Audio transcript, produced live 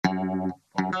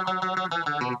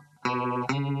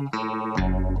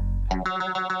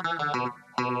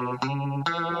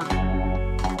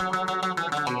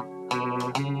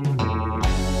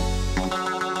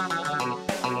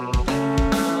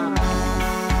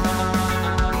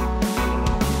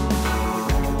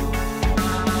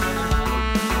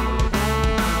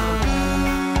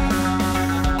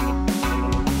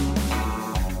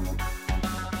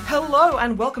Hello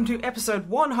and welcome to episode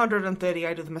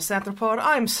 138 of the Misanthropod.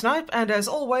 I'm Snipe, and as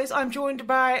always, I'm joined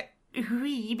by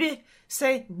Huib.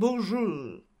 Say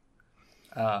bonjour.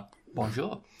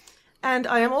 Bonjour. And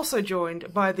I am also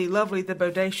joined by the lovely, the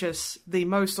bodacious, the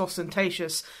most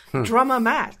ostentatious drummer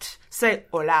Matt. Say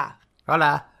hola.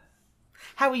 Hola.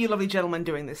 How are you lovely gentlemen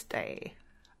doing this day?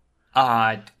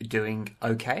 Doing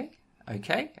okay.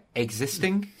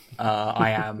 Existing.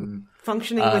 I am...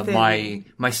 Functioning within...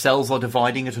 My cells are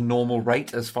dividing at a normal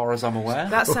rate as far as I'm aware.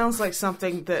 That sounds like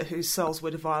something that whose cells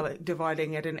were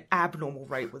dividing at an abnormal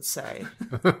rate would say.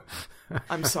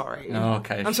 I'm sorry. Oh,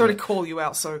 okay. I'm sorry to call you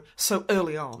out so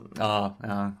early on.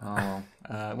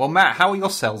 Well, Matt, how are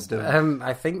your cells doing?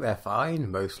 I think they're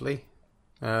fine, mostly.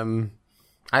 I haven't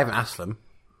asked them.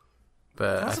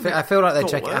 But I feel like they're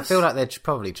checking. I feel like they're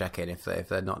probably checking if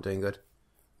they're not doing good.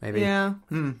 Maybe. Yeah.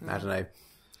 I don't know.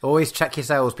 Always check your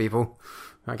cells, people.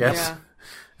 I guess.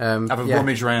 Yeah. Have a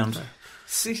rummage round.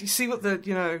 See what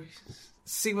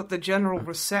the general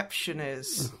reception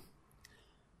is.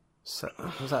 So,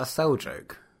 was that a cell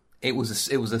joke? It was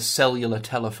a cellular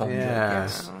telephone joke.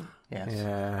 Yes.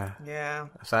 Yeah.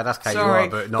 So that's how you are,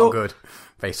 but not good.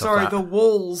 Based off that. The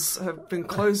walls have been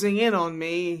closing in on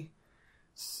me.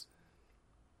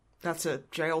 That's a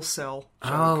jail cell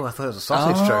joke. Oh, I thought it was a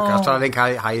sausage joke. I was trying to think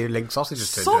how you link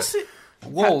sausages to it.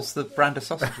 Walls, the brand of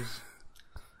sausages.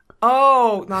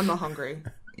 Oh, no, I'm not hungry.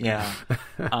 Yeah.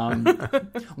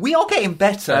 We are getting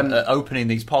better at opening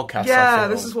these podcasts. Yeah,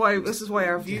 this is why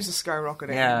our views are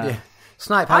skyrocketing. Yeah.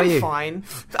 Snipe, how are you? I'm fine.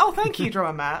 Oh, thank you,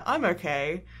 Drummer Matt. I'm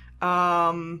okay.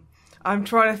 I'm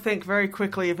trying to think very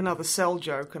quickly of another cell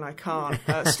joke, and I can't.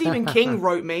 Stephen King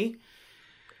wrote me.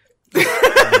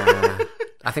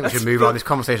 I think we should move on. This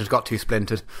conversation's got too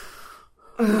splintered.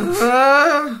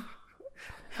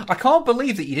 I can't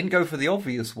believe that you didn't go for the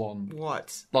obvious one.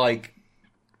 What? Like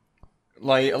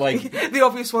the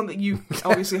obvious one that you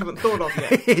obviously haven't thought of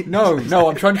yet. No,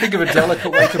 I'm trying to think of a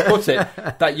delicate way to put it.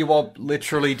 That you are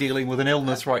literally dealing with an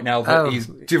illness right now that is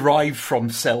derived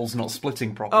from cells not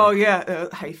splitting properly. Oh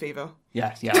yeah, hay fever. Yeah,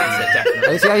 that's it,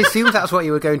 definitely. I assumed that's what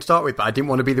you were going to start with, but I didn't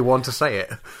want to be the one to say it.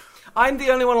 I'm the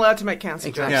only one allowed to make cancer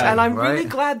jokes, and I'm really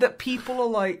glad that people are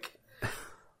like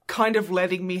kind of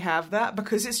letting me have that,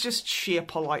 because it's just sheer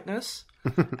politeness.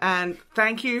 And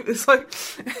thank you. It's like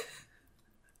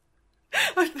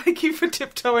thank you for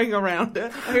tiptoeing around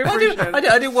it. I appreciate it.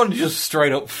 I didn't want to just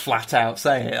straight up flat out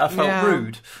say it. I felt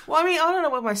rude. Well, I mean, I don't know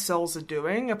what my cells are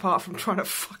doing apart from trying to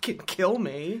fucking kill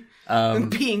me and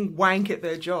being wank at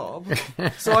their job.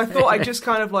 So I thought I'd just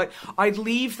kind of I'd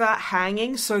leave that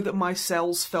hanging so that my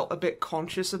cells felt a bit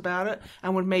conscious about it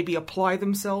and would maybe apply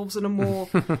themselves in a more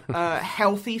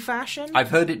healthy fashion. I've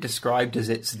heard it described as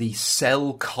it's the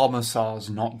cell commissars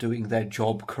not doing their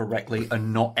job correctly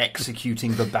and not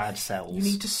executing the bad cells. You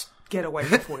need to get away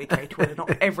from 40k Twitter.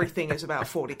 Not everything is about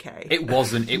 40k. It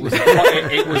wasn't. It was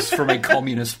from a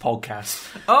communist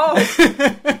podcast. Oh,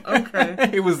 okay.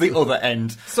 It was the other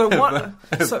end. So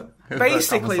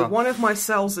basically, one of my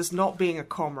cells is not being a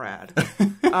comrade,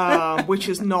 which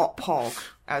is not Pog,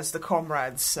 as the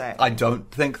comrades say. I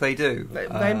don't think they do.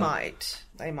 They might.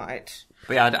 They might.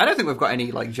 But yeah, I don't think we've got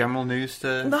any general news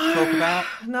to talk about.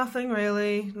 Nothing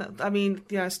really. I mean,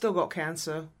 I still got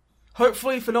cancer.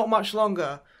 Hopefully for not much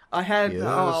longer. I had. Yes.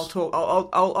 I'll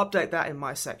update that in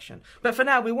my section. But for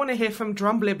now, we want to hear from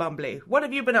Drumbly Bumbly. What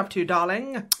have you been up to,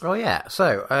 darling? Oh yeah.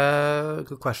 So,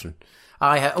 good question.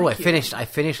 I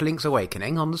finished Link's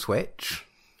Awakening on the Switch.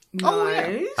 Nice. Oh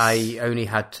yeah. I only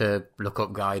had to look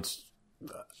up guides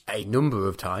a number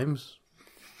of times.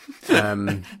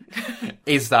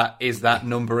 Is that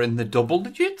number in the double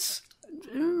digits?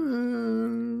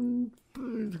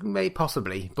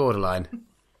 Possibly borderline.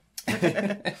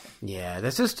 Yeah,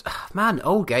 there's just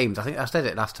old games. I think I said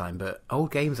it last time, but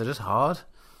old games are just hard.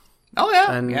 Oh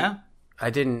yeah, and yeah.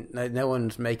 No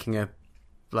one's making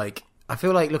I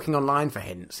feel like looking online for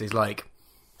hints is like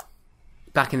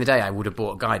back in the day. I would have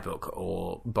bought a guidebook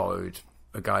or borrowed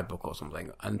a guidebook or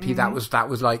something, and that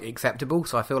was like acceptable.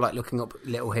 So I feel like looking up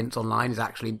little hints online is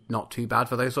actually not too bad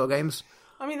for those sort of games.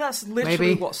 I mean, that's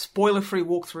literally what spoiler-free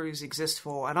walkthroughs exist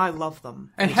for, and I love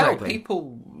them. And hell,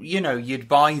 people, you'd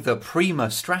buy the Prima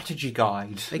strategy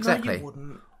guide. Exactly. No, you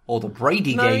wouldn't. or the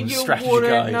Brady Games strategy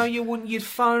guide. No, you wouldn't. You'd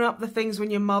phone up the things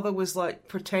when your mother was like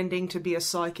pretending to be a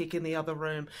psychic in the other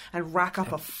room and rack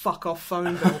up a fuck off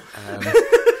phone bill.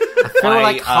 I feel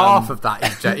like half of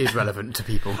that is relevant to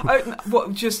people.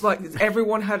 What? Just like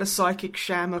everyone had a psychic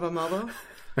sham of a mother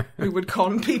who would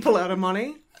con people out of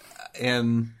money.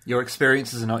 Your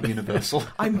experiences are not universal.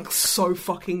 I'm so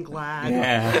fucking glad.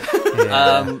 Yeah.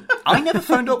 I never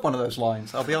phoned up one of those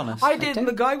lines, I'll be honest. I did, and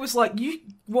the guy was like,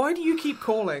 why do you keep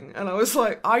calling? And I was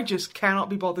like, I just cannot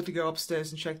be bothered to go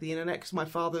upstairs and check the internet because my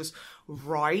father's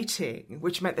writing,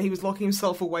 which meant that he was locking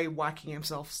himself away, whacking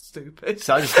himself stupid.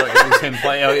 So I just thought it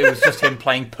was just him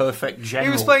playing Perfect General.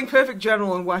 He was playing Perfect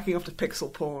General and whacking off to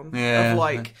pixel porn of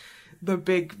like... The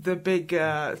big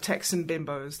Texan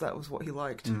bimbos, that was what he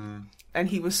liked. And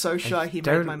he was so shy he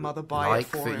made my mother buy it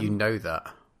for him. You know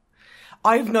that.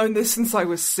 I've known this since I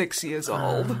was 6 years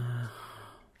old.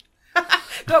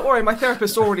 Don't worry, my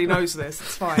therapist already knows this.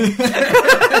 It's fine.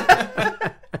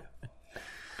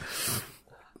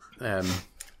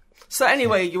 So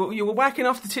anyway, you were whacking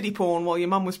off the titty porn while your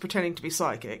mum was pretending to be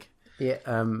psychic. Yeah,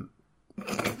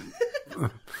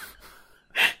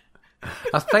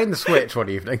 I was playing the Switch one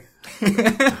evening.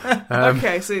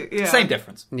 Okay, so yeah. Same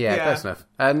difference. Yeah, close enough.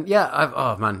 And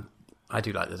I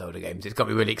do like the Zelda games. It's got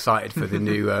me really excited for the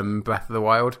new Breath of the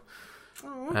Wild.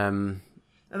 Are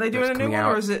they doing a new one,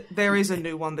 or is there is a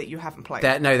new one that you haven't played?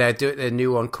 The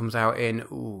new one comes out in, I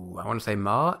want to say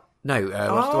March? No,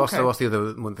 what's the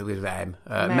other month with them?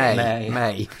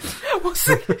 May. What's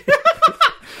it?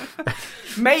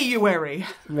 Mayuary,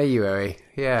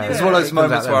 yeah. It's one of those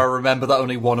moments where I remember that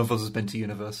only one of us has been to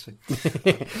university.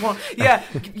 Well, yeah,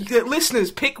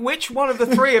 listeners, pick which one of the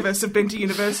three of us have been to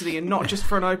university and not just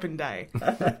for an open day.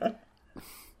 But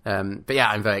yeah,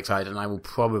 I'm very excited, and I will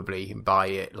probably buy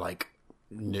it,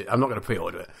 I'm not going to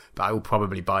pre-order it, but I will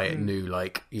probably buy it new,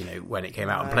 when it came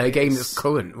out, and play a game that's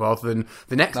current, rather than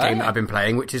the next game that I've been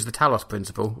playing, which is the Talos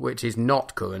Principle, which is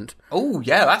not current. Oh,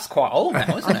 yeah, that's quite old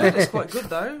now, isn't it? It's quite good,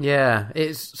 though. Yeah,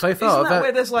 it's so far... Isn't that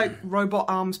where there's, robot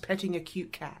arms petting a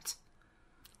cute cat?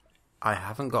 I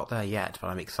haven't got there yet, but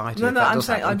I'm excited.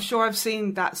 I'm sure I've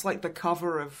seen that's, the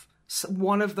cover of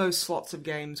one of those slots of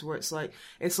games where it's like...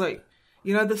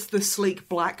 You know the sleek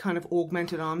black kind of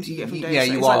augmented arms you get from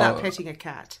Dave? It's like that petting a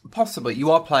cat. Possibly.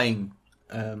 You are playing...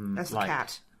 as a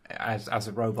cat. As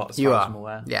a robot, as far as I'm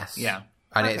aware. Yes. Yeah.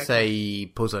 And it's a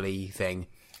puzzly thing.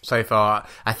 So far,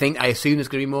 I assume there's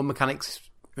going to be more mechanics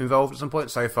involved at some point.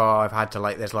 So far, I've had to,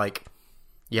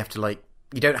 you have to,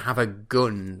 you don't have a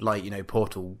gun,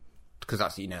 Portal, because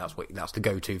that's the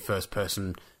go-to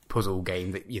first-person puzzle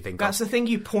game that you think that's the thing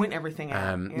you point everything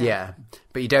at. Yeah,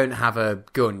 but you don't have a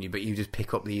gun, but you just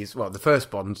pick up these, the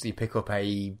first ones, you pick up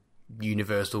a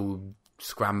universal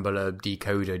scrambler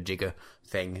decoder jigger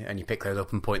thing, and you pick those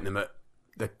up and point them at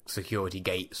the security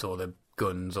gates or the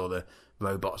guns or the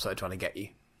robots that are trying to get you,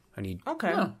 and you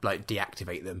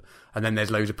deactivate them, and then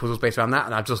there's loads of puzzles based around that,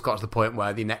 and I've just got to the point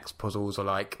where the next puzzles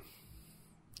are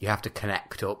you have to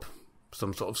connect up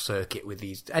some sort of circuit with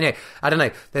these. Anyway, I don't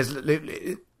know,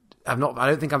 I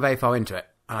don't think I'm very far into it.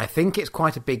 And I think it's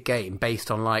quite a big game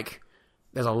based on,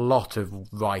 there's a lot of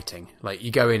writing. You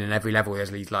go in and every level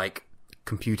there's these,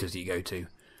 computers that you go to.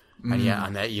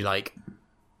 And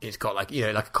it's got,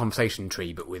 a conversation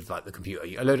tree, but with, the computer.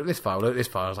 You load up this file, load up this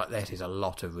file. I was like, this is a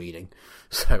lot of reading.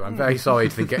 So I'm very sorry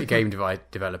to the game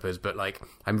developers, but,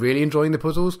 I'm really enjoying the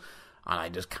puzzles. And I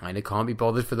just kind of can't be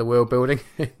bothered for the world building.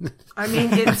 I mean,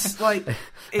 it's,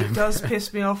 it does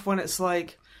piss me off when it's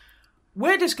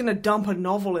we're just going to dump a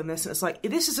novel in this. And it's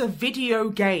this is a video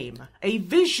game, a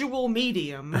visual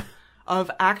medium of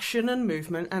action and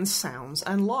movement and sounds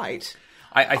and light.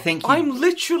 I think I'm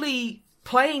literally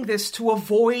playing this to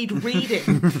avoid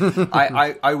reading.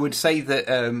 I would say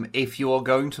that if you are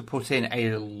going to put in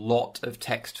a lot of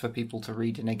text for people to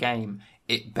read in a game,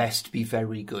 it best be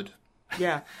very good.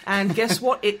 Yeah, and guess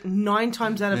what? It 9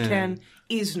 times out of 10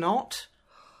 is not.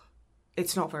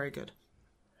 It's not very good.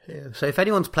 Yeah. So if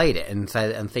anyone's played it and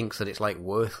thinks that it's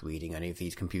worth reading any of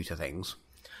these computer things,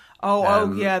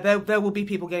 yeah, there will be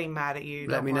people getting mad at you.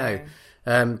 Let me know.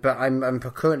 But I'm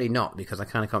currently not, because I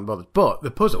kind of can't bother. But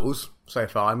the puzzles so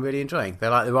far I'm really enjoying.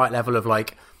 They're the right level of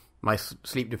my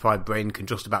sleep deprived brain can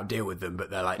just about deal with them, but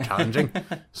they're challenging.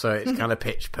 So it's kind of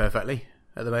pitched perfectly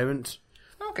at the moment.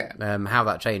 Okay. How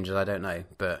that changes, I don't know,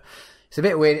 but it's a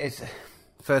bit weird. It's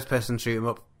first person shoot them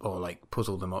up or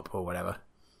puzzle them up or whatever.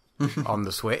 On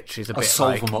the Switch is a bit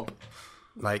solve them up.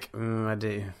 I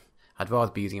do. I'd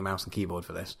rather be using a mouse and keyboard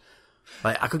for this.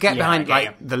 I could get behind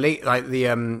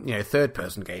the third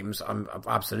person games. I'm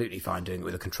absolutely fine doing it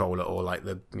with a controller or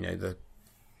the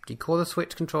Do you call the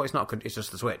Switch control? It's not. It's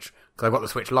just the Switch. Because I've got the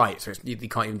Switch Lite, so you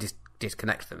can't even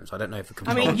disconnect them. So I don't know if the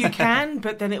control... I mean, you can,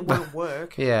 but then it won't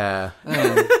work. Yeah.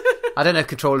 I don't know if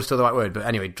controller is still the right word, but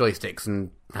anyway, joysticks and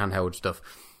handheld stuff.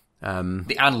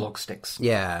 The analog sticks.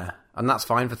 Yeah. And that's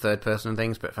fine for third person and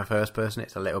things, but for first person,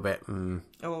 it's a little bit...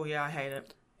 Oh, yeah, I hate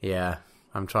it. Yeah.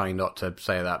 I'm trying not to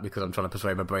say that because I'm trying to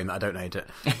persuade my brain that I don't hate it.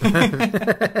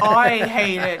 I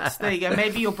hate it. There you go.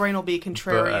 Maybe your brain will be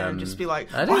contrarian and just be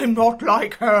like, I'm not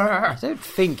like her. I don't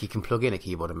think you can plug in a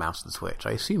keyboard and mouse to the Switch.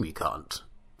 I assume you can't.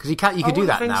 Because you can do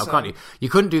that now, can't you? You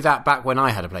couldn't do that back when I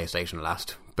had a PlayStation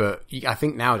last, but I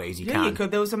think nowadays you can. Yeah, you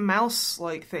could. There was a mouse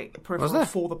peripheral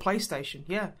for the PlayStation.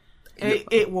 Yeah.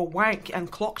 It will wank and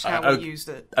clocked how we used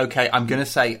it. Okay, I'm going to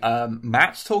say,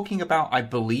 Matt's talking about, I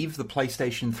believe, the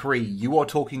PlayStation 3. You are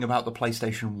talking about the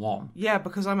PlayStation 1. Yeah,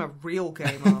 because I'm a real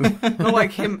gamer. Not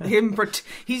like him.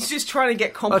 He's just trying to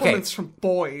get compliments from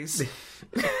boys.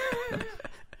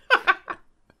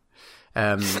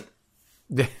 The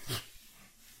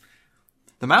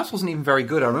mouse wasn't even very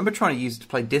good. I remember trying to use it to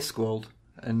play Discworld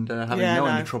and having no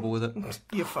end of trouble with it.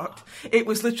 You're fucked. It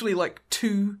was literally like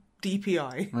 2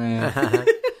 DPI. Yeah.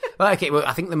 Well, I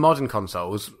think the modern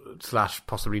consoles /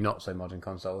 possibly not so modern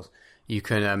consoles, you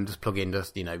can just plug in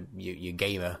your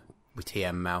gamer with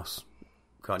TM mouse,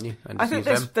 can't you? And I think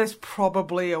there's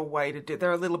probably a way to do.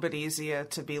 They're a little bit easier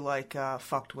to be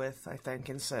fucked with, I think,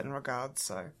 in certain regards.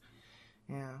 So,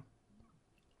 yeah.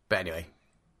 But anyway,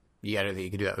 I don't think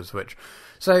you can do that with Switch.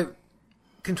 So,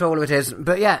 controller it is.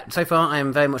 But yeah, so far I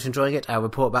am very much enjoying it. I'll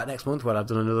report back next month when I've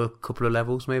done another couple of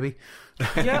levels, maybe.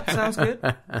 Yeah, sounds good.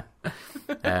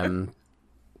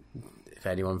 If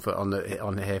anyone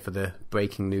on here for the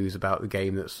breaking news about the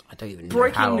game that's I don't even know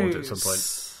how old at some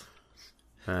point.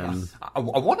 I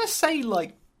want to say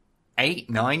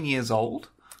 8-9 years old.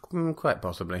 Quite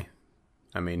possibly.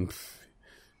 I mean,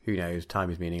 who knows? Time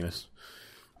is meaningless.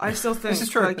 I still think, this is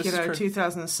true.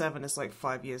 2007 is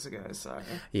 5 years ago, so...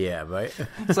 Yeah, right?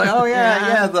 It's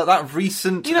that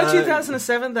recent...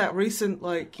 2007, that recent,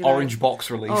 Orange box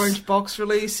release. Orange box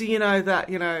release,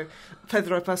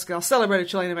 Pedro Pascal, celebrated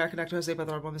Chilean-American actor Jose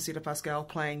Pedro Pascal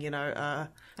playing, a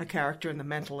character in The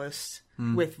Mentalist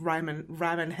with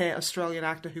Ramen hair Australian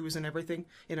actor who was in everything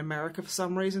in America for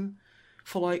some reason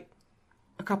for, a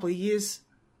couple of years.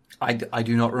 I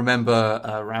do not remember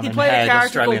Ramen. He played a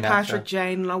character Australian called Patrick actor.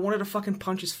 Jane, and I wanted to fucking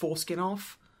punch his foreskin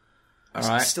off. All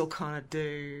right. I still kind of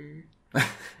do.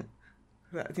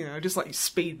 Just you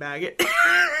speed bag it.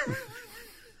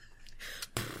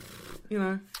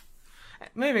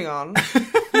 Moving on.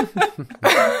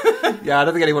 Yeah, I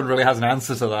don't think anyone really has an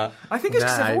answer to that. I think it's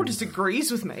because everyone just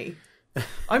agrees with me.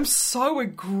 I'm so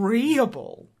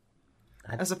agreeable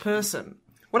as a person.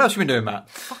 What else have you been doing, Matt?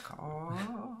 Fuck off.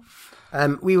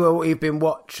 We've been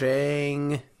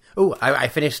watching... Oh, I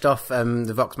finished off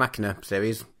the Vox Machina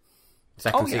series.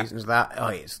 Second season of that. Oh,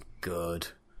 it's good.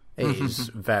 It is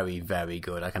very, very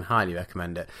good. I can highly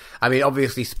recommend it. I mean,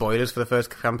 obviously spoilers for the first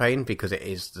campaign because it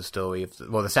is the story of...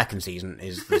 the second season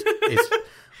is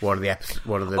one of the episodes...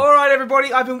 All right,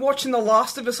 everybody. I've been watching The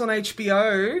Last of Us on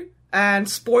HBO, and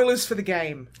spoilers for the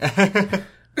game. Does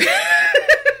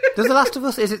The Last of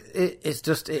Us... It is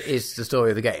the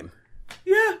story of the game?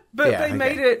 Yeah, but they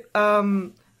made it.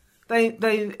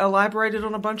 They elaborated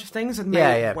on a bunch of things and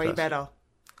made it way better.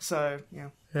 So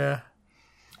yeah.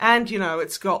 And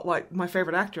it's got my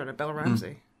favorite actor in it, Bella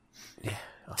Ramsey. Yeah,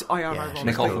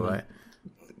 Nicole. Right.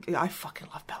 Yeah, I fucking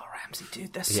love Bella Ramsey,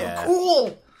 dude. They're so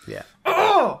cool. Yeah.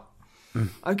 Oh,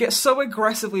 I get so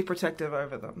aggressively protective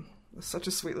over them. They're such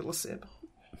a sweet little sib.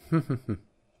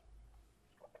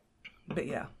 But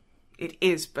yeah, it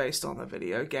is based on a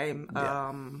video game.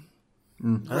 Yeah.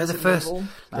 The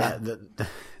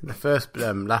first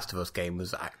Last of Us game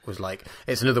was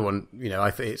it's another one.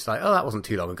 It's that wasn't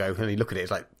too long ago, and you look at it, it's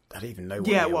like I don't even know what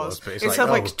it was. But it's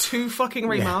had 2 fucking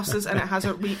remasters, and it has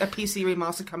a PC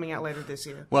remaster coming out later this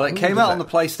year. Well, it came out on the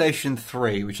PlayStation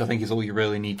 3, which I think is all you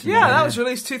really need to know. Yeah, that was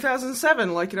released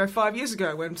 2007, 5 years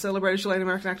ago, when celebrated Chilean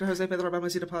American actor Jose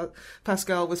Pedro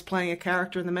Pascal was playing a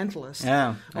character in The Mentalist.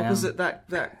 Yeah, opposite that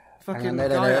fucking no,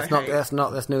 guy. Let's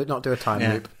not do a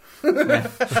time loop. Go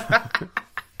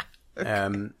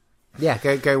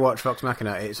watch Vox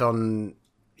Machina. It's on,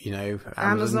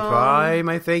 Amazon Prime,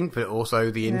 I think, but also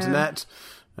the internet.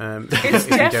 It's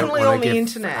definitely on the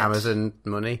internet. Amazon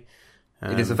money.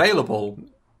 It is available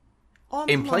online.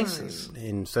 In places.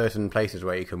 In certain places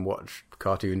where you can watch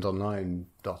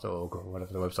cartoonsonline.org or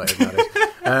whatever the website is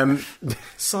nowadays.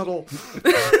 Subtle.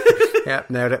 Yeah,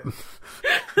 nailed it.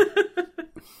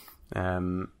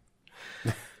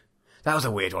 That was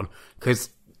a weird one, because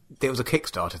it was a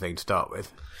Kickstarter thing to start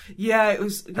with. Yeah, it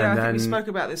was. Yeah, I think we then- spoke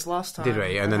about this last time. Did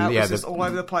we? And then, how it yeah, was just all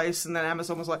over the place, and then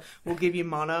Amazon was like, "We'll give you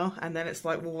mana," and then it's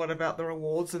like, "Well, what about the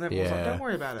rewards?" And everyone's like, "Don't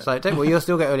worry about it." So don't worry, you'll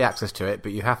still get early access to it,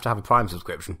 but you have to have a Prime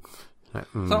subscription. Like,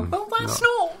 So, well, that's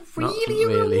not really a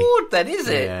really. reward, then, is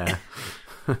it? Yeah.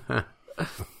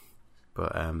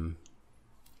 But oh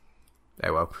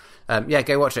well. Yeah,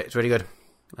 go watch it. It's really good.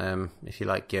 If you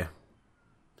like, yeah.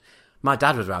 My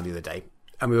dad was around the other day,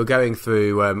 and we were going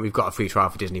through. We've got a free trial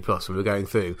for Disney Plus, and we were going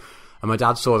through, and my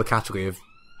dad saw the category of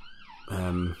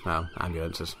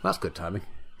ambulances. That's good timing.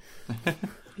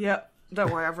 Yeah, don't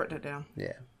worry, I've written it down.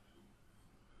 Yeah.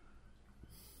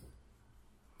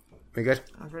 We good?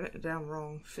 I've written it down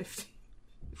wrong. 50.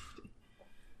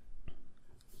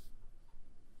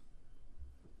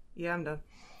 Yeah, I'm done.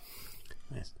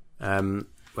 Yes.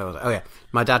 Where was I? Oh yeah,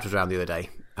 my dad was around the other day,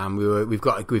 and we've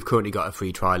currently got a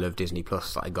free trial of Disney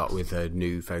Plus that I got with a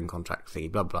new phone contract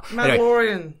thingy. Blah blah.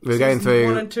 Mandalorian. Anyway, we're going through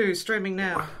 1 and 2 streaming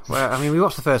now. Well, I mean, we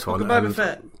watched the first one. Boba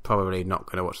Fett. Probably not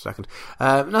going to watch the second.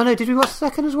 No. Did we watch the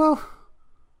second as well?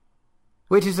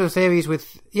 Which is the series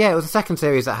with? Yeah, it was the second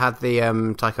series that had the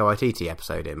Taika Waititi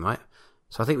episode in, right?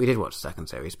 So I think we did watch the second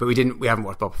series, but we haven't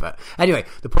watched Boba Fett. Anyway,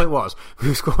 the point was, we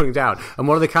were scrolling down, and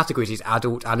one of the categories is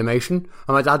adult animation,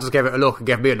 and my dad just gave it a look, and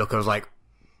gave me a look, and I was like,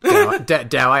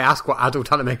 dare I ask what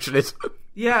adult animation is?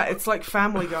 Yeah, it's like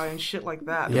Family Guy and shit like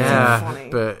that. Yeah, It's funny.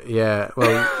 but yeah,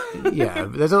 well, yeah,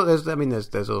 there's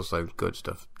also good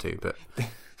stuff too, but...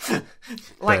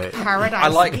 Like Paradise I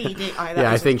like- PD.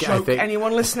 I think-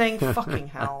 anyone listening, fucking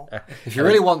hell. If you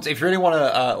really want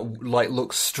to, like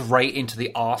look straight into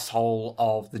the arsehole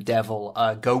of the devil,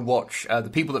 go watch. The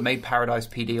people that made Paradise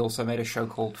PD also made a show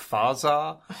called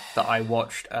Farzar that I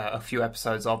watched a few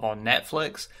episodes of on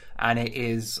Netflix, and it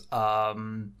is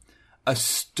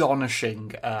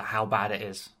astonishing how bad it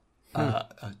is.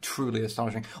 Truly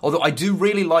astonishing. Although I do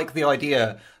really like the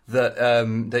idea that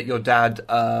that your dad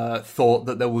thought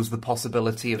that there was the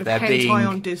possibility of there hentai being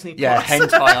on Disney Plus. Yeah,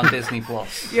 hentai on Disney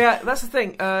Plus. Yeah, that's the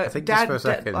thing. think just for a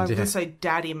second, I'm going yeah. to say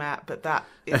Daddy Matt, but that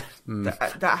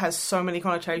has so many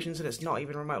connotations and it's not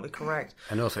even remotely correct.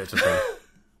 And also it's a thing.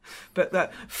 But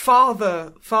that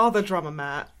father drummer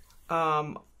Matt,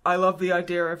 I love the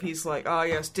idea of he's like, oh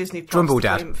yes, Disney Plus. Drumble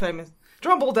Dad. Famous.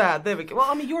 Drumble Dad, there we go.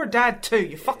 Well, I mean, you're a dad too.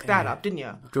 You fucked that up, didn't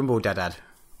you? Drumble Dad.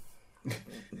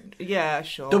 Yeah,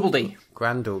 sure. Double D.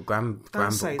 Gramble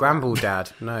say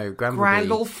Dad. No, Gramble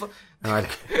Grandle.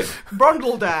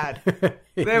 Brundle Dad.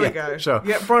 There we go. Sure.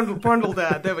 Yeah, Brundle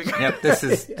Dad. There we go. Yep, this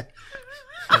is.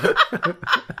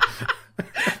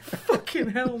 Fucking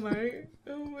hell, mate.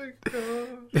 Oh my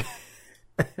god.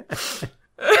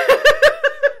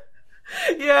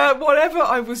 Yeah, whatever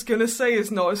I was gonna say is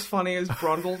not as funny as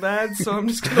Brundle Dad, so I'm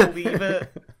just gonna leave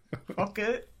it. Fuck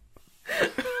it.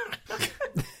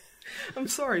 I'm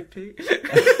sorry, Pete.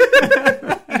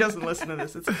 He doesn't listen to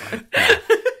this, it's fine.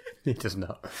 He does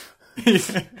not. He's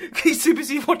too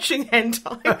busy watching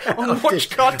hentai on Watch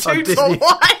Cartoons Disney. Online.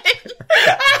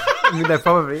 I mean, there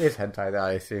probably is hentai there,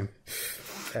 I assume.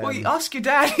 Well, you ask your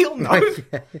dad, he'll know.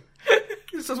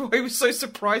 This is why he was so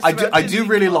surprised. I about do Disney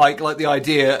really Plus. like the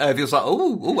idea of he was like,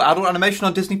 oh, adult animation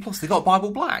on Disney Plus. They got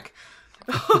Bible Black.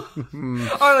 I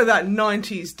know that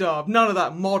 90s dub. None of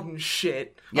that modern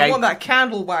shit. Yeah, I want that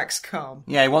candle wax cum.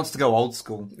 Yeah, he wants to go old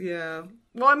school. Yeah.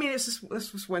 Well, I mean, this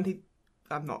was when he...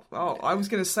 I'm not... Oh, I was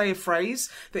going to say a phrase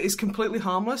that is completely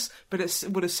harmless, but it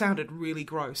would have sounded really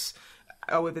gross.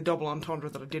 With a double entendre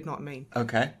that I did not mean.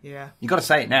 Okay. Yeah. You got to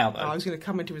say it now, though. I was going to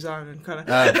come into his own and kind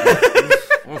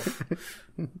of...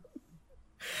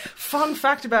 Fun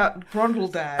fact about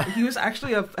Brundle Dad, he was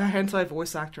actually a hentai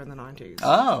voice actor in the 90s.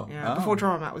 Oh. Yeah, before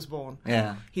Drama Matt was born.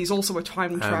 Yeah. He's also a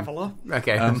time traveller.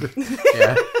 Okay.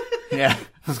 Yeah. Yeah,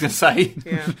 I was going to say.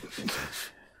 Yeah.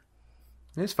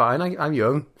 It's fine. I'm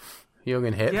young. Young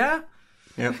and hip. Yeah?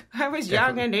 Yep. I was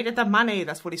young and needed the money.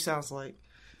 That's what he sounds like.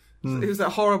 It was that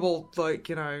horrible, like,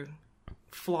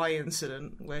 fly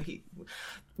incident where he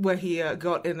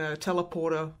got in a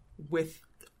teleporter with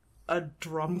a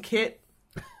drum kit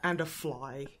and a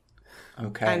fly.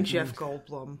 Okay. And Jeff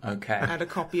Goldblum. Okay. And a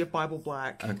copy of Bible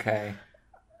Black. Okay.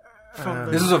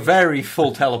 This is a very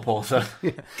full teleporter.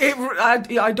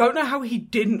 I don't know how he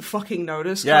didn't fucking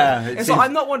notice. Yeah, it's like,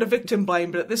 I'm not one to victim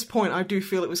blame, but at this point, I do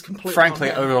feel it was completely. Frankly,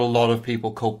 on him. there are a lot of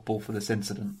people culpable for this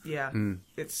incident. Yeah,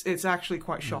 it's actually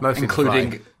quite shocking. Mostly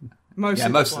including most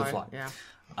of the fly. Yeah,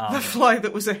 the fly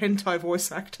that was a hentai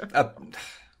voice actor.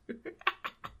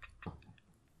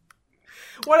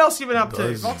 What else have you been up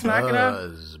to? Vox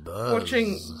Machina?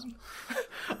 Watching.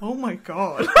 Oh my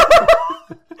god.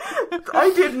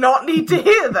 I did not need to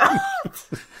hear that.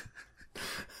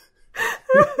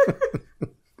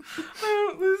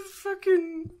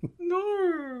 fucking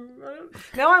no.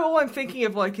 Now all I'm thinking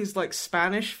of like is like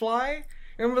Spanish Fly.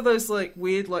 Remember those like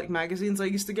weird like magazines I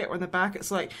used to get where in the back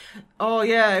it's like, oh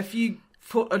yeah, if you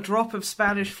put a drop of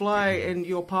Spanish Fly in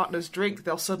your partner's drink,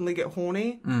 they'll suddenly get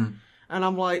horny. And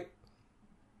I'm like,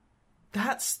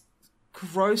 that's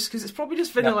gross because it's probably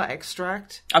just vanilla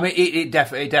extract. I mean, it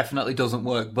definitely doesn't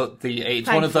work, but it's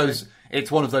one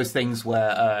of those things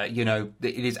where it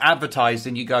is advertised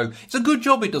and you go, it's a good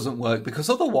job it doesn't work because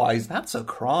otherwise that's a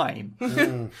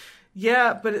crime.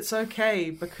 Yeah, but it's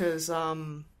okay because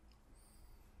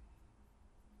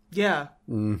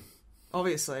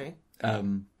obviously.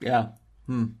 To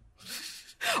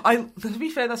be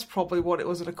fair, that's probably what it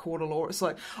was at a court of law. It's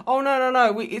like, oh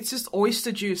no, it's just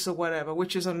oyster juice or whatever,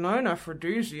 which is a known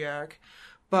aphrodisiac,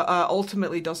 but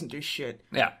ultimately doesn't do shit.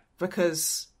 Yeah,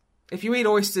 because if you eat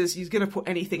oysters, you're going to put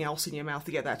anything else in your mouth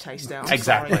to get that taste down.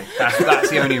 Exactly.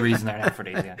 That's the only reason they're an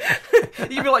aphrodisiac.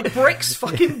 You'd be like, bricks,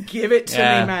 fucking give it to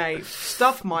me, mate.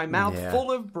 Stuff my mouth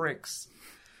full of bricks.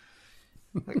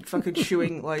 Like fucking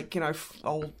chewing, like,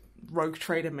 old Rogue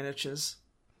Trader miniatures.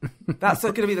 That's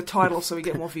going to be the title so we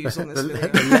get more views on this video.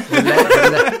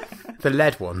 The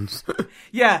lead ones.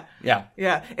 Yeah. Yeah.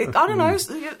 I don't know.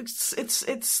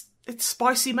 It's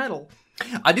spicy metal.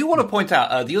 I do want to point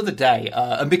out the other day,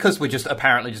 and because we're just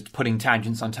apparently just putting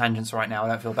tangents on tangents right now, I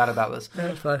don't feel bad about this.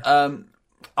 That's fine.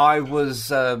 I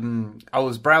was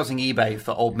browsing eBay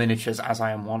for old miniatures as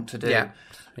I am wont to do,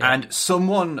 and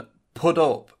someone put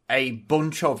up a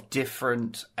bunch of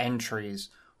different entries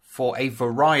for a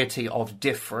variety of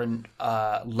different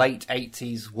late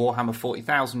 80s Warhammer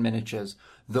 40,000 miniatures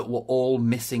that were all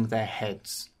missing their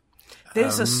heads.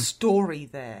 There's a story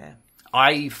there.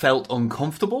 I felt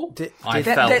uncomfortable. I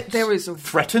felt there is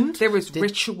threatened. There is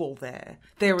ritual there.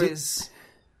 Did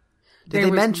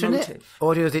they mention it?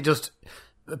 Or was it just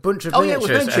a bunch of miniatures? Yeah, it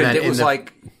was mentioned. It was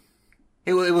like...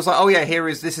 It was like, oh yeah,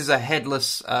 this is a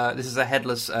headless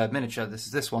miniature.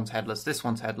 This one's headless. This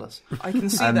one's headless. I can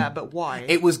see that, but why?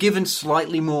 It was given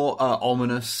slightly more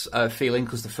ominous feeling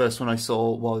because the first one I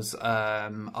saw was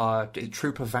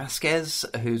Trooper Vasquez,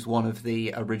 who's one of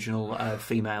the original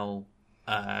female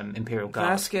Imperial Guard.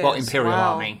 Vasquez, Imperial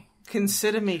Army.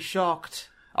 Consider me shocked.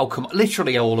 Oh come on!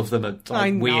 Literally, all of them are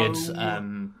weird,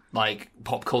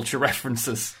 pop culture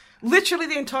references. Literally,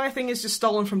 the entire thing is just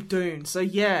stolen from Dune. So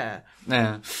yeah.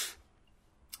 But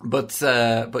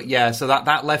yeah. So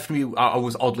that left me. I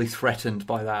was oddly threatened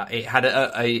by that. It had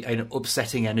an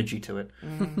upsetting energy to it.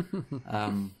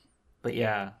 But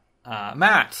yeah,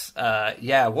 Matt.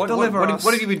 What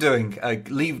have you been doing?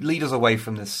 Lead us away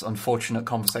from this unfortunate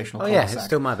conversational. It's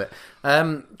still my bit.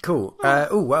 Cool. What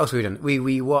else have we done?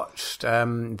 We watched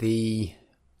the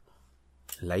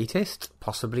latest,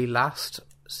 possibly last,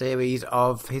 series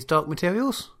of his Dark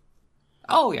Materials.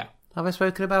 Oh yeah. Have I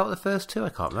spoken about the first two? I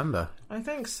can't remember. I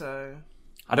think so.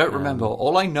 I don't remember.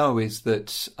 All I know is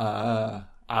that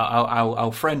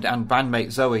our friend and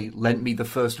bandmate Zoe lent me the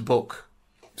first book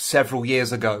several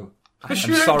years ago. I'm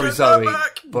sorry, Zoe,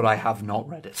 but I have not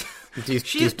read it. Do you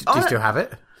still have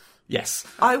it? Yes.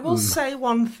 I will say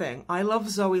one thing. I love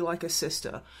Zoe like a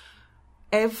sister.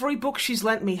 Every book she's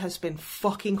lent me has been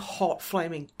fucking hot,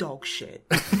 flaming dog shit.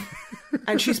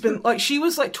 And she's been, she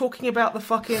was, talking about the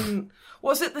fucking,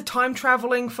 was it the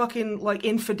time-travelling fucking,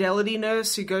 infidelity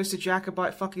nurse who goes to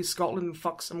Jacobite fucking Scotland and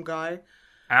fucks some guy?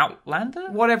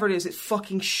 Outlander? Whatever it is, it's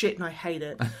fucking shit and I hate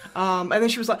it. And then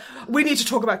she was like, we need to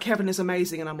talk about Kevin is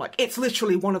Amazing. And I'm like, it's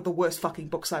literally one of the worst fucking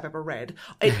books I've ever read.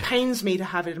 It pains me to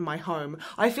have it in my home.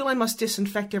 I feel I must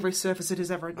disinfect every surface it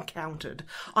has ever encountered.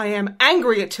 I am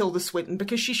angry at Tilda Swinton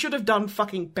because she should have done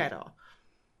fucking better.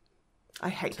 I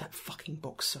hate that fucking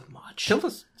book so much. Tilda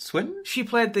Swinton? She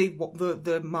played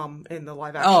the mum in the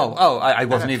live action. I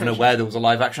wasn't even aware there was a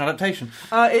live action adaptation.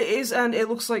 It is, and it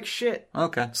looks like shit.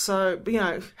 Okay. So,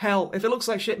 hell, if it looks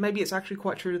like shit, maybe it's actually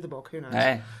quite true to the book. Who knows?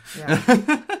 Hey.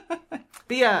 Yeah.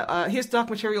 But yeah, his Dark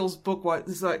Materials book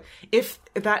was if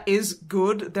that is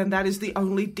good, then that is the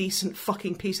only decent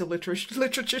fucking piece of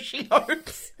literature she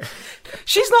owns.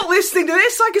 She's not listening to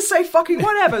this, I can say fucking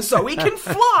whatever, so we can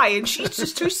fly, and she's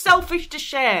just too selfish to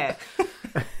share.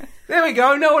 There we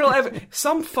go, no one will ever...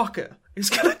 Some fucker is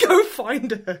gonna go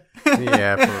find her.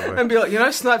 Yeah, probably. And be like,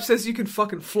 Snipe says you can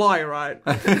fucking fly, right?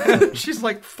 She's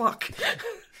like, fuck.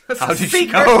 That's How a did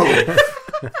secret. she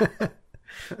know?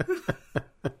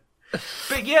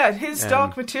 But yeah, his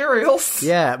Dark Materials.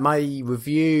 Yeah, my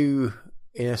review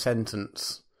in a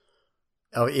sentence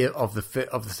of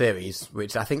the series,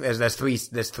 which I think there's three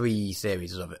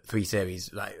series of it. 3 series.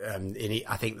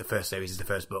 I think the first series is the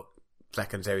first book.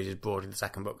 Second series is broad in the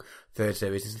second book. Third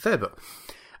series is the third book.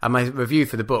 And my review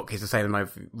for the book is the same as my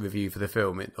review for the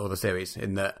film or the series,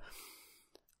 in that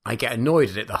I get annoyed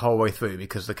at it the whole way through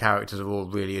because the characters are all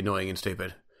really annoying and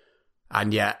stupid.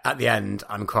 And yet, at the end,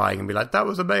 I'm crying and be like, that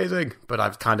was amazing. But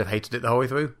I've kind of hated it the whole way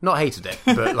through. Not hated it,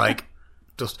 but like,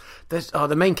 just,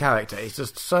 the main character is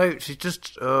just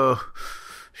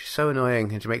she's so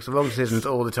annoying and she makes the wrong decisions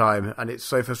all the time and it's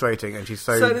so frustrating and she's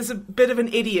so... So there's a bit of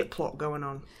an idiot plot going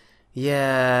on.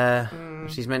 Yeah.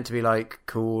 She's meant to be like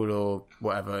cool or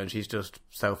whatever and she's just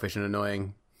selfish and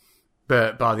annoying.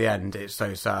 But by the end, it's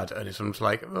so sad and it's just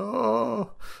like,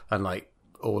 oh, and like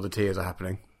all the tears are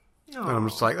happening. Aww. And I'm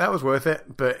just like, that was worth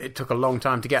it, but it took a long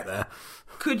time to get there.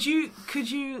 Could you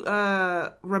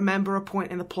remember a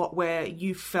point in the plot where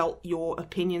you felt your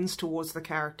opinions towards the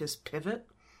characters pivot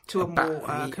to a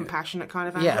more compassionate kind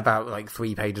of angle? Yeah, about like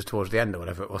 3 pages towards the end or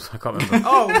whatever it was. I can't remember.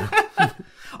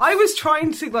 I was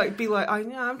trying to like be like,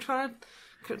 I'm trying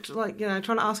to like, trying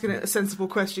to ask a sensible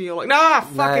question. You're like, nah,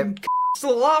 fucking. No. It's the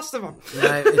last of them.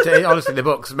 No, honestly, the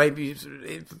books, maybe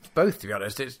both, to be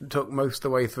honest, it took most of the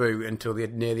way through until right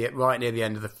near the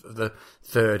end of the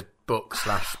third book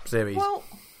 / series. Well,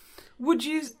 would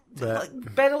you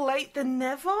better late than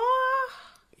never?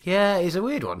 Yeah, it's a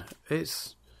weird one.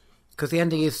 It's because the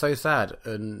ending is so sad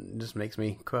and just makes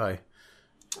me cry,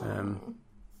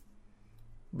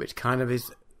 which kind of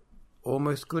is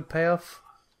almost good payoff.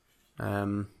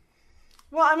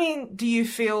 Well, I mean, do you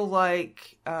feel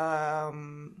like it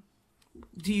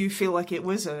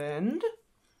was earned?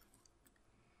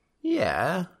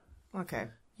 Yeah. Okay.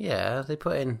 Yeah, they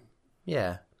put in.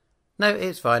 Yeah. No,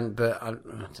 it's fine, but I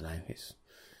don't know. It's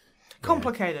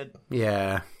complicated.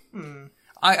 Yeah.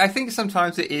 I think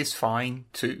sometimes it is fine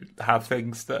to have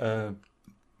things that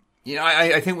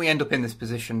I think we end up in this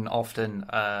position often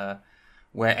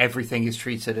where everything is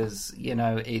treated as,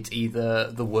 it's either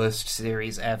the worst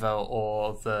series ever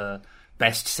or the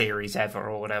best series ever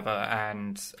or whatever.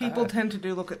 And people tend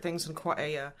to look at things in quite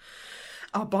a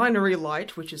binary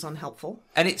light, which is unhelpful.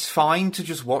 And it's fine to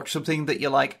just watch something that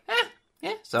you're like,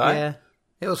 so yeah,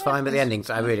 it was fine, but the ending,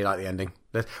 I really like the ending.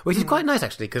 Which is quite nice,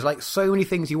 actually, because like so many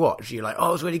things you watch, you're like, oh,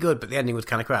 it was really good, but the ending was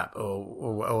kind of crap,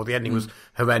 or the ending was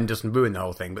horrendous and ruined the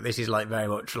whole thing. But this is like very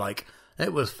much like,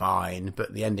 it was fine,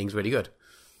 but the ending's really good.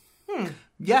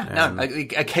 Yeah,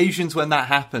 occasions when that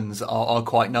happens are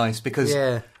quite nice because,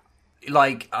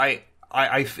 like,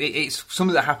 it's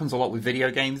something that happens a lot with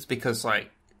video games because, like,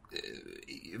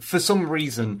 for some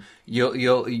reason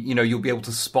you'll be able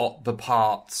to spot the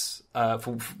parts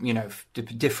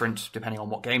different depending on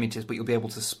what game it is, but you'll be able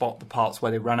to spot the parts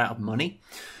where they run out of money,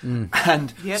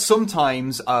 and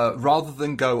sometimes rather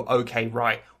than go, okay,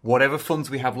 right, whatever funds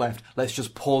we have left, let's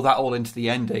just pour that all into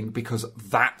the ending because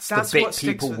that's the bit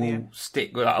people will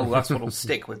stick with. That's what will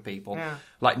stick with people. Yeah.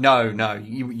 Like, no,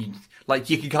 you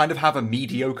can kind of have a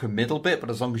mediocre middle bit, but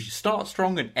as long as you start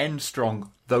strong and end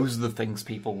strong, those are the things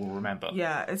people will remember.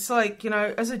 Yeah, it's like,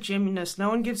 as a gymnast, no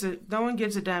one gives a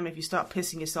damn if you start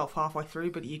pissing yourself halfway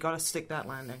through, but you got to stick that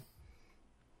landing.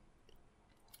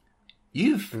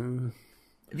 Have you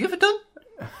ever done?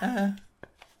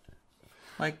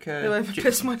 Like, did I ever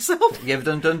piss myself? You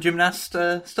ever done gymnast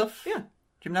stuff? Yeah.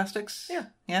 Gymnastics?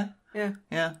 Yeah.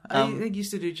 I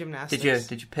used to do gymnastics.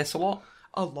 Did you piss a lot?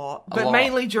 A lot. But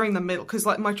mainly during the middle, because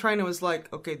like my trainer was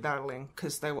like, okay, darling,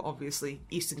 because they were obviously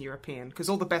Eastern European, because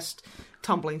all the best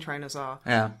tumbling trainers are.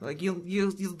 Yeah. Like,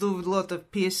 you'll do a lot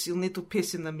of piss, you'll need to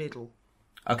piss in the middle.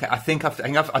 Okay, I think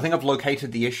I've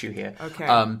located the issue here.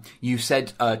 Okay. You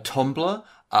said tumbler.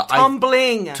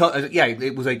 Tumbling! Yeah,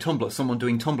 it was a tumbler, someone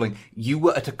doing tumbling. You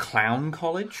were at a clown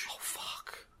college? Oh,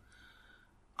 fuck.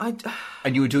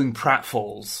 And you were doing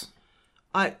pratfalls.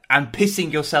 And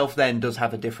pissing yourself then does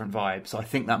have a different vibe, so I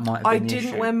think that might have been the issue.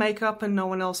 I didn't wear makeup and no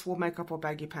one else wore makeup or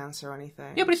baggy pants or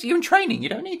anything. Yeah, but you're in training, you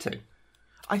don't need to.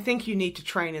 I think you need to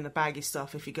train in the baggy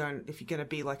stuff if you're going to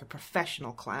be like a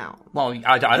professional clown. Well,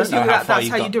 I don't know how far that's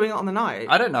how you're doing it on the night.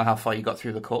 I don't know how far you got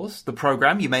through the course. The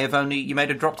program, you may have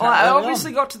dropped out. I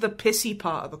obviously got to the pissy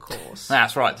part of the course.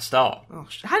 That's right, the start. Oh,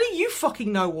 how do you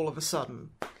fucking know all of a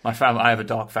sudden? I have a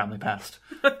dark family past.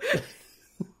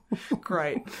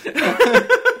 Great.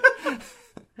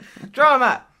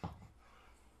 Drama.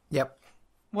 Yep.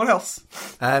 What else?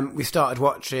 We started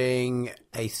watching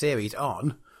a series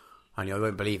on, and I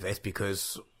won't believe this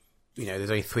because, there's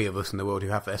only 3 of us in the world who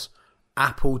have this,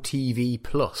 Apple TV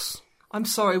Plus. I'm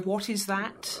sorry, what is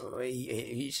that?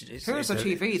 Here's a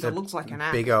TV that looks like an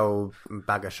app. Big old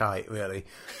bag of shite, really.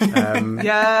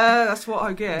 Yeah, that's what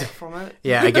I get from it.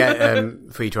 Yeah, I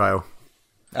get free trial.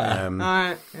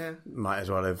 Alright, yeah. Might as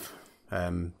well have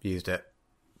used it.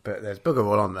 But there's bugger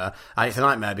all on there. And it's a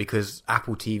nightmare because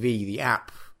Apple TV, the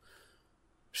app,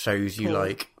 shows you,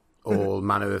 like, all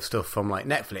manner of stuff from like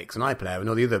Netflix and iPlayer and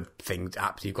all the other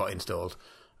apps you've got installed.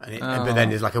 But then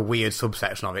there's like a weird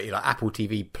subsection of it, like Apple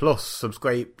TV Plus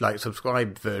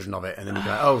subscribed version of it, and then you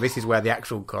go, oh, this is where the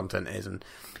actual content is, and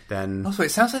then also it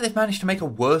sounds like they've managed to make a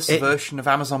worse version of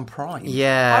Amazon Prime.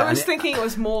 Yeah, I was thinking it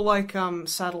was more like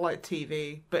satellite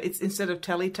TV, but it's instead of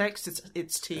teletext,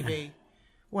 it's TV.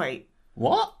 Wait,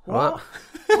 what?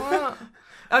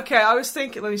 Okay, I was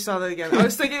thinking. Let me start that again. I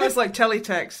was thinking it was like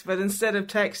teletext, but instead of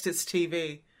text, it's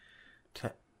TV.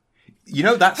 You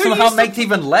know, that somehow makes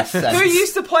even less sense. Who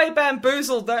used to play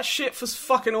Bamboozled? That shit was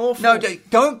fucking awful. No,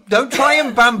 don't try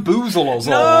and bamboozle us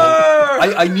all.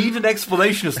 I need an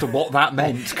explanation as to what that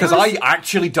meant, because I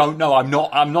actually don't know.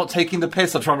 I'm not taking the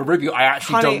piss or trying to rib you. I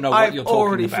actually don't know what you're talking about. I've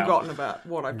already forgotten about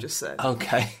what I've just said.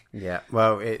 Okay. Yeah,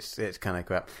 well, it's kind of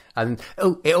crap. And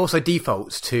it also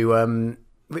defaults to,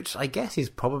 which I guess is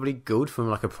probably good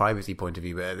from like a privacy point of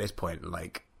view, but at this point,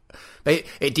 like...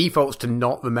 It defaults to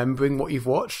not remembering what you've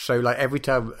watched, so like every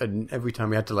time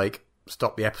we had to like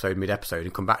stop the episode mid-episode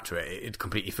and come back to it, it'd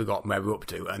completely forgotten where we're up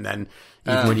to, and then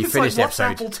even when you finish the episode,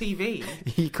 Apple TV,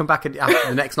 you come back after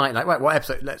the next night, like, right, what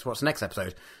episode? Let's watch the next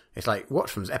episode. It's like,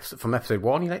 watch from episode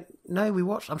 1. You're like, no,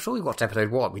 I'm sure we watched episode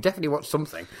 1. We definitely watched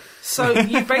something. So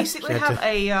you basically have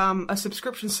a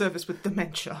subscription service with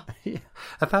dementia. Yeah,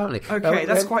 apparently. Okay,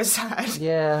 that's quite sad.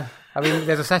 Yeah, I mean,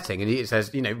 there's a setting, and it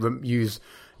says,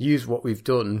 use what we've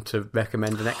done to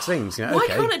recommend the next things. Why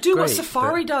can't it do what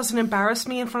Safari does and embarrass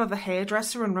me in front of the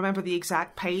hairdresser and remember the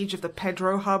exact page of the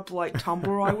Pedro Hub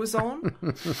Tumblr I was on?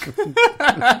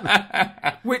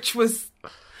 Which was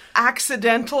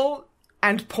accidental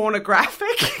and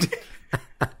pornographic.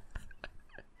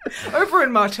 Oprah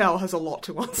and Martell has a lot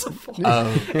to answer for.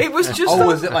 It was just...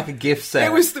 was it like a gift set?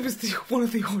 It was one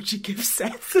of the orgy gift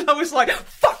sets. And I was like,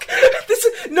 fuck!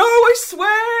 No, I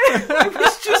swear!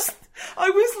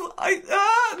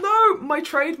 No, my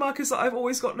trademark is that I've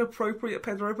always got an appropriate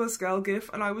Pedro Pascal gif,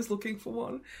 and I was looking for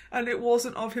one, and it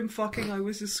wasn't of him fucking, I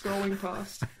was just scrolling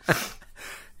past.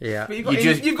 Yeah, but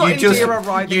you've got Indira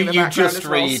riding in the background as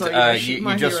well, so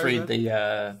you just read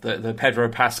the Pedro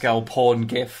Pascal porn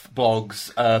gif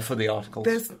blogs for the articles.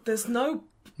 There's no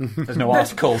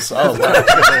articles. Oh,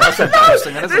 that's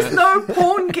interesting, isn't it? There's no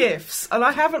porn gifs, and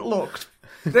I haven't looked.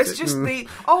 There's just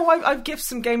I've gifted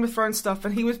some Game of Thrones stuff,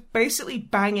 and he was basically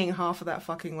banging half of that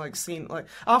fucking scene. Like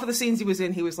half of the scenes he was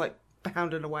in, he was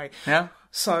pounding away. Yeah.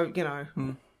 So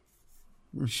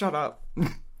shut up.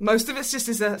 Most of it's just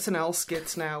his SNL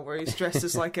skits now, where he's dressed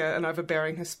as an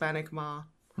overbearing Hispanic ma.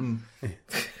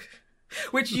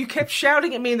 Which you kept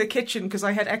shouting at me in the kitchen because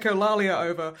I had echolalia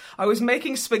over. I was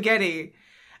making spaghetti.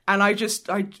 And I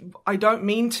don't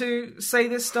mean to say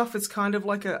this stuff. It's kind of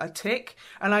like a tick.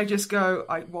 And I just go,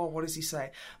 what does he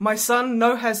say? My son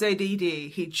has ADD.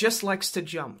 He just likes to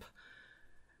jump.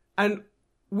 And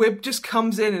Wib just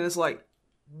comes in and is like,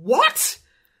 what?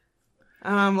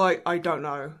 And I'm like, I don't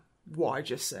know what I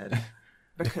just said.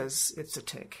 Because it's a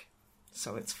tick.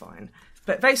 So it's fine.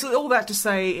 But basically all that to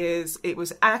say is it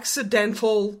was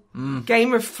accidental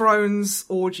Game of Thrones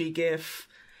orgy gif.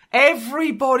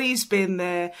 Everybody's been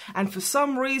there, and for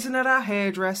some reason at our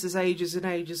hairdressers ages and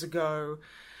ages ago,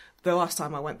 the last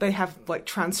time I went, they have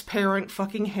transparent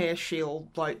fucking hair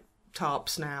shield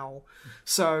tarps now,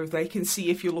 so they can see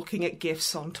if you're looking at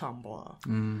GIFs on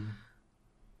Tumblr.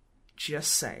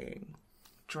 Just saying.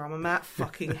 Drama Matt,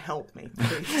 fucking help me,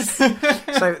 please.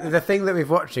 So the thing that we're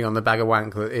watching on the Bag of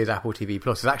Wank that is Apple TV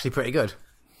Plus is actually pretty good.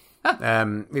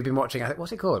 We've been watching,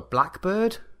 what's it called?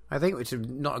 Blackbird? I think, which is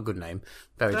not a good name.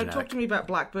 Very Don't generic. talk to me about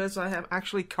blackbirds. I am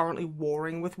actually currently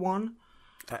warring with one.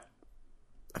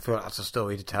 I feel like that's a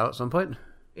story to tell at some point.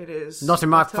 It is. Not in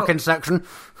my fucking section.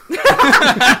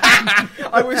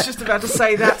 I was just about to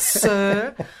say that,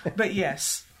 sir. But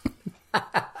yes.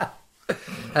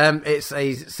 It's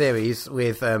a series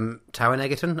with Taron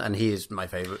Egerton, and he is my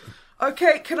favourite.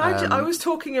 Okay, can I was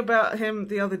talking about him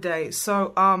the other day.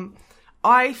 So,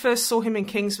 I first saw him in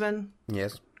Kingsman.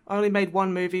 Yes. I only made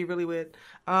one movie, really weird.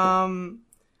 And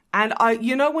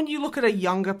when you look at a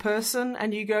younger person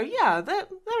and you go, yeah, they're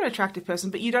an attractive person,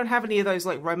 but you don't have any of those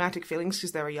romantic feelings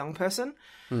because they're a young person.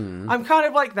 I'm kind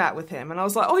of like that with him. And I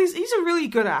was like, oh, he's a really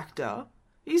good actor.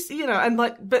 He's,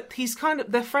 but he's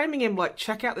they're framing him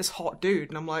check out this hot dude.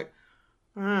 And I'm like,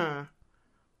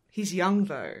 he's young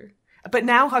though. But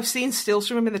now I've seen stills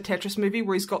from him in the Tetris movie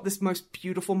where he's got this most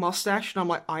beautiful mustache, and I'm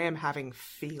like, I am having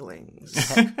feelings.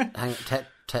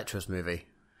 Tetris movie.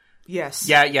 Yes.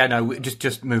 Yeah, no,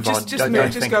 just move on.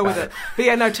 Just go with it. But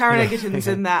yeah, no, Taron Egerton's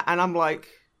in that, and I'm like...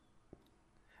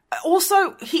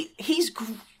 Also, he's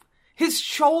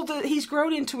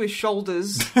grown into his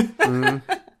shoulders.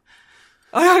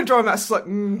 I draw Max is like,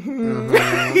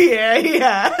 yeah,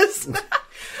 yes.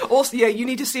 Also, yeah, you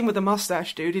need to see him with a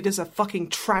mustache, dude. It is a fucking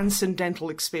transcendental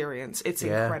experience. It's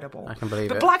incredible. I can believe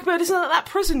but it. But Blackbird isn't that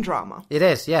prison drama? It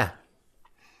is, yeah.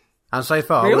 And so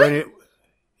far, really?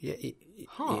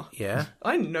 Yeah.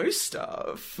 I know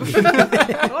stuff.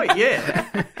 Oh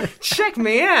yeah, check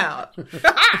me out.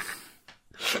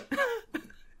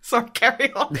 Sorry,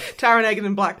 carry on. Taron Egerton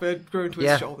and Blackbird grew into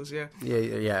his shoulders. Yeah.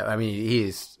 I mean, he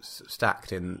is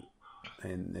stacked in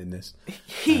this.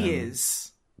 He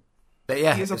is. But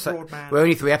yeah, he is a broad man. We're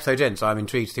only 3 episodes in, so I'm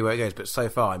intrigued to see where it goes. But so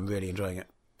far, I'm really enjoying it.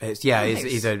 It's nice.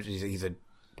 he's a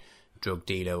drug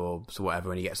dealer or whatever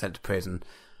when he gets sent to prison.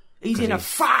 He's in a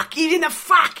fucking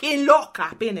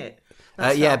lockup, innit?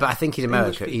 But I think he's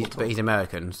American. He's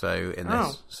American, so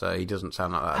so he doesn't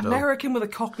sound like that at all. American with a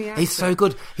Cockney accent. He's so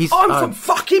good. I'm from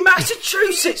fucking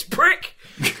Massachusetts, prick.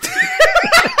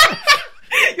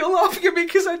 You're laughing at me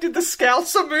because I did the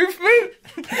Scouser movement.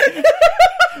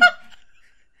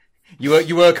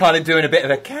 You were kind of doing a bit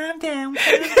of a calm down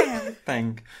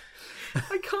thing.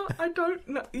 I don't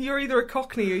know. You're either a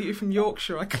Cockney or you're from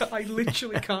Yorkshire. I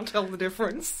literally can't tell the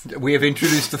difference. We have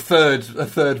introduced a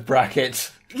third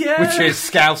bracket, which is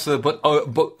Scouser, but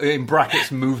in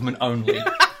brackets, movement only.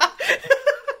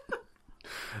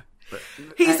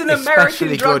 He's an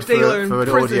American drug dealer for in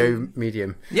an prison. audio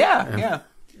medium. Yeah,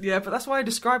 but that's why I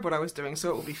described what I was doing, so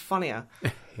it will be funnier.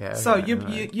 Yeah. So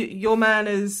your man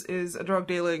is a drug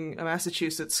dealing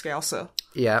Massachusetts Scouser.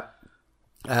 Yeah.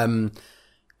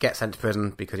 Gets sent to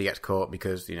prison because he gets caught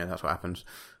because that's what happens.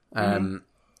 And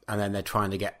then they're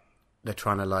trying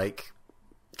to like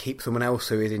keep someone else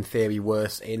who is in theory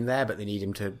worse in there, but they need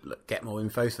him to get more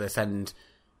info, so they send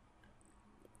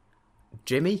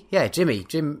Jimmy. Yeah, Jimmy.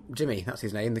 That's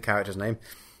his name, the character's name.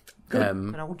 Good.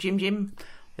 An old Jim.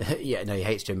 Yeah, no, he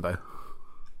hates Jimbo.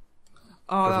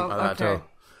 Oh, like okay.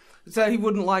 So he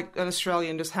wouldn't like an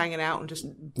Australian just hanging out and just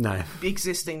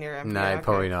existing near him. No,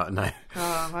 probably not. No.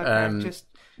 Oh, okay.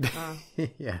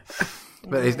 Yeah,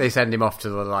 but they send him off to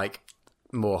the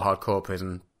more hardcore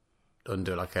prison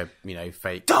under a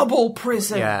fake double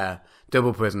prison. Yeah,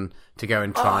 double prison to go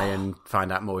and try and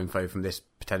find out more info from this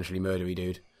potentially murdery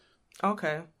dude.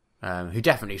 Okay. Who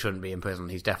definitely shouldn't be in prison.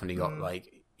 He's definitely got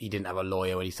he didn't have a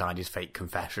lawyer when he signed his fake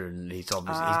confession. He's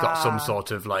obviously he's got some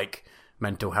sort of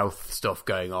mental health stuff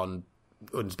going on.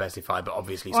 Unspecified, but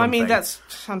obviously something. I mean, that's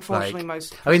unfortunately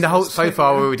most... I mean, so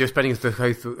far we were just spending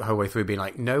the whole way through being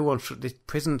like, no one should...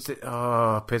 prisons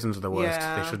are the worst.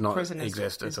 They should not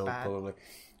exist at all, bad. Probably.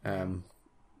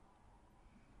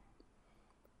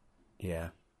 Yeah.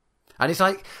 And it's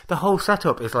the whole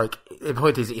setup is the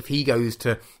point is if he goes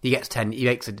to... He gets 10...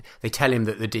 They tell him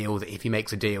that the deal, that if he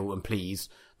makes a deal and please,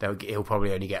 he'll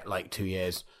probably only get 2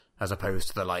 years as opposed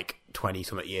to the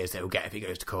 20-something years that he'll get if he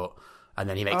goes to court. And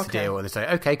then he makes a deal, and they say,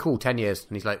 "Okay, cool, 10 years."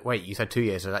 And he's like, "Wait, you said 2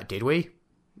 years? So did we?"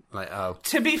 Oh.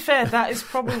 To be fair, that is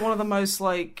probably one of the most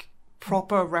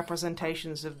proper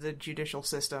representations of the judicial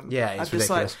system. Yeah, it's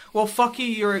ridiculous. Well, fuck you.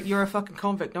 You're a fucking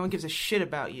convict. No one gives a shit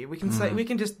about you. We can say we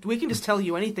can just tell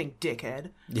you anything, dickhead.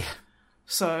 Yeah.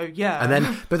 So yeah. And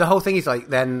then, but the whole thing is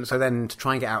then to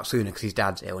try and get out sooner because his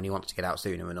dad's ill and he wants to get out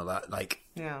sooner and all that.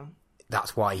 Yeah.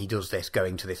 That's why he does this,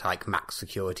 going to this max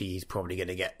security. He's probably going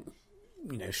to get.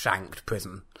 Shanked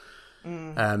prison.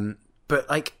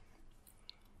 But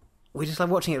we just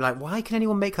watching it. Why can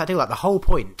anyone make that deal? The whole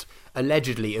point,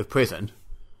 allegedly, of prison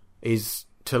is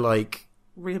to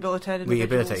rehabilitate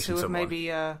someone. Who maybe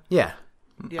yeah.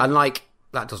 And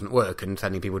that doesn't work. And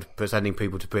sending people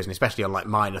to prison, especially on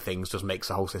minor things, just makes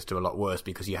the whole system a lot worse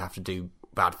because you have to do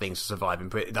bad things to survive in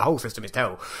prison. The whole system is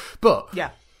terrible. But yeah,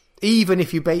 even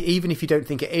if you don't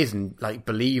think it is and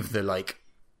believe the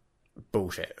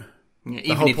bullshit. Yeah,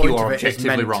 even if you are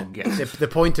objectively wrong, yes. The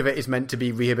point of it is meant to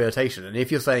be rehabilitation. And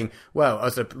if you're saying, well,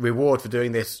 as a reward for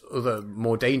doing this other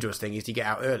more dangerous thing is to get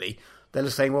out early, they're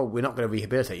just saying, well, we're not going to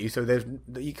rehabilitate you, so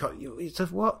you can't. It's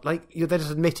just what? They're just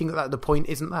admitting that the point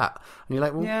isn't that, and you're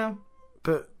like, well, yeah.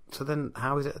 But so then,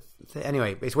 how is it?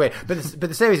 Anyway, it's weird. But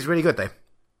the series is really good, though.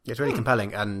 It's really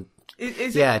compelling, and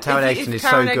Taron Egerton is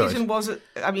so good. Egerton wasn't.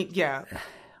 I mean, yeah.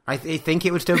 I think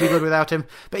it would still be good without him,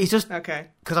 but he's just okay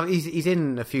because he's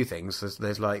in a few things.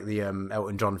 There's the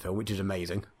Elton John film, which is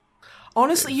amazing.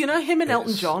 Honestly, him and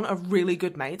Elton John are really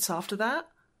good mates after that.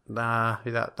 Nah,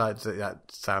 that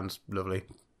sounds lovely.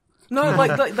 No,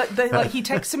 he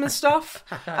texts him and stuff,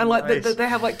 and nice. they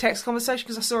have text conversation.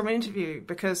 Because I saw him in an interview.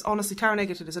 Because honestly, Taron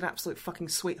Egerton is an absolute fucking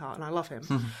sweetheart, and I love him.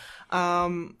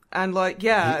 And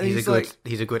he's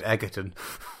a good Egerton.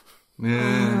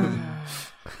 Yeah.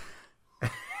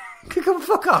 Come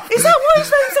fuck off. Is that why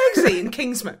his name's Eggsy in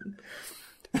Kingsman?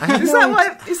 Is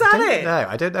that it? No,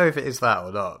 I don't know if it is that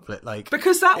or not, but like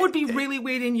because that would be really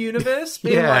weird in universe.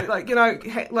 Being Yeah. like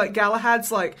like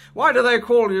Galahad's like, why do they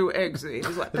call you Eggsy?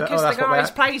 He's like, because the guy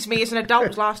who plays me as an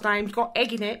adult's last name's got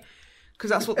egg in it. Because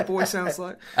that's what the boy sounds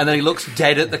like. And then he looks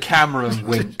dead at the camera and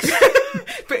winks.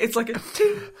 But it's like a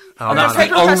ting. And And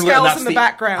Pedro Pascal's in the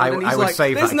background. background, and he's like,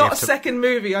 "There's not a gift. second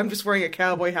movie. I'm just wearing a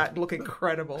cowboy hat and look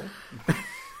incredible."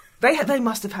 They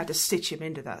must have had to stitch him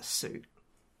into that suit.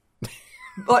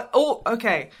 Like,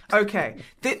 okay.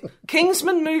 The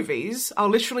Kingsman movies are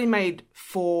literally made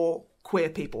for queer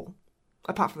people,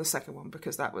 apart from the second one,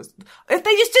 because that was if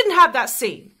they just didn't have that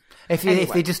scene. If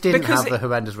they just didn't have the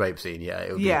horrendous rape scene,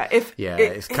 it would be,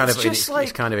 it's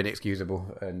kind of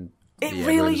inexcusable, and it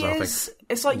really is.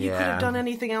 It's like you could have done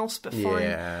anything else but fine.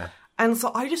 Yeah. And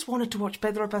so I just wanted to watch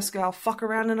Pedro Pascal fuck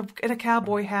around in a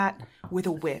cowboy hat with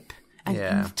a whip, and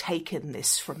you've taken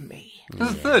this from me.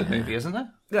 There's a third movie, isn't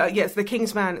there? Yeah, it's The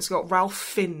King's Man. It's got Ralph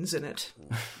Fiennes in it.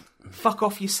 Fuck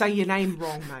off! You say your name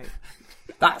wrong, mate.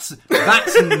 That's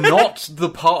not the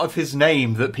part of his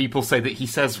name that people say that he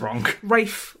says wrong.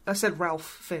 Rafe. I said Ralph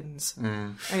Fiennes.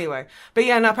 Anyway. But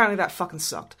yeah, no, apparently that fucking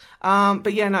sucked.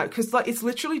 But yeah, no, because like, it's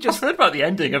literally just... I heard about the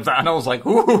ending of that and I was like,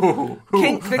 ooh.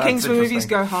 The Kingsman movies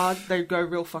go hard. They go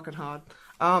real fucking hard.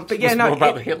 But yeah, no... More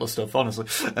about the Hitler stuff, honestly.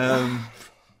 I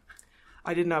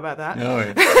didn't know about that.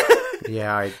 No. But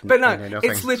no, I know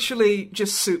nothing. it's literally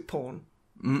just suit porn.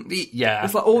 Yeah.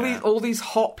 It's like all these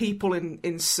hot people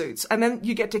in suits. And then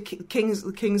you get to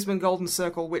the Kingsman Golden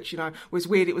Circle, which, was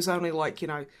weird. It was only like,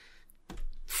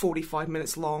 45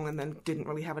 minutes long and then didn't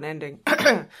really have an ending.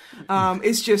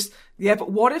 It's just,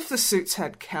 but what if the suits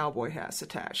had cowboy hats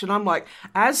attached? And I'm like,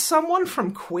 as someone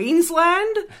from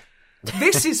Queensland,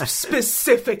 this is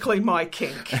specifically my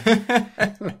kink.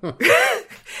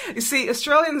 You see,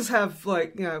 Australians have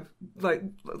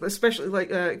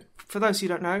especially for those who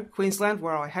don't know, Queensland,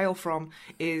 where I hail from,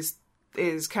 is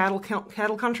cattle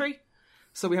country.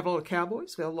 So we have a lot of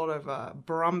cowboys. We have a lot of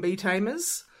Brumby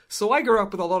tamers. So I grew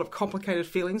up with a lot of complicated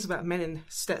feelings about men in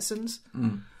Stetsons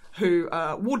who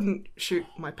wouldn't shoot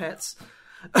my pets.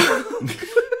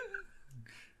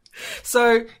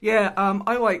 So I'm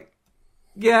like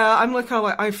kind of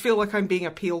like I feel like I'm being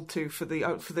appealed to for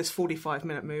this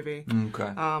 45-minute movie.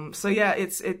 Okay. So yeah,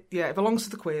 it belongs to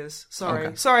the queers.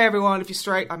 Sorry everyone if you're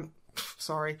straight. I'm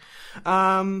sorry.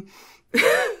 Yeah,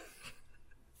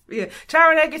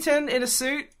 Taron Egerton in a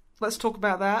suit. Let's talk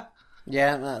about that.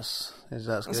 Yeah, that's good.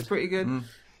 That's pretty good.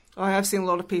 I have seen a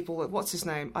lot of people. What's his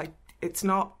name? It's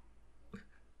not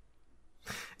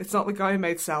the guy who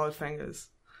made Salad Fingers.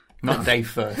 Not Dave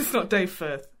Firth. It's not Dave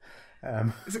Firth.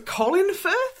 Is it Colin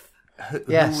Firth?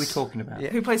 Who are we talking about? Yeah.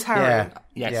 Who plays Harry?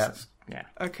 Yeah. Yes. Yeah.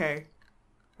 Okay,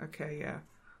 yeah.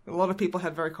 A lot of people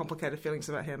had very complicated feelings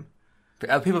about him.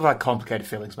 People have had complicated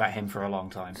feelings about him for a long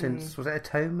time. Since, was it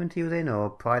Atonement he was in, or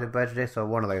Pride and Prejudice, or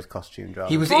one of those costume dramas?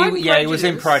 He was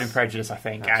in Pride and Prejudice, I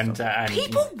think. And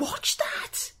People watch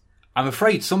that? I'm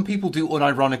afraid some people do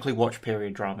unironically watch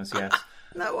period dramas, yes.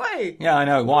 No way. Yeah, I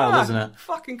know. Wild, isn't it?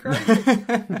 Fucking crazy.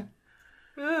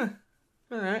 Yeah.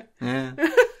 All right. Yeah.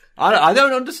 I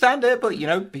don't understand it, but,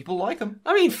 people like them.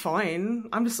 I mean, fine.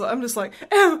 I'm just like,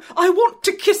 oh, I want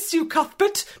to kiss you,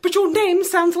 Cuthbert, but your name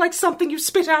sounds like something you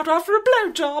spit out after a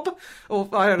blowjob. Or,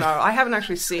 I don't know. I haven't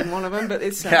actually seen one of them, but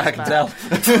it sounds I can bad. tell.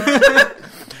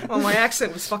 Well, my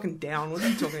accent was fucking down. What are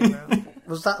you talking about?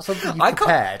 Was that something you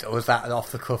prepared, or was that an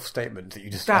off-the-cuff statement that you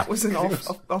just... That was an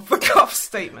off-the-cuff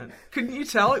statement. Couldn't you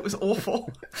tell? It was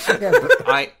awful. Yeah,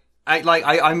 but...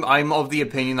 I'm of the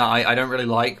opinion that I don't really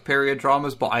like period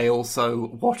dramas, but I also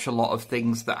watch a lot of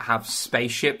things that have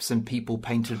spaceships and people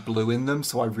painted blue in them,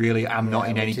 so I really am not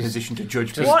in any position to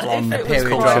judge people on a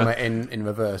period drama in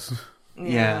reverse.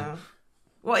 Yeah.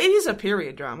 Well, it is a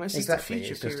period drama. It's exactly.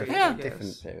 just a future it's period. Just a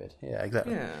different period. Yeah,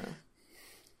 exactly. Yeah.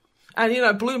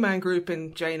 And, Blue Man Group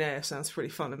in Jane Eyre sounds pretty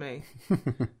fun to me.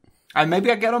 And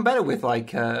maybe I'd get on better with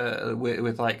those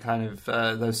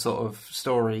sort of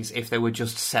stories if they were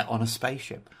just set on a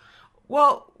spaceship.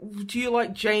 Well, do you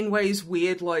like Janeway's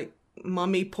weird,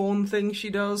 mummy porn thing she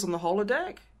does on the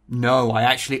holodeck? No, I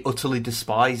actually utterly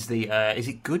despise the, is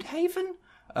it Goodhaven?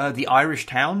 The Irish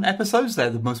Town episodes? They're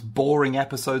the most boring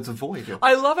episodes of Voyager.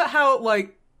 I love it how,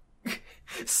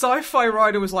 Sci-Fi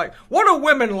Writer was like, what are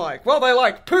women like? Well, they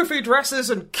like poofy dresses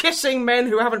and kissing men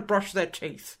who haven't brushed their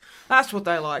teeth. That's what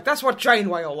they like. That's what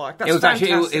Janeway will like. That's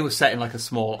fantastic. It was set in a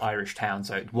small Irish town,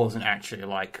 so it wasn't actually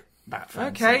that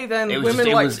fancy. Okay, then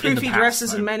women like poofy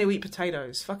dresses and men who eat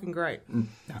potatoes. Fucking great.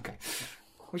 Okay.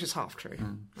 Which is half true.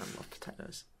 I love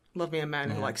potatoes. Love me a man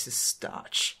who likes his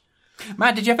starch.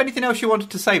 Matt, did you have anything else you wanted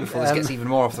to say before this gets even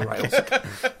more off the rails?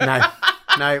 No.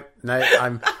 No,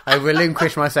 I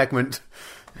relinquish my segment.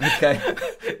 Okay.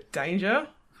 Danger.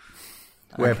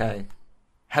 Okay.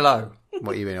 Hello.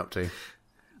 What have you been up to?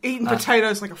 Eating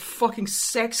potatoes like a fucking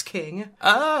sex king.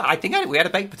 I think we had a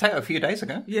baked potato a few days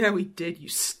ago. Yeah, we did, you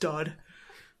stud.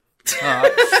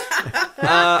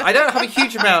 I don't have a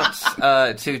huge amount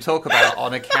to talk about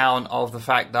on account of the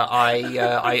fact that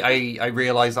I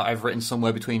realise that I've written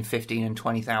somewhere between 15 and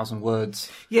 20,000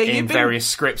 words in various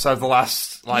scripts over the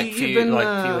last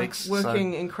few weeks.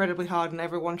 Working incredibly hard, and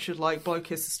everyone should blow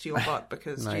kisses to your butt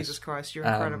because Nice. Jesus Christ, you're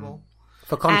incredible.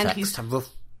 For context,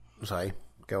 sorry,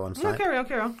 go on. No, carry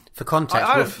on. For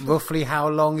context, roughly how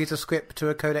long is a script to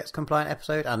a Codex compliant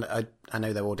episode? And I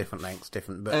know they're all different lengths,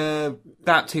 but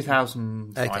about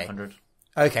 2,500.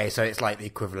 Okay, so it's like the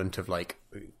equivalent of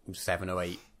 7 or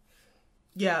 8.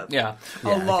 Yeah,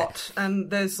 a lot. Okay. And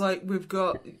there's we've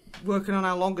got working on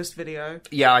our longest video.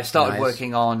 Yeah, I started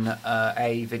working on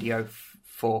a video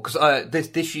for because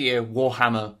this year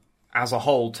Warhammer as a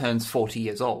whole turns 40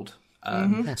 years old.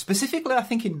 Specifically, I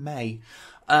think in May.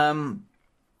 That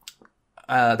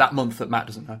month that Matt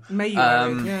doesn't know. May you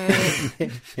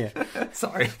yeah.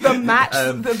 Sorry. The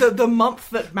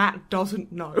month that Matt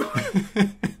doesn't know.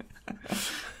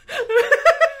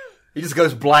 He just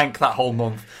goes blank that whole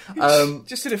month.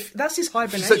 That's his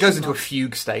hibernation. So it goes into a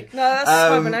fugue state. No, that's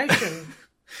hibernation.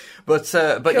 But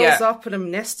Curls up in a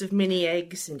nest of mini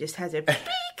eggs and just has a big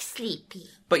sleepy.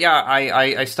 But yeah,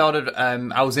 I started.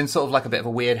 I was in sort of a bit of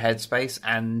a weird headspace,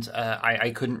 and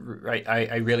I couldn't.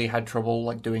 I really had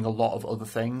trouble doing a lot of other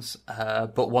things.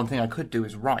 But one thing I could do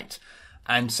is write,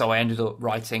 and so I ended up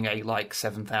writing a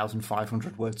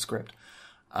 7,500 word script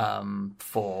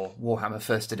for Warhammer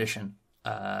First Edition,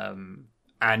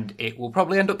 and it will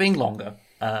probably end up being longer.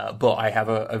 But I have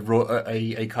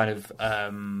a kind of.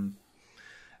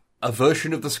 A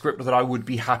version of the script that I would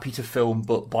be happy to film,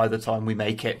 but by the time we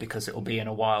make it, because it'll be in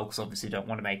a while, because obviously don't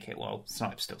want to make it while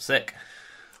Snipe's still sick,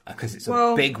 because it's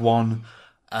a big one.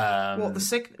 The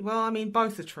sick? Well, I mean,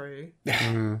 both are true.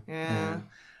 Yeah.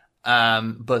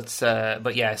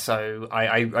 But yeah, so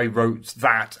I wrote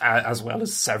that as well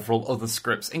as several other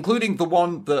scripts, including the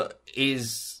one that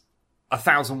is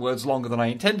 1,000 words longer than I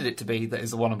intended it to be. That is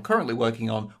the one I'm currently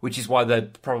working on, which is why there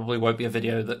probably won't be a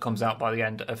video that comes out by the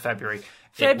end of February.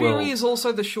 February is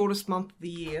also the shortest month of the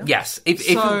year. Yes, if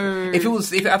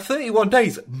it had 31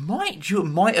 days,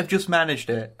 might have just managed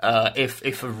it.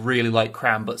 If I really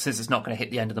cram, but since it's not going to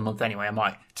hit the end of the month anyway, I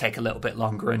might take a little bit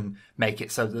longer and make it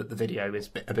so that the video is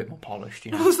a bit more polished.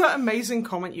 What was that amazing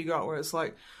comment you got where it's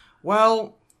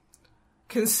well,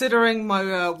 considering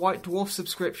my White Dwarf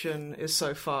subscription is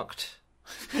so fucked.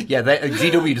 Yeah,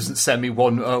 GW doesn't send me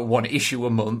one issue a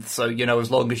month, so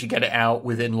as long as you get it out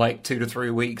within 2 to 3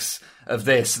 weeks of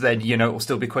this, then it will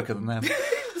still be quicker than them.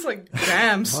 It's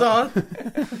damn son,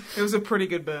 it was a pretty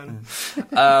good burn.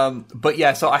 But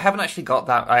yeah, so I haven't actually got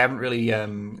that. I haven't really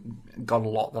got a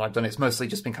lot that I've done. It's mostly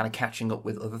just been kind of catching up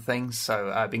with other things.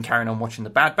 So I've been carrying on watching The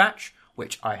Bad Batch,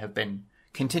 which I have been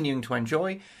continuing to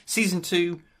enjoy. Season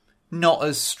 2. Not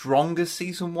as strong as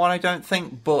Season 1, I don't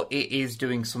think, but it is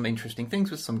doing some interesting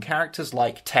things with some characters,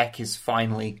 Tech is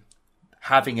finally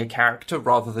having a character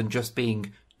rather than just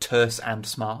being terse and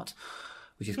smart,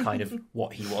 which is kind of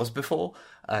what he was before.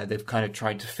 They've kind of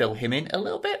tried to fill him in a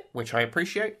little bit, which I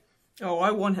appreciate. Oh,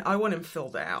 I want him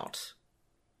filled out.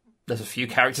 There's a few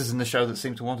characters in the show that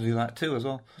seem to want to do that too, as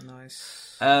well.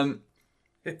 Nice.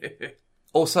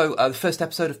 Also, the first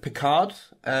episode of Picard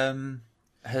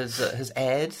has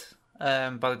aired.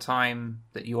 By the time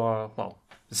that you are,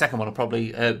 the second one will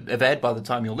probably have aired by the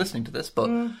time you're listening to this, but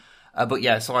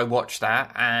yeah, so I watched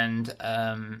that, and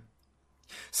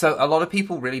so a lot of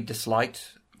people really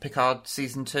disliked Picard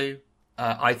Season 2.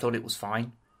 I thought it was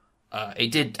fine.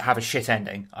 It did have a shit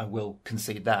ending, I will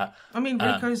concede that. I mean,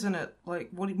 Rico's in it.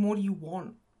 What more do you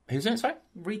want? Who's in it, sorry?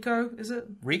 Rico, is it?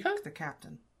 Rico? The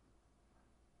captain.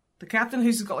 The captain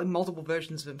who's got multiple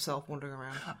versions of himself wandering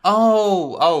around.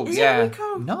 Oh, is yeah. It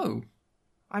Rico? No.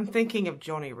 I'm thinking of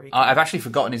Johnny Rico. I've actually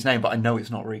forgotten his name, but I know it's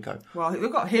not Rico. Well,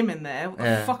 we've got him in there. What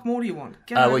the fuck more do you want?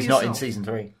 He's not in Season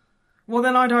 3. Well,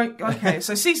 then I don't... Okay,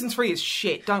 so Season 3 is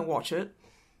shit. Don't watch it.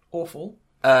 Awful.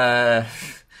 The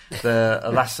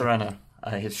La Serena,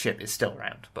 his ship is still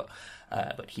around, but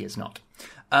he is not.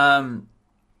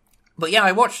 But yeah,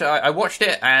 I watched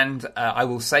it, and I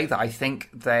will say that I think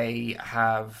they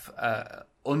have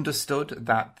understood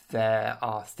that there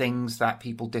are things that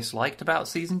people disliked about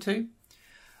Season 2.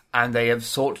 And they have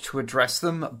sought to address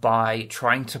them by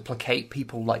trying to placate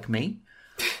people like me.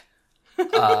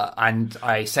 And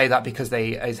I say that because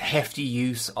there's hefty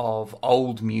use of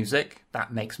old music.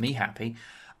 That makes me happy.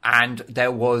 And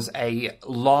there was a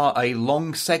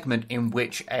long segment in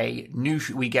which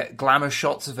we get glamour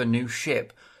shots of a new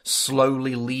ship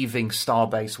slowly leaving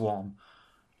Starbase 1.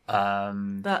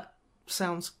 That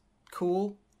sounds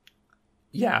cool.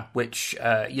 Yeah, which,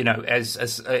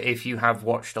 as if you have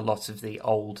watched a lot of the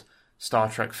old Star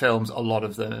Trek films, a lot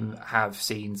of them have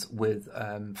scenes with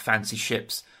fancy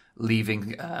ships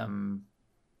leaving,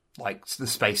 like the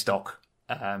space dock.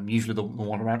 Usually the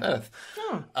one around Earth.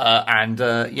 Oh.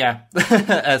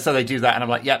 So they do that, and I'm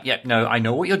like, yep, no, I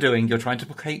know what you're doing. You're trying to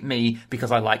placate me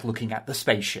because I like looking at the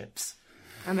spaceships.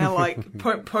 And they're like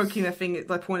poking their fingers,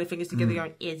 like pointing fingers together,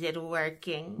 going, "Is it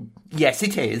working?" Yes,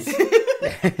 it is.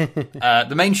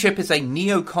 The main ship is a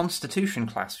Neo-Constitution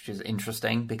class, which is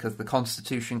interesting because the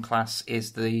Constitution class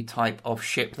is the type of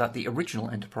ship that the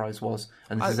original Enterprise was,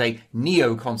 and this is a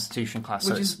Neo-Constitution class,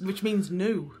 which means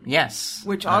new. Yes,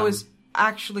 which I was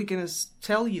actually going to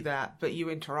tell you that, but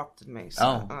you interrupted me.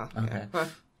 So, okay. Yeah.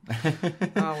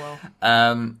 Oh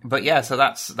well. But yeah, so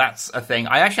that's a thing.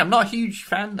 I'm not a huge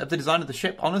fan of the design of the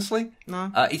ship, honestly.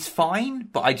 No. It's fine,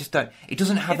 but I just don't. It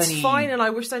doesn't have any. It's fine, and I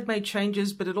wish they'd made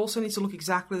changes, but it also needs to look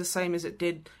exactly the same as it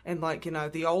did in, like,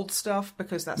 the old stuff,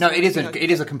 because that's. No, it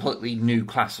is a completely new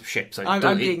class of ship, so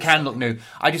it can look new.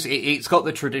 It's got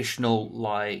the traditional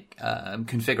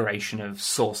configuration of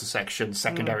saucer section,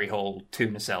 secondary hull,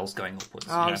 tuna cells going upwards.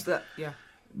 Yeah.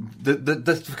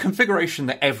 The configuration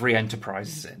that every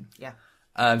Enterprise is in. Yeah.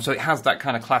 So it has that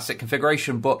kind of classic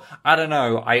configuration, but I don't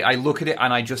know. I look at it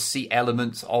and I just see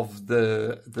elements of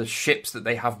the ships that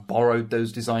they have borrowed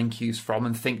those design cues from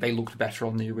and think they looked better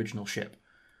on the original ship.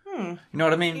 You know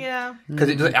what I mean? Yeah. Because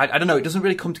I don't know. It doesn't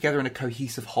really come together in a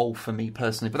cohesive whole for me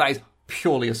personally, but that is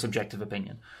purely a subjective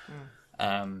opinion.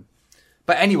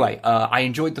 But anyway, I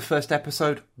enjoyed the first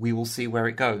episode. We will see where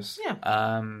it goes.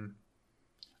 Yeah.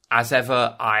 As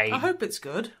ever, I hope it's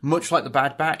good. Much like the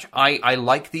Bad Batch, I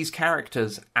like these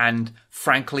characters, and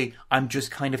frankly, I'm just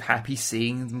kind of happy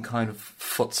seeing them kind of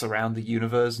futz around the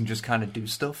universe and just kind of do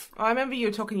stuff. I remember you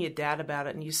were talking to your dad about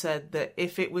it, and you said that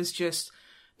if it was just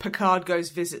Picard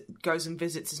goes and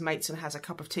visits his mates and has a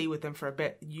cup of tea with them for a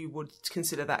bit, you would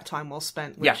consider that time well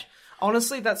spent. Which,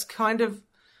 honestly, that's kind of...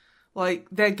 like,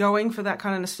 they're going for that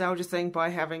kind of nostalgia thing by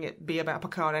having it be about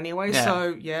Picard anyway,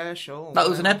 so, yeah, sure. That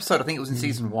was an episode, I think it was in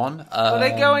season 1. Where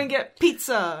they go and get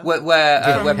pizza.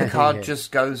 Where Picard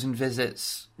just goes and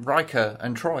visits Riker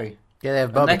and Troy. Yeah, they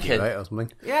have barbecue, right, or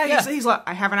something. Yeah, he's like,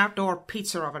 I have an outdoor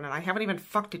pizza oven and I haven't even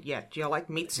fucked it yet. Do you like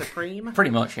meat supreme?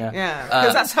 Pretty much, yeah. Yeah,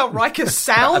 because that's how Riker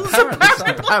sounds,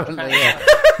 apparently, yeah.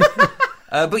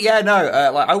 But yeah, no,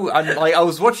 I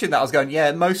was watching that, I was going,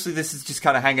 yeah, mostly this is just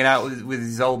kind of hanging out with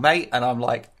his old mate, and I'm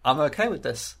like, I'm okay with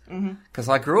this. Because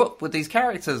I grew up with these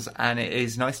characters, and it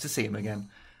is nice to see them again.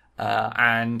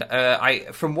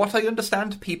 From what I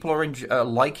understand, people are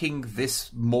liking this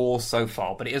more so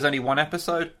far, but it is only one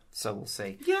episode, so we'll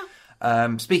see.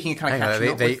 Yeah. Speaking of kind of catching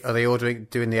up are they all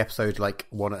doing the episode, like,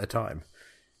 one at a time?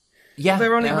 Yeah.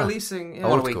 They're only releasing...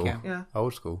 Old school. Yeah.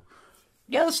 Old school.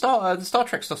 Yeah, the Star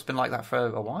Trek stuff's been like that for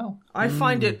a while. I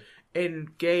find it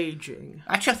engaging.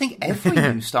 Actually, I think every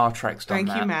new Star Trek's done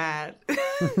that. Thank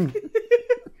you,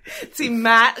 Matt. See,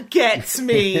 Matt gets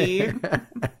me.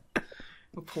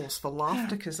 We'll pause for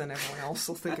laughter because then everyone else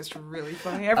will think it's really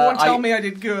funny. Everyone tell me I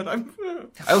did good.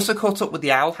 I also caught up with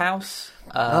the Owl House.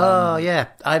 Yeah.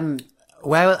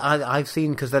 I've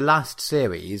seen, because the last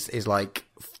series is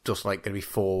just going to be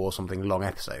 4 or something long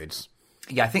episodes.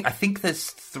 Yeah, I think there's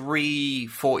 3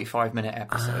 45-minute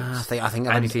episodes. I think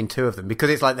I've only seen 2 of them, because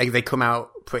it's like they come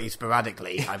out pretty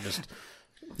sporadically. I've just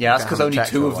that's because only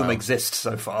 2 of them exist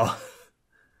so far.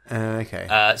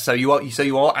 Okay. So you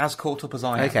are as caught up as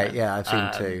I am. Okay, yeah, I've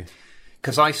seen 2.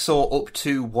 Because I saw up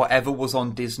to whatever was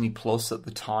on Disney Plus at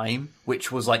the time,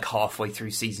 which was like halfway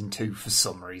through season 2 for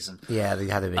some reason. Yeah, they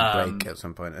had a big break at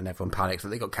some point, and everyone panics that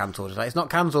they got cancelled. It's like, it's not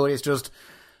cancelled, it's just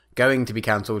going to be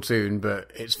cancelled soon,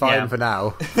 but it's fine for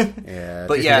now. Yeah,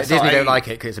 but Disney don't like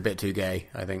it because it's a bit too gay,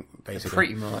 I think, basically.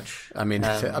 Pretty much. I mean,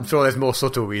 I'm sure there's more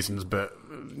subtle reasons, but...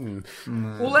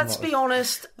 Well, let's be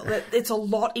honest, it's a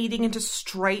lot eating into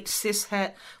straight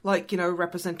cishet,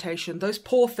 representation. Those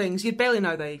poor things, you'd barely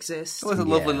know they exist. It was a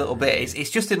lovely little bit. It's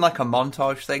just in like a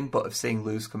montage thing, but of seeing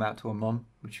Luz come out to her mum,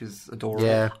 which is adorable.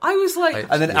 Yeah. I was like...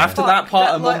 And then after that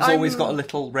part, her mum's always got a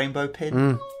little rainbow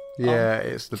pin. Yeah,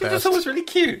 it's the best. She's just always really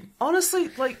cute. Honestly,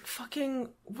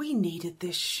 we needed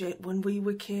this shit when we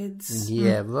were kids.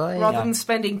 Yeah, right. Rather than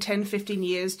spending 10, 15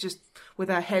 years just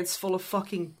with our heads full of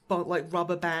fucking,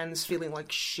 rubber bands feeling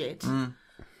like shit.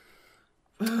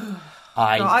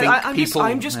 I'm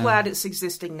just glad it's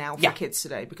existing now for kids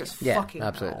today, because fucking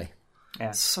absolutely. hell.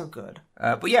 Yeah. So good.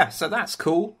 But yeah, so that's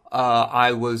cool.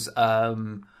 I was, how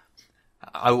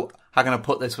can I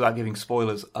put this without giving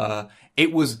spoilers?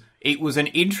 It was an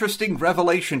interesting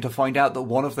revelation to find out that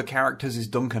one of the characters is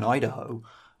Duncan Idaho.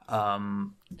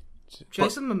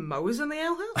 Jason Momoa's in the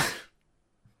Ale House?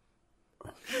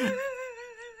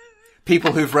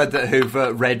 People who've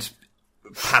read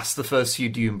past the first few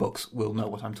Dune books will know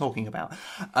what I'm talking about.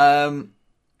 Yeah,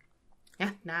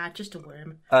 nah, just a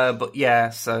worm. But yeah,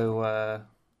 so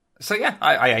yeah,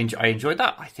 I enjoyed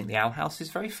that. I think the Owl House is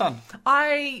very fun.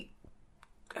 I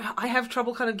have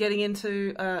trouble kind of getting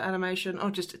into animation,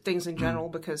 or just things in general,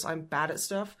 because I'm bad at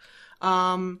stuff.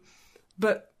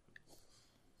 But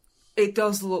it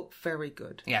does look very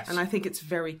good. Yes. And I think it's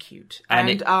very cute.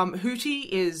 And Hootie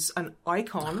is an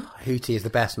icon. Hootie is the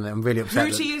best, and I'm really upset.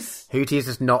 Hootie is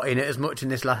just not in it as much in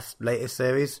this latest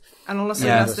series. And honestly,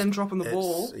 that's them dropping the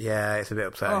ball. Yeah, it's a bit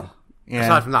upsetting. Oh. Yeah.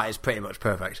 Aside from that, it's pretty much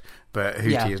perfect. But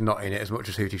Hootie is not in it as much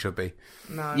as Hootie should be.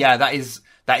 No. Yeah, that is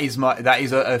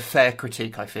a fair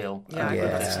critique, I feel. Yeah.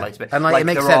 And it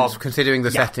makes sense considering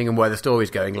the setting and where the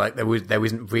story's going. Like there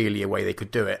isn't really a way they could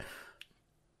do it.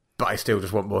 But I still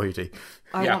just want more Hootie.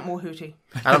 I want more Hootie.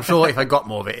 And I'm sure if I got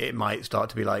more of it, it might start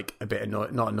to be like a bit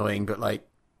not annoying, but like,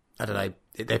 I don't know.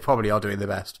 They probably are doing the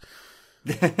best.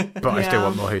 But I still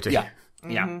want more Hootie. Yeah.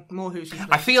 Yeah, more Hootie. Please.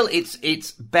 I feel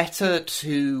it's better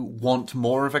to want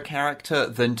more of a character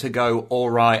than to go,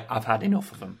 all right, I've had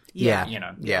enough of them. Yeah, you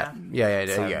know. Yeah.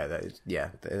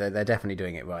 They're definitely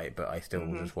doing it right, but I still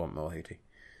just want more Hootie.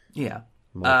 Yeah.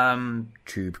 More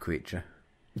tube creature.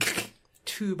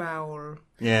 Tube owl.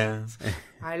 Yeah.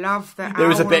 I love that. There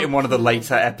was a bit in one of the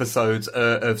later episodes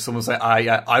of someone saying,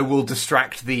 "I will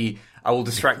distract the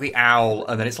owl,"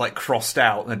 and then it's like crossed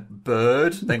out, and then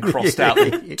bird, then crossed out,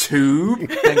 then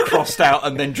tube, then crossed out,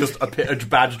 and then just a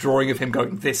bad drawing of him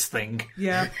going, "This thing."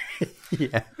 Yeah.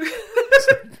 Yeah.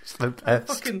 It's the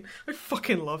best. I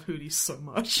fucking love Hootie so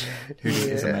much. Hootie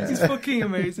is amazing. He's fucking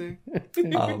amazing.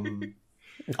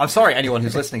 I'm sorry, anyone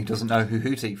who's listening who doesn't know who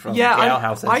Hootie from the Owl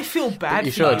House is. I feel bad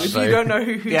you for you should, if you don't know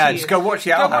who Hootie is. Yeah, just go watch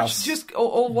the Owl House.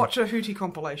 Or watch a Hootie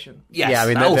compilation. Yes, yeah, I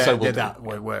mean, that that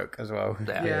would work as well.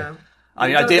 Yeah. I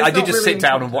mean, I did just sit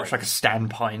down and watch like a Stan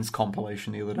Pines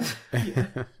compilation the other day. Yeah.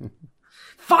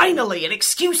 Finally, an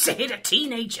excuse to hit a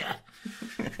teenager.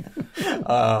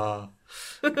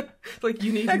 Like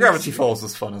you need. Gravity Falls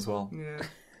was fun as well.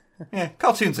 Yeah,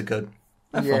 cartoons are good.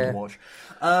 They're fun to watch.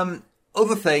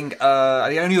 Other thing,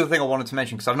 the only other thing I wanted to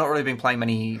mention, because I've not really been playing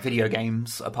many video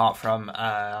games apart from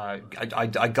I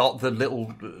got the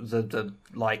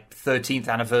 13th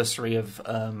anniversary of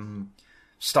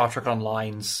Star Trek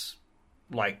Online's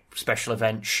like special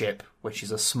event ship, which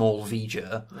is a small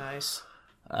V'ger. Nice.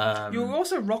 You were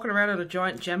also rocking around on a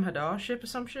giant Jem'Hadar ship or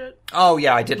some shit. Oh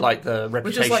yeah, I did like the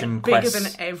reputation which is like quest. bigger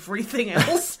than everything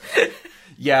else.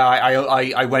 Yeah,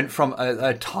 I went from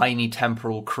a tiny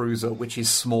temporal cruiser, which is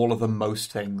smaller than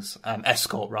most things,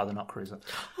 escort rather, not cruiser,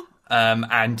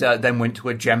 and then went to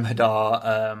a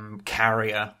Jem'Hadar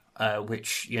carrier,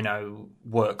 which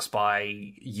works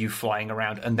by you flying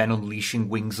around and then unleashing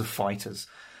wings of fighters.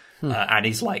 And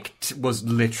he's was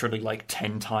literally like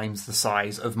 10 times the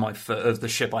size of of the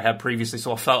ship I had previously.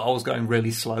 So I felt I was going really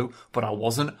slow, but I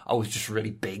wasn't. I was just really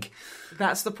big.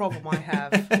 That's the problem I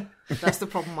have.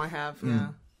 Yeah.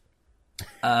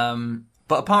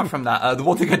 But apart from that, the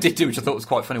one thing I did do, which I thought was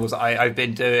quite funny, was I'd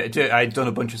done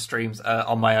a bunch of streams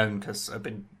on my own because I've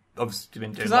been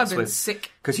doing because I've been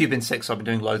sick. Because you've been sick, so I've been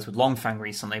doing loads with Longfang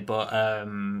recently. But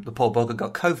the poor bugger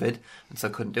got COVID, and so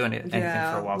couldn't do anything for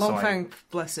a while. Longfang,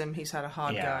 bless him, he's had a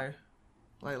hard go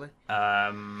lately.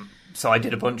 So I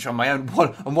did a bunch on my own.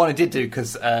 And what I did do,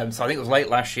 because so I think it was late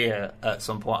last year at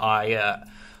some point,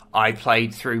 I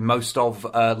played through most of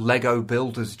Lego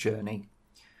Builder's Journey.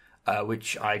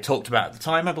 Which I talked about at the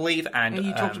time, I believe, and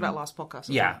you talked about last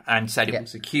podcast. And said it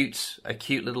was a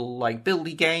cute little like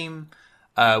buildy game.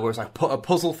 Whereas I put a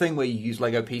puzzle thing where you use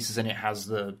Lego pieces and it has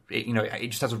it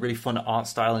just has a really fun art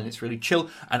style and it's really chill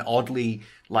and oddly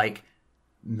like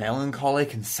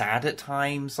melancholic and sad at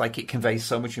times. Like it conveys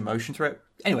so much emotion through it.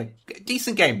 Anyway,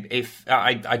 decent game. If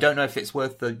I don't know if it's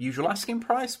worth the usual asking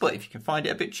price, but if you can find it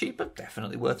a bit cheaper,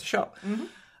 definitely worth a shot. Mm-hmm.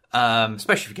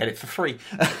 Especially if you get it for free,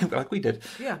 like we did.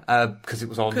 Yeah. Because it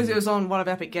was on one of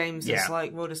Epic Games. It's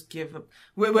like, we'll just give up.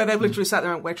 Where they've literally sat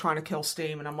there and we're trying to kill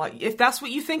Steam. And I'm like, if that's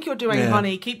what you think you're doing,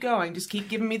 honey, keep going. Just keep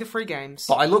giving me the free games.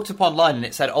 But I looked up online and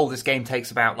it said, this game takes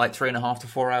about like 3.5 to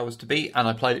 4 hours to beat. And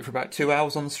I played it for about 2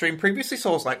 hours on the stream previously.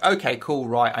 So I was like, okay, cool,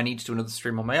 right. I need to do another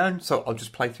stream on my own. So I'll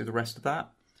just play through the rest of that.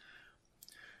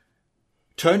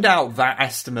 Turned out that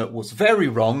estimate was very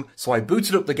wrong. So I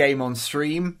booted up the game on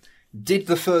stream, Did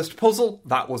the first puzzle.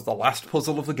 That was the last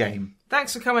puzzle of the game.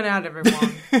 Thanks for coming out,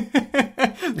 everyone.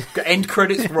 End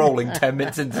credits rolling 10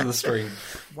 minutes into the stream.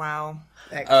 Wow.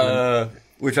 Excellent.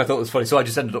 Which I thought was funny. So I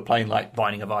just ended up playing like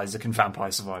Binding of Isaac and Vampire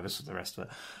Survivors for the rest of it.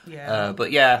 Yeah. But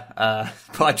I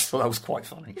just thought that was quite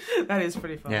funny. That is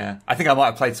pretty fun. Yeah. I think I might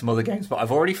have played some other games, but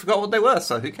I've already forgot what they were,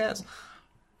 so who cares?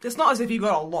 It's not as if you've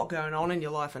got a lot going on in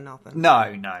your life and nothing. No,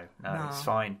 it's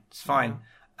fine. It's fine.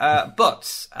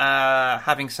 But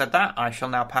having said that, I shall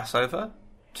now pass over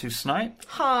to Snipe.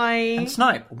 Hi. And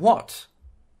Snipe, what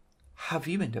have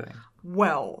you been doing?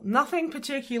 Well, nothing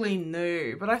particularly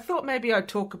new, but I thought maybe I'd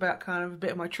talk about kind of a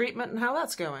bit of my treatment and how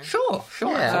that's going. Sure.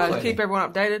 Yeah, To keep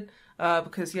everyone updated,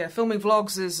 because, filming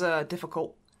vlogs is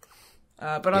difficult,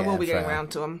 but I will be getting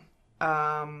around to them.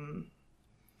 I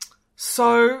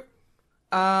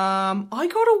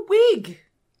got a wig.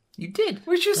 You did?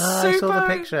 Which is super... I saw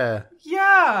the picture.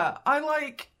 Yeah,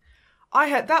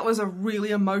 that was a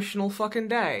really emotional fucking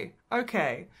day.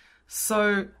 Okay,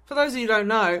 so, for those of you who don't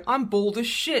know, I'm bald as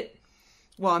shit.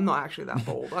 Well, I'm not actually that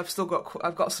bald.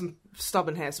 I've got some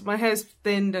stubborn hair. So my hair's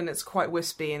thinned and it's quite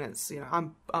wispy and it's,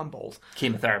 I'm bald.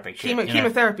 Chemotherapy shit.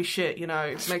 Chemotherapy shit,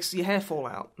 it makes your hair fall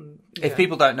out. And, If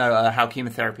people don't know how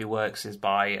chemotherapy works is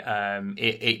by,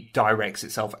 it directs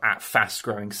itself at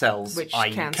fast-growing cells,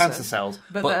 i.e. cancer cells.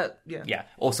 But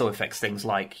also affects things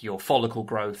like your follicle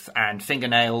growth and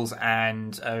fingernails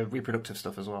and reproductive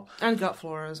stuff as well. And gut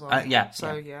flora as well.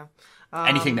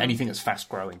 Anything that's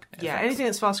fast-growing. Anything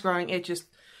that's fast-growing, it just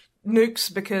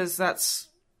nukes because that's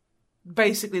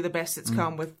basically the best it's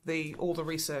come with all the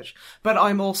research. But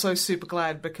I'm also super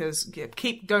glad because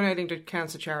keep donating to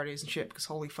cancer charities and shit because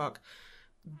holy fuck,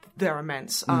 they're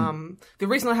immense. The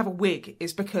reason I have a wig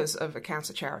is because of a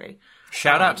cancer charity.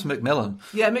 Shout out to Macmillan.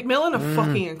 Yeah, Macmillan are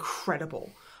fucking incredible.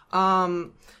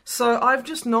 So I've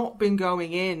just not been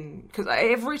going in because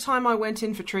every time I went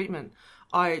in for treatment,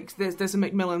 there's a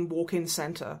Macmillan walk-in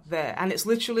centre there, and it's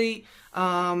literally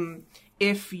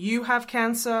if you have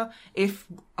cancer, if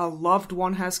a loved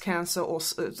one has cancer, or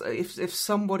if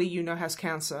somebody you know has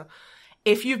cancer,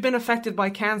 if you've been affected by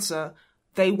cancer,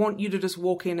 they want you to just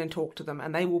walk in and talk to them,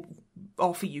 and they will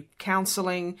offer you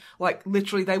counselling. Like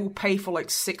literally, they will pay for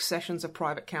like 6 sessions of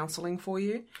private counselling for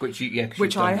you, which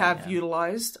I have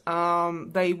utilised.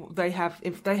 They have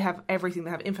everything. They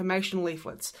have information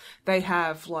leaflets. They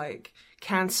have like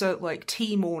cancer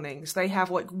tea mornings. They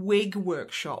have like wig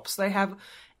workshops. They have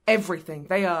everything.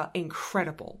 They are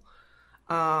incredible.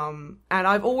 And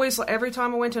I've always, every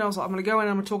time I went in, I was like, I'm going to go in and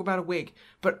I'm going to talk about a wig.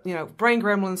 But, brain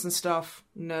gremlins and stuff,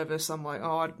 nervous. I'm like,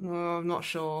 I'm not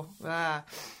sure.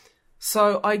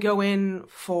 So I go in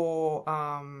for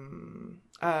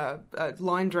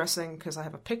line dressing because I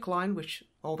have a pick line, which,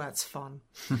 that's fun.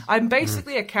 I'm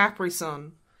basically a Capri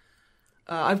Sun.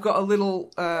 I've got a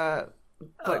little...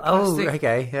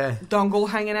 dongle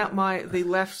hanging out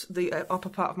the upper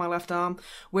part of my left arm,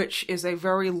 which is a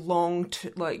very long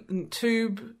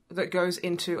tube that goes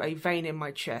into a vein in my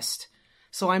chest.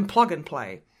 So I'm plug and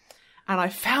play. And I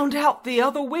found out the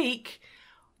other week,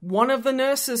 one of the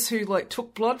nurses who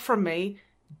took blood from me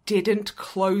didn't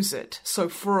close it. So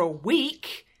for a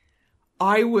week,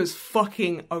 I was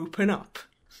fucking open up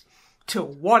to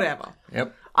whatever.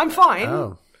 Yep. I'm fine.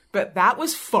 Oh. But that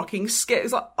was fucking scary.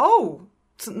 It's like,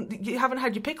 you haven't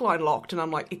had your pick line locked. And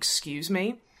I'm like, excuse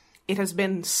me? It has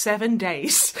been 7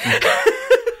 days.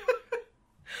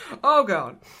 Oh,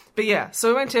 God. But yeah,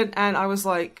 so I went in and I was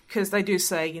like, because they do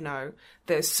say,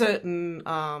 there's certain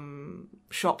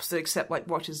shops that accept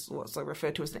what's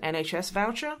referred to as an NHS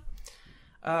voucher.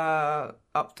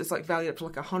 It's valued up to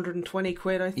 120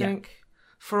 quid, I think.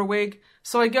 For a wig.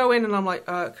 So I go in and I'm like,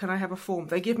 can I have a form?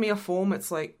 They give me a form.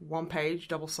 It's 1 page,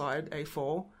 double-sided,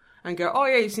 A4. And go, oh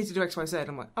yeah, you just need to do X, Y, Z.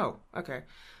 I'm like, oh, okay.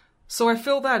 So I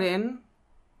fill that in.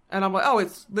 And I'm like, oh,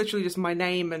 it's literally just my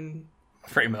name and...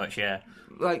 Pretty much, yeah.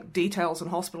 Details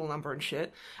and hospital number and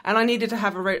shit. And I needed to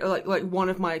have one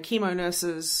of my chemo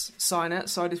nurses sign it.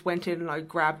 So I just went in and I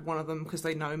grabbed one of them because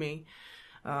they know me.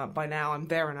 By now I'm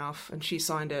there enough. And she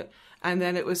signed it. And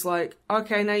then it was like,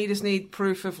 okay, now you just need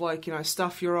proof of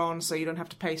stuff you're on, so you don't have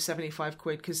to pay 75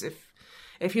 quid. Because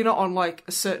if you're not on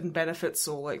certain benefits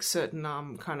or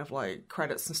certain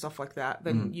credits and stuff like that,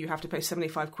 then you have to pay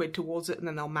 75 quid towards it, and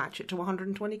then they'll match it to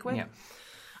 120 quid.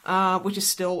 Yeah. Which is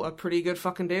still a pretty good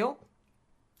fucking deal.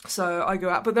 So I go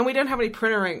out, but then we don't have any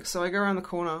printer ink, so I go around the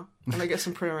corner and I get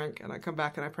some printer ink and I come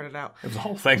back and I print it out. It was a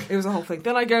whole thing.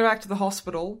 Then I go back to the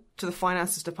hospital, to the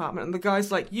finances department, and the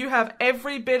guy's like, you have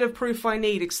every bit of proof I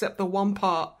need except the one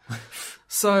part.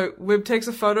 So Wib takes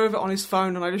a photo of it on his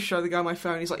phone and I just show the guy my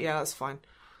phone. He's like, yeah, that's fine.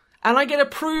 And I get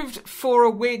approved for a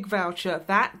wig voucher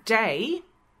that day.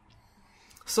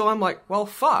 So I'm like, well,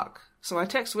 fuck. So I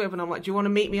text Wib and I'm like, do you want to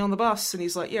meet me on the bus? And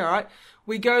he's like, yeah, all right.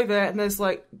 We go there and there's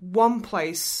like one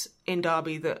place in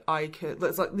Derby that I could,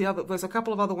 there's like there's a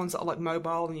couple of other ones that are like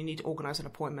mobile and you need to organise an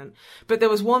appointment. But there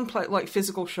was one like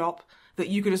physical shop that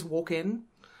you could just walk in.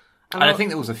 And I think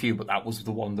there was a few, but that was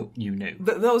the one that you knew.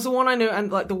 That was the one I knew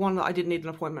and like the one that I didn't need an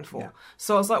appointment for. Yeah.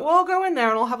 So I was like, well, I'll go in there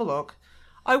and I'll have a look.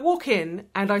 I walk in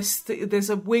and there's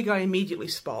a wig I immediately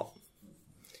spot,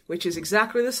 which is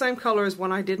exactly the same colour as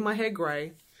when I did my hair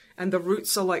grey. And the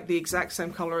roots are like the exact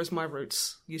same colour as my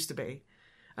roots used to be.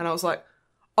 And I was like,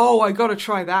 oh, I got to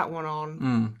try that one on.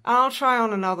 And I'll try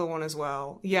on another one as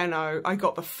well. Yeah, no, I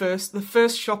got the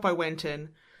first shop I went in,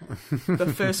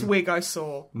 the first wig I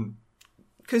saw.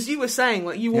 Because you were saying,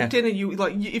 like, you walked in and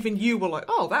even you were like,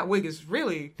 oh, that wig is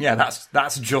really... Yeah,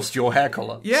 that's just your hair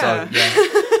colour. Yeah. So,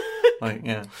 yeah. Like,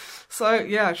 yeah. So,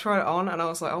 yeah, I tried it on and I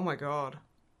was like, oh my God.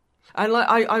 And like,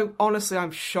 I honestly,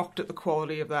 I'm shocked at the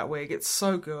quality of that wig. It's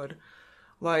so good.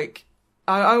 Like,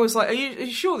 I was like, are you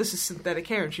sure this is synthetic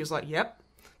hair? And she was like, yep.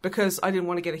 Because I didn't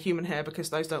want to get a human hair because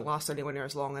those don't last anywhere near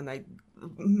as long and they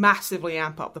massively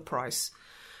amp up the price.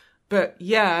 But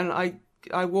yeah, and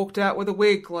I walked out with a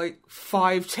wig like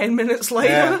 5-10 minutes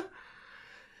later. Yeah.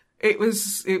 It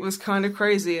was kind of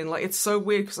crazy and like, it's so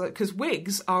weird because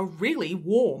wigs are really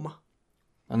warm.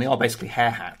 And they are basically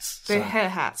hair hats. They're hair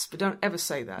hats, but don't ever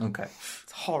say that. Okay.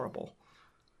 It's horrible.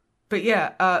 But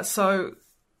yeah, so...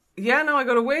 Yeah, no, I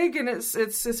got a wig, and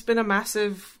it's been a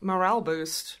massive morale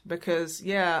boost, because,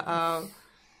 because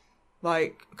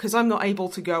I'm not able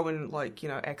to go and, like, you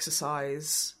know,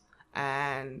 exercise,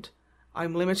 and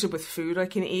I'm limited with food I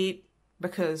can eat,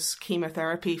 because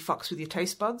chemotherapy fucks with your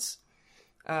taste buds.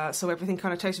 So everything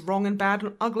kind of tastes wrong and bad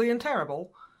and ugly and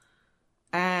terrible.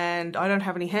 And I don't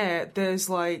have any hair. There's,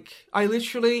 like, I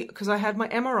literally, because I had my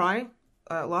MRI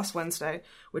last Wednesday,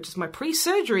 which is my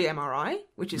pre-surgery MRI,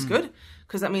 which is good,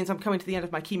 because that means I'm coming to the end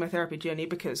of my chemotherapy journey,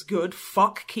 because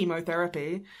fuck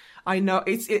chemotherapy. I know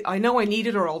I know I need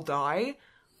it or I'll die,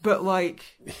 but like,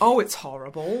 oh, it's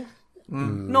horrible.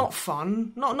 Not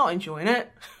fun. Not enjoying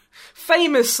it.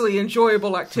 Famously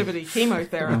enjoyable activity,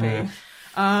 chemotherapy.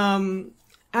 And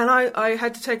I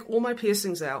had to take all my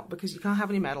piercings out because you can't have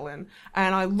any metal in.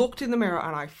 And I looked in the mirror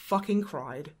and I fucking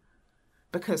cried.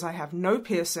 Because I have no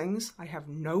piercings, I have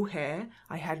no hair,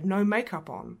 I had no makeup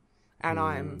on. And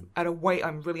I'm at a weight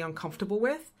I'm really uncomfortable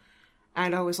with.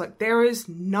 And I was like, there is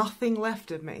nothing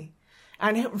left of me.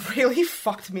 And it really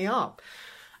fucked me up.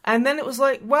 And then it was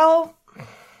like, well,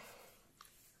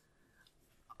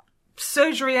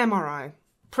 surgery MRI,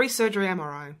 pre-surgery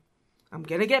MRI. I'm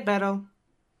gonna get better.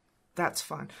 That's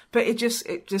fine. But it just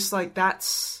like,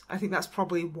 I think that's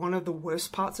probably one of the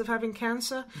worst parts of having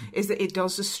cancer, is that it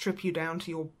does just strip you down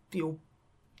to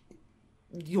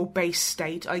your base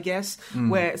state, I guess,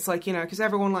 where it's like, you know, because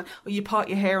everyone like, well, you part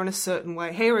your hair in a certain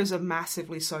way. Hair is a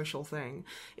massively social thing.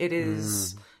 It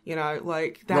is, you know,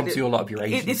 like that. Robs you a lot of your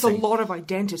agency. It's a lot of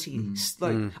identity.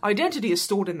 Like identity is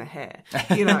stored in the hair,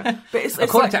 you know. But it's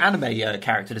according like, to anime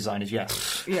character designers,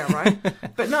 yes. Yeah, right.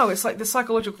 But no, it's like the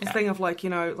psychological thing of like, you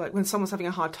know, like when someone's having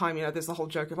a hard time, you know, there's the whole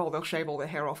joke of, oh, they'll shave all their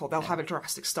hair off or they'll have a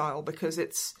drastic style, because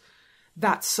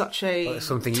that's such a...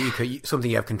 something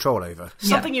you have control over.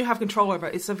 Something you have control over.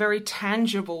 It's a very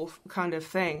tangible kind of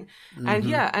thing. And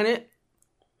yeah, and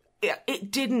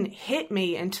it didn't hit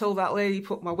me until that lady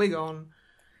put my wig on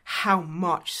how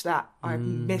much that I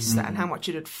missed that and how much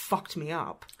it had fucked me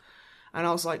up. And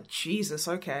I was like, Jesus,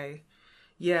 okay.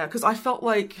 Yeah, because I felt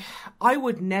like I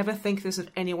would never think this of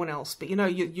anyone else, but you know,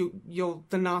 you're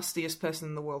the nastiest person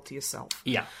in the world to yourself.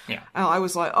 Yeah, yeah. And I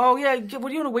was like, oh yeah, what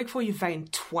do you want a wig for, you vain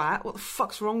twat? What the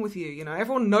fuck's wrong with you? You know,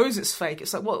 everyone knows it's fake.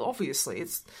 It's like, well, obviously,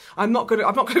 I'm not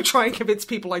gonna try and convince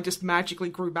people I just magically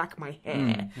grew back my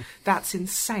hair. That's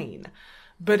insane.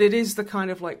 But it is the kind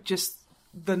of like just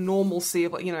the normalcy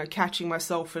of, you know, catching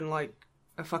myself in like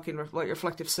a fucking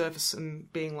reflective surface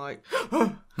and being like,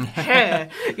 oh, hair,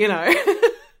 you know.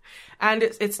 And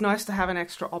it's nice to have an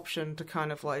extra option to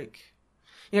kind of like,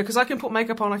 you know, because I can put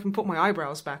makeup on, I can put my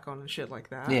eyebrows back on and shit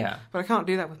like that. Yeah. But I can't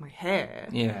do that with my hair.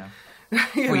 Yeah.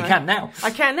 You can now.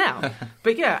 I can now.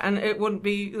 But yeah, and it wouldn't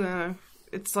be, you know,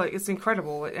 it's like, it's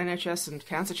incredible. NHS and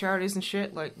cancer charities and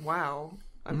shit, like, wow.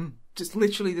 Just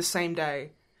literally the same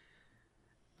day.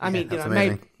 I mean, you know,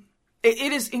 maybe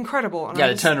it is incredible. And yeah,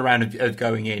 the turnaround of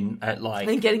going in at like...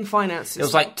 And getting finances. It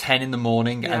was like 10 in the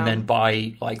morning, and then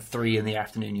by like 3 in the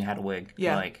afternoon you had a wig.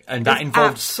 Yeah. Like, and that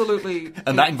involved... Absolutely.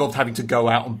 And that involved having to go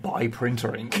out and buy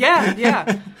printer ink. Yeah, yeah.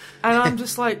 And I'm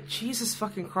just like, Jesus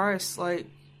fucking Christ, like...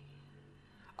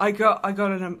 I got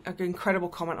an incredible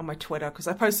comment on my Twitter because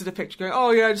I posted a picture going, oh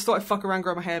yeah, I just thought I'd fuck around,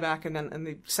 grow my hair back, and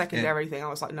the secondary thing, I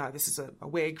was like, no, this is a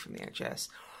wig from the NHS.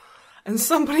 And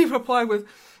somebody replied with,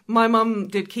 my mum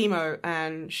did chemo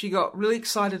and she got really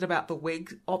excited about the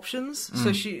wig options,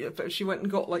 so she went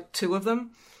and got like 2 of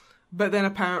them, but then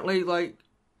apparently like,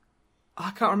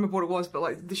 I can't remember what it was, but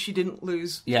like she didn't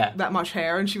lose that much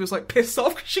hair, and she was like pissed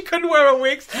off because she couldn't wear a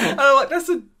wig. And I'm like,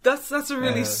 that's a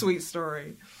really sweet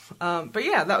story. But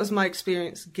yeah, that was my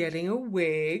experience getting a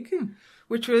wig,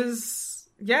 which was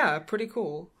pretty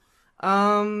cool.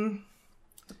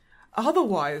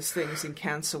 Otherwise, things in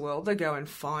cancer world, they're going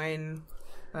fine.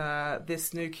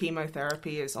 This new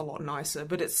chemotherapy is a lot nicer,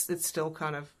 but it's still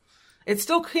kind of. It's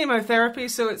still chemotherapy,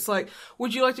 so it's like,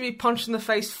 would you like to be punched in the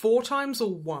face 4 times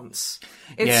or once?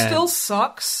 It still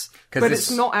sucks, but it's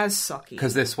not as sucky.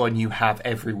 Because this one you have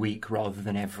every week rather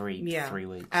than every 3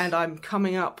 weeks. And I'm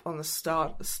coming up on the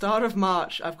start of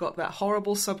March. I've got that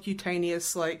horrible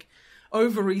subcutaneous, like,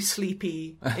 ovary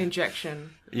sleepy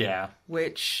injection.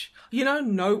 Which, you know,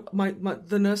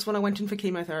 the nurse, when I went in for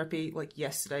chemotherapy, like,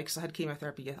 yesterday, because I had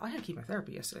chemotherapy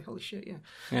yesterday, holy shit,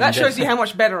 that shows you how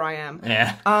much better I am.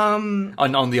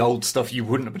 On the old stuff, you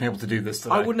wouldn't have been able to do this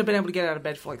today. I wouldn't have been able to get out of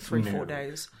bed for, like, 3-4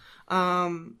 days.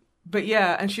 But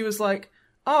yeah, and she was like,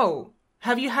 oh,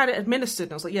 have you had it administered?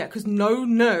 And I was like, yeah, because no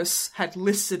nurse had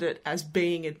listed it as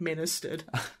being administered.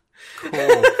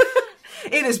 Cool.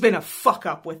 It has been a fuck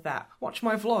up with that. Watch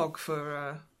my vlog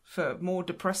for more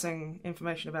depressing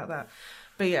information about that.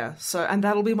 But yeah, and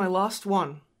that'll be my last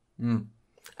one.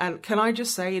 And can I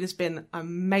just say, it has been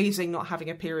amazing not having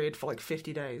a period for like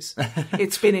 50 days.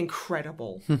 It's been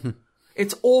incredible.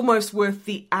 It's almost worth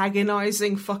the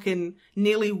agonizing fucking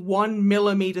nearly 1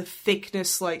 millimeter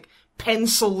thickness, like,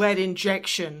 pencil lead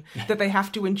injection that they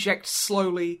have to inject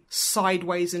slowly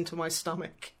sideways into my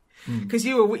stomach. Because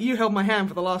you held my hand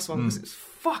for the last one, because it was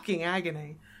fucking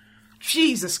agony.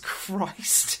 Jesus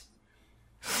Christ.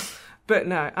 But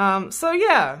no, so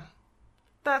yeah,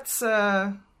 that's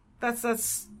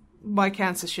my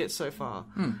cancer shit so far.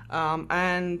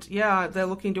 And yeah, they're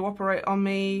looking to operate on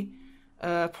me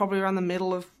probably around the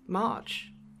middle of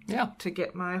March. To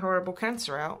get my horrible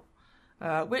cancer out.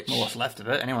 Which, well, what's left of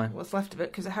it anyway? What's left of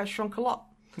it, because it has shrunk a lot.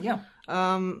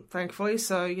 Thankfully.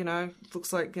 So, you know, it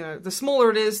looks like, you know, the smaller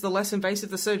it is, the less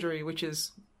invasive the surgery, which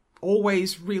is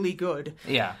always really good.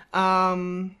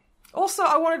 Also,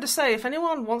 I wanted to say, if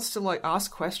anyone wants to, like,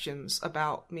 ask questions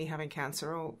about me having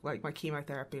cancer or, like, my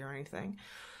chemotherapy or anything,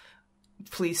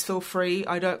 please feel free.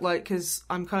 I don't, like, because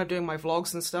I'm kind of doing my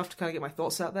vlogs and stuff to kind of get my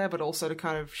thoughts out there, but also to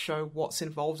kind of show what's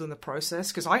involved in the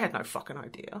process, because I had no fucking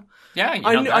idea.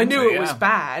 I knew it was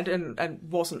bad and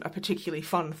wasn't a particularly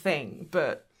fun thing,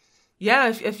 but yeah,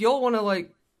 if y'all want to,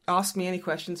 like, ask me any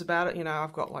questions about it, you know,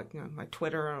 I've got, like, you know, my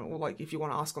Twitter, or, like, if you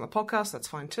want to ask on the podcast, that's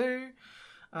fine too.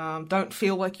 Don't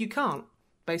feel like you can't,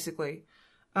 basically.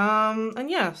 And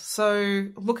yeah, so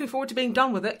looking forward to being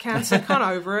done with it. Cancer, kind of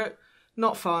over it.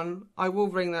 Not fun. I will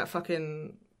ring that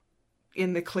fucking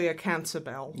in the clear cancer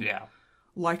bell.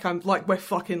 Like we're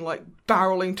fucking, like,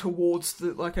 barreling towards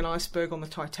like an iceberg on the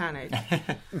Titanic.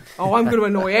 I'm going to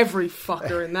annoy every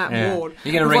fucker in that ward.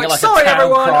 You're going to ring it like sorry, a town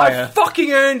everyone, crier. I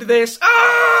fucking earned this.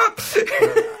 Ah!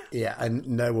 And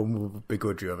no one will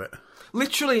begrudge you of it.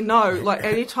 Literally no. Like,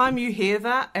 anytime you hear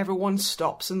that, everyone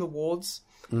stops in the wards.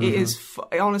 It is,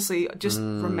 honestly, just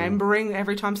remembering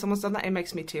every time someone's done that, it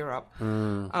makes me tear up.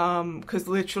 Because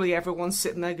literally everyone's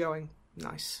sitting there going,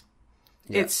 nice.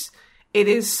 It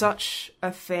is such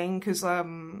a thing, because like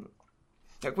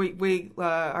I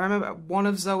remember at one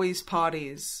of Zoe's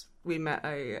parties, we met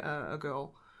a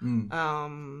girl.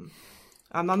 I'm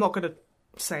not going to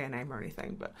say a name or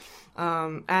anything, but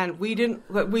and we didn't,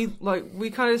 like, we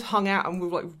kind of hung out and we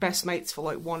were, like, best mates for,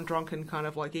 like, one drunken kind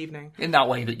of, like, evening. In that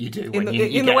way that you do, when you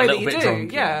get the way a little that you bit do,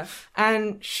 drunk. yeah.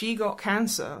 And she got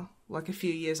cancer, like, a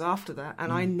few years after that,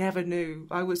 and I never knew.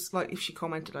 I was, like, if she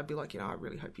commented, I'd be like, you know, I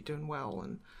really hope you're doing well,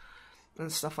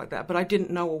 and stuff like that. But I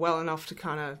didn't know her well enough to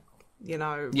kind of, you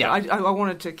know... Yeah. I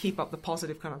wanted to keep up the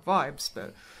positive kind of vibes,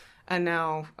 but... And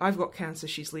now I've got cancer,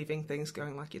 she's leaving things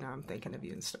going, like, you know, I'm thinking of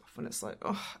you and stuff. And it's like,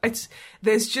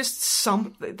 there's just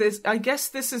something... I guess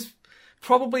this is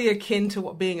probably akin to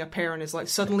what being a parent is like.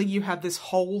 Suddenly you have this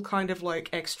whole kind of, like,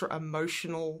 extra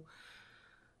emotional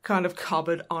kind of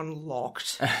cupboard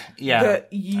unlocked. That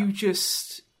you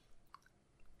just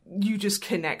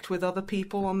connect with other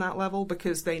people on that level,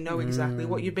 because they know exactly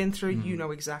what you've been through. You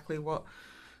know exactly what,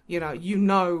 you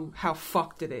know how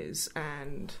fucked it is,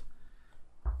 and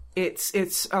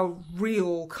it's a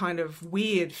real kind of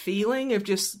weird feeling of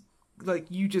just, like,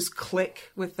 you just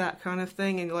click with that kind of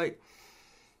thing, and, like,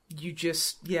 you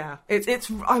just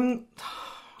I'm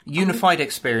unified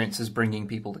experiences bringing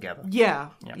people together. Yeah.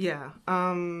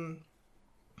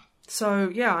 So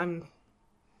yeah, I'm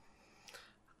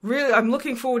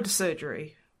looking forward to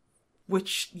surgery,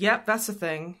 which that's a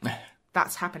thing.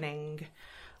 That's happening.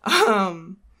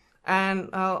 And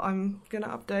I'm gonna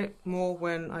update more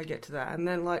when I get to that. And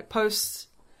then like post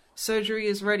surgery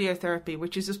is radiotherapy,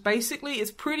 which is just basically, it's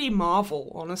pretty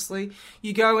Marvel, honestly.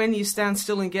 You go in, you stand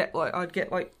still and I'd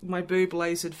get like my boob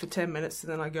lasered for 10 minutes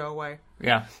and then I go away.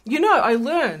 Yeah. You know, I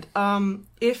learned,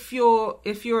 if you're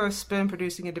a sperm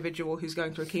producing individual who's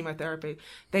going through chemotherapy,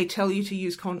 they tell you to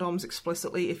use condoms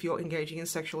explicitly if you're engaging in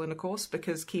sexual intercourse,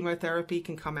 because chemotherapy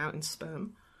can come out in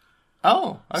sperm.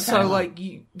 Oh, okay. So like,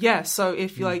 so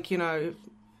if like, you know,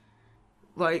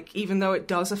 like, even though it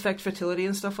does affect fertility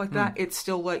and stuff like that, it's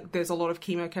still, like, there's a lot of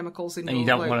chemochemicals in your... And you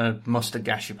don't like, want to mustard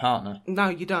gas your partner. No,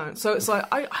 you don't. So it's like,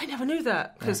 I never knew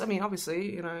that. Because, I mean,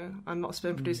 obviously, you know, I'm not a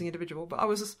sperm-producing individual, but I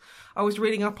was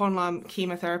reading up on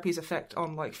chemotherapy's effect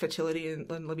on, like, fertility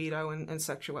and libido and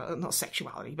sexual... Not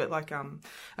sexuality, but, like,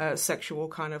 sexual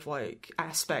kind of, like,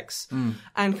 aspects.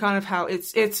 And kind of how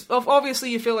it's...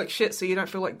 Obviously, you feel like shit, so you don't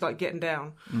feel like getting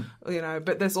down, you know,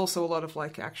 but there's also a lot of,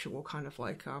 like, actual kind of,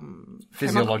 like...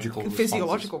 Physiological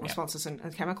responses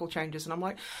and chemical changes, and I'm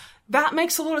like, that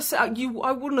makes a lot of sense.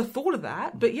 I wouldn't have thought of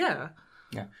that, but yeah.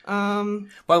 Yeah.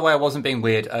 By the way, I wasn't being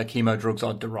weird. Chemo drugs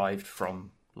are derived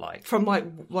from like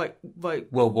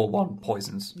World War One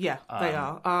poisons. Yeah, they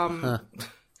are.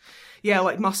 Yeah,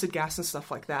 like mustard gas and stuff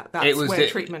like that. That's where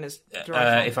treatment is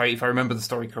derived from. If I remember the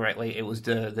story correctly, it was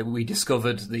that we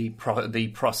discovered the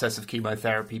process of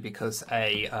chemotherapy because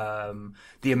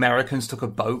the Americans took a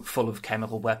boat full of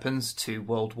chemical weapons to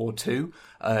World War II,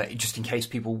 just in case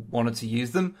people wanted to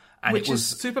use them. And Which it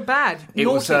was is super bad. It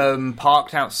was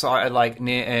parked outside, like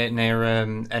near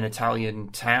an Italian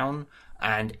town,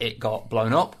 and it got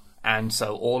blown up. And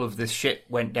so all of this shit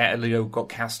went down, got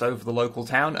cast over the local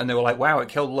town, and they were like, "Wow, it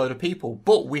killed a load of people."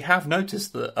 But we have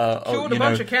noticed that killed a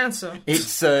bunch of cancer.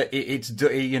 It's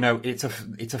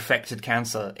affected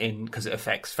cancer because it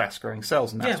affects fast-growing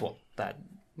cells, and that's what that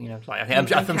like.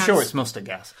 I'm sure it's mustard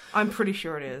gas. I'm pretty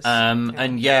sure it is. So one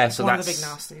that's of the big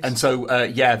nasties. And so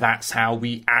that's how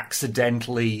we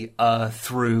accidentally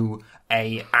through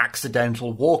a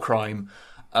accidental war crime.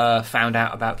 Found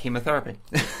out about chemotherapy.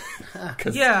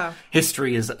 Because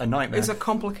history is a nightmare. It's a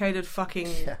complicated fucking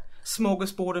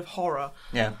smorgasbord of horror.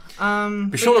 Yeah.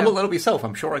 Be sure to look that up yourself.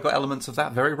 I'm sure I got elements of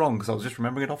that very wrong because I was just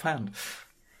remembering it offhand.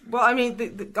 Well, I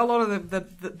mean, a lot of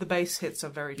the base hits are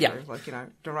very true. Like, you know,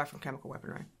 derived from chemical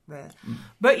weaponry there.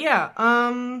 But yeah,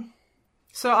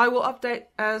 so I will update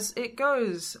as it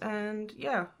goes. And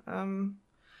yeah, I'm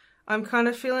kind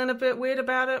of feeling a bit weird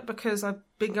about it because I've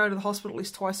been going to the hospital at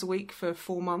least twice a week for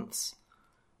 4 months.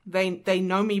 They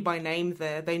know me by name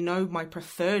there. They know my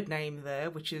preferred name there,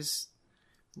 which is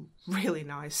really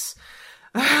nice.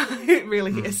 It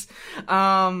really is.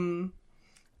 And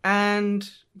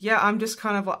yeah, I'm just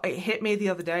kind of like, it hit me the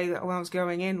other day that when I was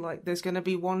going in, like there's going to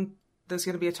be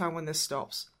a time when this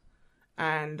stops.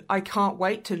 And I can't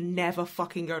wait to never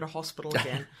fucking go to hospital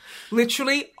again.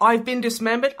 Literally, I've been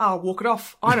dismembered. I'll walk it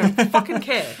off. I don't fucking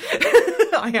care.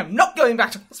 I am not going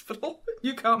back to hospital.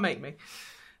 You can't make me.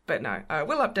 But no,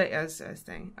 we'll update as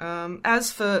thing.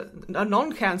 As for a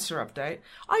non-cancer update,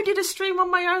 I did a stream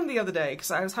on my own the other day because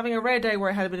I was having a rare day where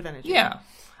I had a bit of energy. Yeah.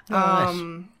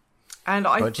 Nice. And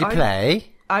What'd you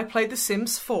play? I played The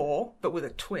Sims 4, but with a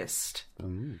twist.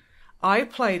 I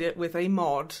played it with a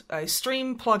mod, a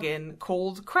stream plugin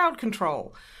called Crowd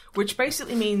Control, which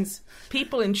basically means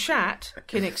people in chat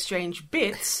can exchange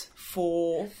bits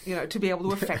for, to be able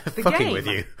to affect the game. Fucking with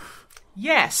you.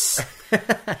 Yes.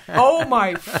 Oh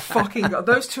my fucking God.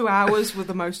 Those 2 hours were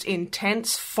the most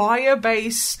intense,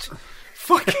 fire-based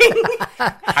fucking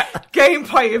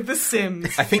gameplay of The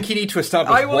Sims. I think you need to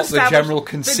establish what the general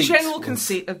conceit The general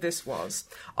conceit of this was,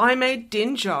 I made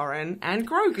Din Djarin and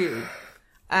Grogu.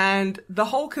 And the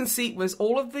whole conceit was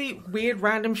all of the weird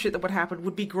random shit that would happen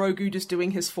would be Grogu just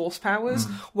doing his force powers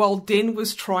while Din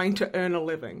was trying to earn a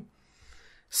living.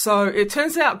 So it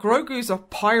turns out Grogu's a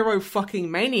pyro fucking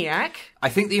maniac. I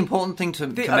think the important thing to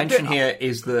mention here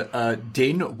is that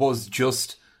Din was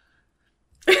just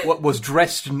was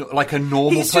dressed like a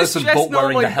normal person but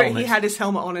wearing the helmet. But he had his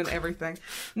helmet on and everything.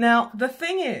 Now, the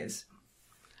thing is,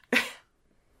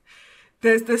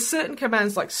 There's certain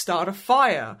commands like start a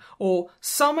fire or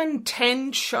summon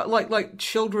 10 like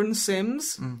children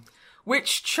Sims,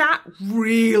 which chat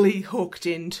really hooked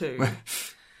into.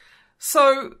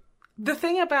 So the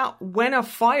thing about when a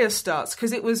fire starts,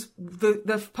 because it was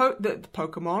the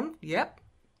Pokemon, yep,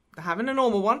 having a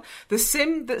normal one. The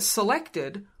Sim that's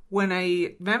selected when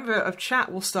a member of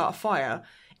chat will start a fire,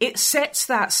 it sets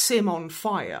that sim on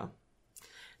fire.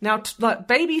 Now, like,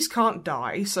 babies can't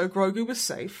die, so Grogu was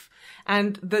safe.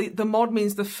 And the mod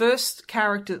means the first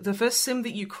sim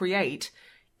that you create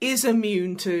is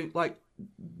immune to, like,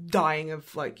 dying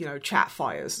of, like, you know, chat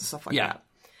fires and stuff like that.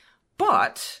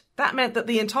 But that meant that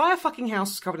the entire fucking house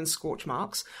was covered in scorch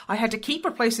marks. I had to keep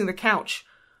replacing the couch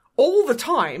all the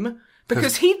time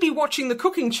because he'd be watching the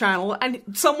cooking channel and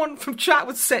someone from chat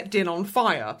would set Din on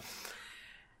fire.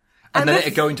 And then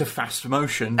it'd go into fast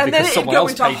motion and because then someone it'd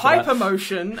else go into paid for hyper that.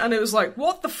 motion, and it was like,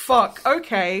 what the fuck?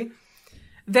 Okay.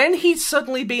 Then he'd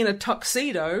suddenly be in a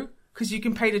tuxedo, because you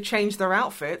can pay to change their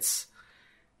outfits.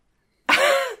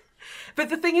 But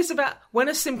the thing is about when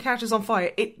a sim catches on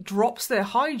fire, it drops their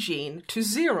hygiene to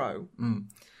 0.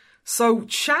 So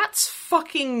chat's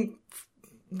fucking...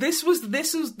 This was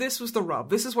the rub.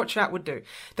 This is what chat would do.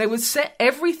 They would set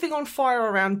everything on fire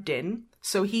around Din,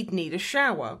 so he'd need a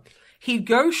shower. He'd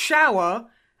go shower,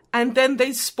 and then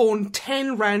they'd spawn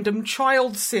 10 random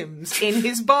child sims in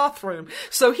his bathroom.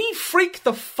 So he'd freak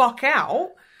the fuck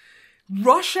out,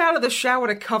 rush out of the shower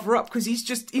to cover up, because he's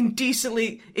just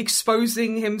indecently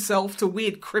exposing himself to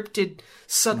weird cryptid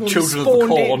suddenly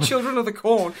spawned in Children of the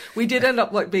Corn. We did end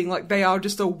up, like, being like, they are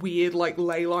just a weird, like,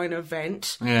 ley line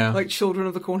event. Yeah. Like, Children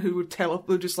of the Corn who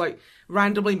would just, like,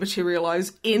 randomly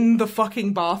materialize in the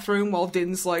fucking bathroom while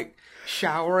Din's, like,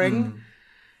 showering.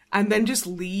 And then just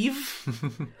leave.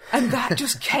 And that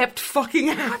just kept fucking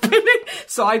happening.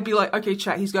 So I'd be like, okay,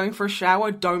 chat, he's going for a shower.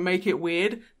 Don't make it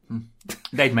weird.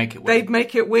 They'd make it weird. They'd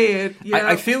make it weird. Yeah.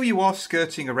 I feel you are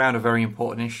skirting around a very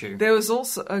important issue. There was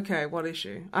also... Okay, what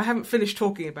issue? I haven't finished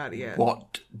talking about it yet.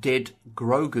 What did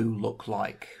Grogu look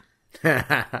like?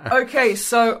 Okay,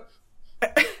 so...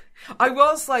 I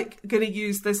was, like, gonna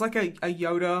use... There's, like, a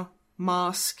Yoda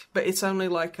mask, but it's only,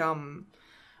 like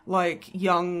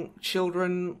young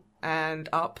children and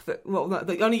up.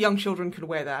 Only young children can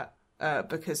wear that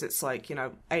because it's, like, you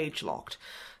know, age locked.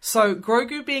 So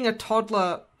Grogu, being a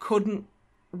toddler, couldn't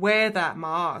wear that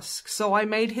mask. So I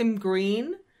made him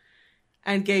green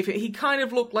and gave it... He kind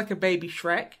of looked like a baby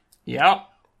Shrek. Yeah.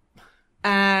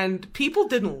 And people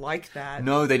didn't like that.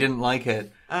 No, they didn't like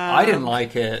it. I didn't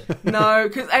like it. No,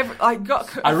 because I got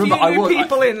a few new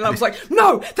people in, and I was like,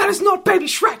 no, that is not Baby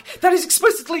Shrek. That is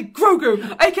explicitly Grogu,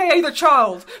 a.k.a. the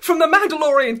child, from the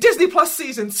Mandalorian Disney Plus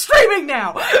season, streaming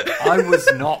now. I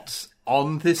was not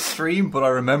on this stream, but I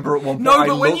remember at one point No,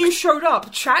 but when you showed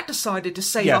up, chat decided to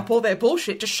save up all their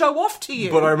bullshit to show off to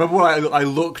you. But I remember when I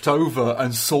looked over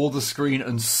and saw the screen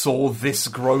and saw this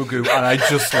Grogu, and I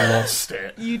just lost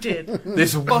it. You did.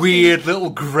 This weird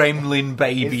little gremlin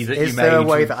baby that you made. Is there a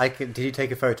way that I can... Did you take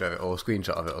a photo of it or a screenshot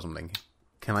of it or something?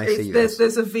 Can I see this?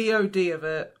 There's a VOD of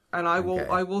it, and I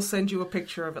will send you a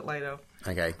picture of it later.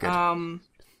 Okay, good.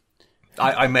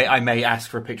 I may ask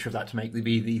for a picture of that to make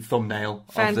be the thumbnail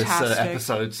of this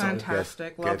episode. So.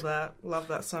 Fantastic. Good. Love that. Love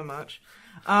that so much.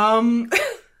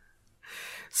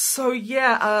 So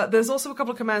yeah, there's also a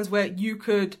couple of commands where you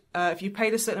could, if you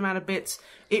paid a certain amount of bits,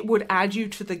 it would add you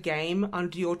to the game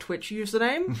under your Twitch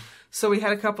username. So we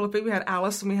had a couple of people. We had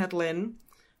Alice and we had Lynn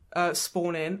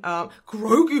spawn in.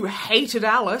 Grogu hated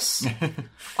Alice.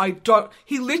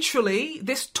 He literally,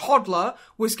 this toddler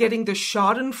was getting the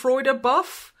Schadenfreude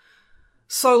buff.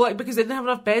 So, like, because they didn't have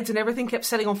enough beds and everything kept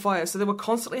setting on fire. So they were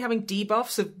constantly having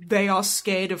debuffs of they are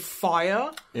scared of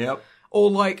fire. Yep. Or,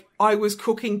 like, I was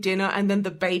cooking dinner and then the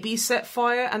baby set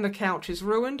fire and the couch is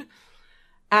ruined.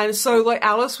 And so, like,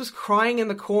 Alice was crying in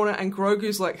the corner and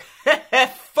Grogu's like,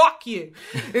 fuck you.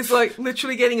 It's, like,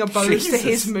 literally getting a bonus to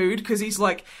his mood because he's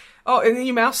like, oh, and then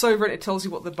you mouse over it, it tells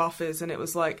you what the buff is. And it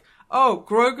was like, oh,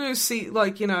 Grogu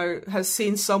has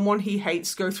seen someone he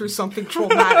hates go through something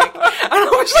traumatic. And I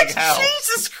was like,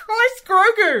 Jesus Christ,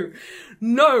 Grogu!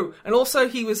 No. And also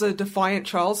he was a defiant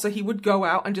child, so he would go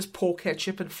out and just pour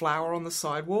ketchup and flour on the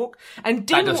sidewalk. And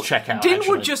Din, that does check out, Din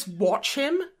would just watch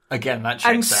him. Again, that checks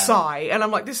and out. sigh. And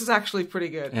I'm like, this is actually pretty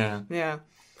good. Yeah. Yeah.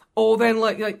 Or then,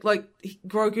 like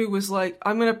Grogu was like,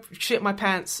 I'm gonna shit my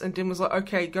pants, and Din was like,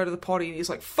 okay, go to the potty, and he's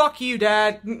like, fuck you,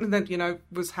 Dad, and then,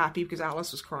 was happy because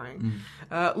Alice was crying.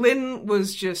 Lynn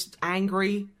was just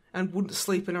angry and wouldn't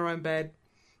sleep in her own bed,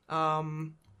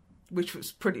 which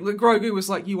was pretty... Grogu was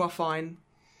like, you are fine,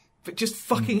 but just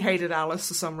fucking hated Alice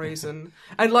for some reason.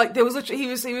 And, like, there was he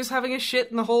was having a shit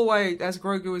in the hallway, as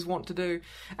Grogu was wont to do,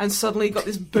 and suddenly got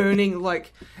this burning,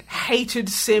 like, hated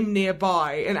sim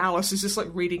nearby, and Alice is just, like,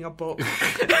 reading a book.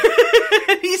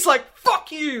 He's like,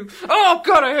 fuck you! Oh,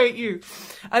 God, I hate you!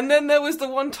 And then there was the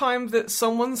one time that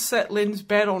someone set Lynn's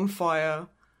bed on fire,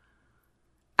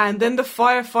 and then the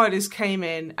firefighters came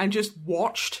in and just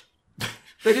watched.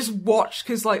 They just watched,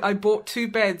 because, like, I bought 2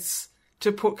 beds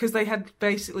to put, because they had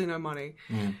basically no money.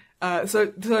 So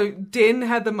Din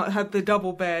had the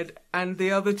double bed, and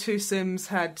the other 2 Sims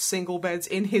had single beds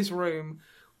in his room,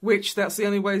 which that's the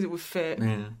only ways it would fit.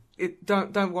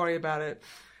 Don't worry about it.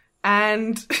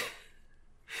 And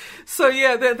so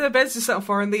yeah, their beds just set on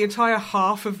fire, and the entire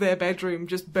half of their bedroom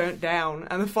just burnt down,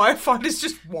 and the firefighters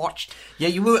just watched. Yeah,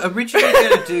 you were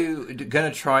originally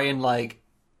gonna try and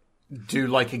do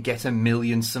like a get a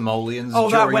million simoleons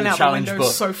during that went the out challenge, the window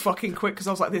but so fucking quick, because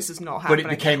I was like, this is not happening.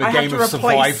 But it became a game of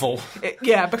survival.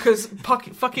 Yeah, because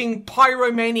fucking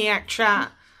pyromaniac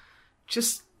chat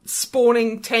just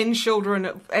spawning 10 children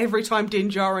every time Din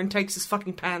Djarin takes his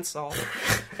fucking pants off.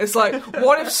 It's like,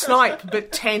 what if Snipe,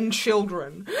 but 10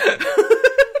 children?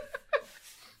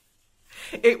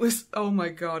 It was, oh my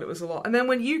god, it was a lot. And then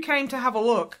when you came to have a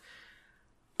look,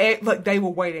 they were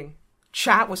waiting.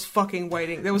 Chat was fucking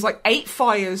waiting. There was like 8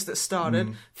 fires that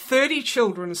started. 30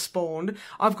 children spawned.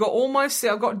 I've got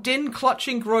Din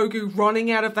clutching Grogu, running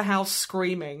out of the house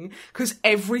screaming because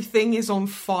everything is on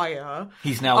fire.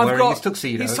 He's now wearing his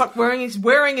tuxedo. He's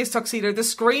wearing his tuxedo. The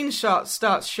screenshot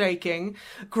starts shaking.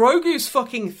 Grogu's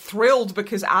fucking thrilled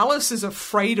because Alice is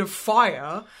afraid of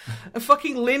fire. And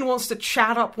fucking Lin wants to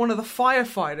chat up one of the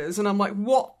firefighters, and I'm like,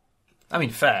 what? I mean,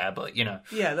 fair, but, Yeah,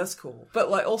 that's cool. But,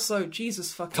 like, also,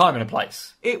 Jesus fucking... Time and a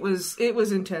place. It was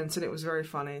intense, and it was very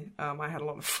funny. I had a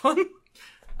lot of fun.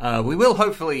 We will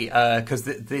hopefully, because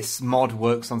this mod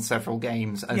works on several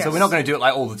games, and so we're not going to do it,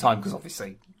 like, all the time, because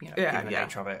obviously, given the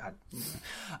nature of it.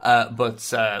 But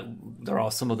there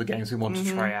are some other games we want to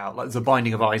try out. Like, there's a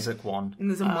Binding of Isaac one. And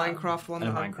there's a Minecraft one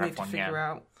that I need to figure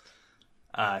out.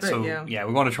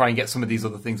 We want to try and get some of these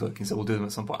other things working, so we'll do them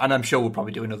at some point. And I'm sure we'll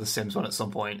probably do another Sims one at some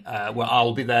point, where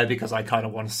I'll be there because I kind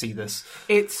of want to see this.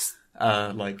 It's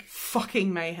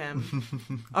fucking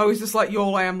mayhem. I was just like,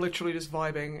 I am literally just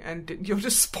vibing, and you're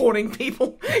just spawning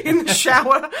people in the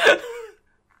shower.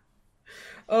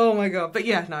 Oh my god. But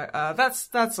yeah, no,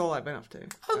 that's all I've been up to.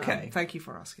 Okay. Thank you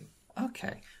for asking.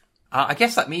 Okay. I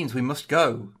guess that means we must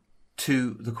go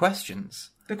to the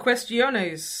questions. The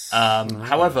questiones.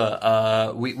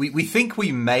 However, we think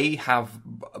we may have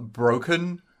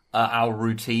broken our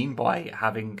routine by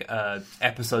having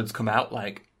episodes come out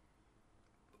like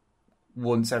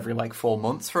once every 4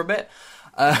 months for a bit.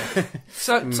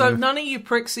 So none of you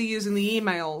pricks are using the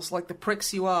emails like the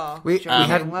pricks you are. We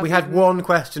had one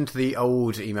question to the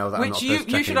old email that I'm not supposed to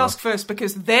check you should anymore. ask first,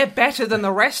 because they're better than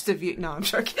the rest of you. No, I'm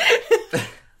joking.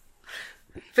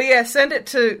 But yeah, send it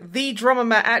to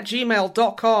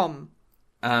thedrummermat@gmail.com.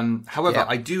 However,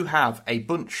 I do have a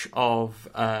bunch of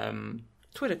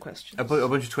Twitter questions. A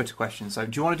bunch of Twitter questions. So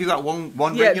do you want to do that one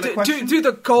regular question? Do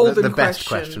the golden the best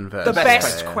question first. The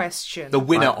best question. The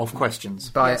winner of questions.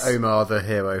 By Omar the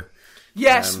hero.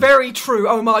 Yes, very true.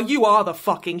 Omar, you are the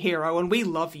fucking hero, and we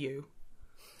love you.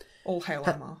 All hail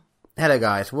Omar. Hello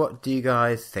guys, what do you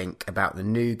guys think about the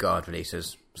new guard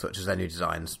releases, such as their new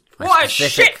designs? What a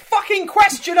shit fucking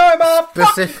question, Omar!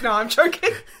 No, I'm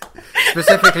joking.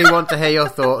 Specifically want to hear your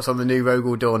thoughts on the new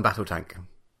Rogel Dawn battle tank.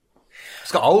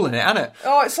 It's got a hole in it, hasn't it?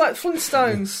 Oh, it's like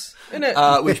Flintstones, isn't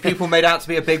it? Which people made out to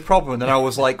be a big problem, and then I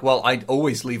was like, well, I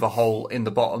always leave a hole in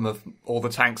the bottom of all the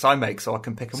tanks I make so I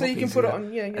can pick them up so you can easier. put it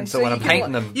on, yeah. And so when I'm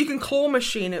painting them... You can claw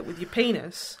machine it with your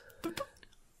penis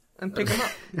and pick them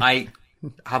up. I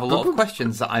have a lot of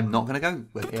questions that I'm not going to go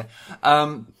with here.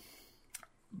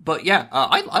 But yeah,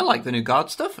 I like the new guard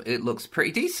stuff. It looks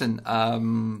pretty decent.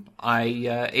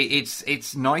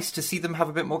 It's nice to see them have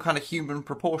a bit more kind of human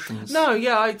proportions. No,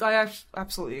 yeah, I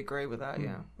absolutely agree with that.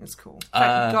 Yeah, it's cool.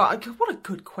 God, what a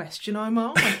good question,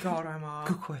 Omar. Oh my god, Omar.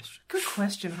 Good question. Good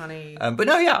question, honey. But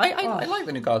no, yeah, I like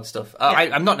the new guard stuff.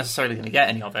 I'm not necessarily going to get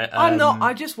any of it. I'm not.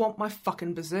 I just want my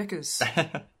fucking berserkers.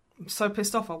 I'm so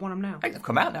pissed off. I want them now. I think they've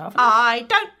come out now, haven't they? I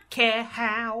don't care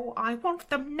how. I want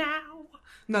them now.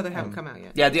 No, they haven't come out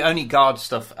yet. Yeah, the only guard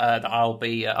stuff that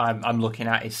I'm looking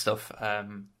at is stuff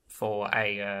for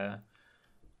a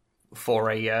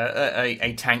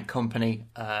tank company.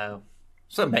 So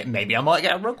maybe I might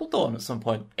get a Rogel Dawn at some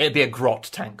point. It'd be a grot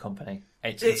tank company.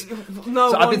 I've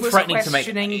been threatening to make.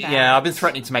 Yeah, I've been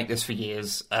threatening to make this for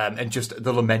years, and just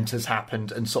the Lamenters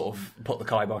happened and sort of put the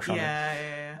kibosh on it.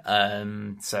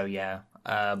 Yeah. So yeah,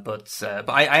 but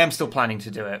I am still planning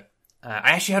to do it.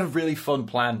 I actually had a really fun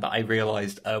plan that I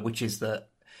realised, which is that,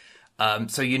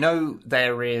 so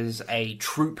there is a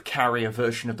troop carrier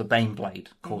version of the Baneblade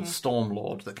called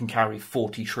Stormlord that can carry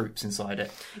 40 troops inside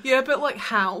it. Yeah, but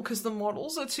how? Because the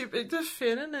models are too big to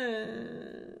fit in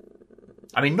it.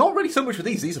 I mean, not really so much with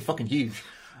these. These are fucking huge.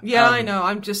 Yeah, I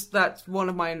know. That's one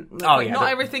of my...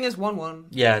 not everything is 1-1.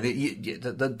 Yeah,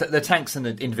 the tanks and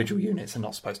the individual units are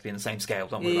not supposed to be in the same scale.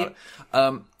 Don't worry about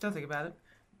it. Don't think about it.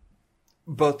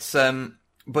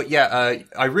 But yeah,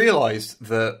 I realised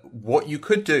that what you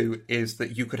could do is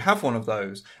that you could have one of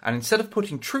those, and instead of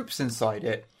putting troops inside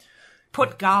it,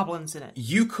 put goblins in it.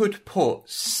 You could put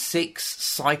 6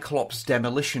 Cyclops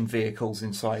demolition vehicles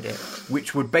inside it,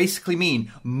 which would basically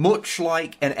mean, much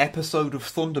like an episode of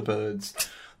Thunderbirds,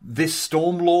 this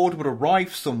Stormlord would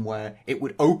arrive somewhere, it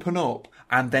would open up,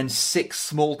 and then 6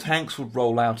 small tanks would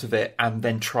roll out of it and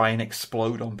then try and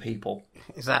explode on people.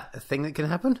 Is that a thing that can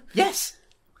happen? Yes!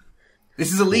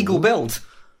 This is a legal build.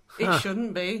 It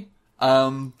shouldn't be.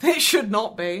 It should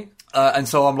not be. And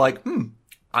so I'm like,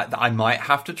 I might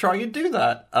have to try and do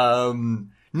that.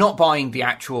 Not buying the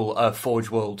actual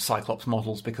Forge World Cyclops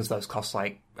models because those cost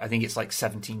I think it's like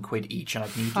 17 quid each, and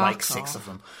I'd need like 6 of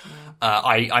them. Yeah.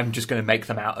 I'm just going to make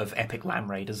them out of Epic Land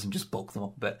Raiders and just bulk them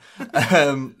up a bit.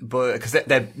 But because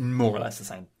they're more or less the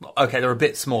same. Okay, they're a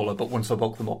bit smaller, but once I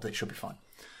bulk them up, they should be fine.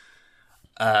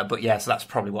 But yeah, so that's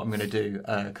probably what I'm going to do,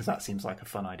 because that seems like a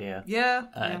fun idea.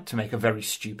 Yeah. To make a very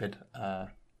stupid,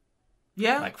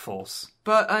 force.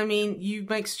 But, I mean, you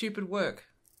make stupid work.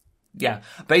 Yeah.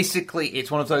 Basically, it's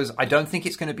one of those, I don't think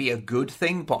it's going to be a good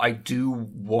thing, but I do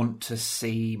want to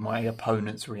see my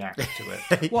opponents react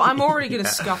to it. Well, I'm already going to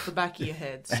scuff the back of your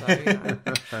head, so, you know.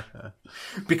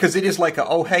 Because it is like,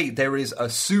 hey, there is a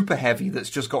super heavy that's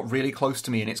just got really close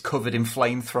to me and it's covered in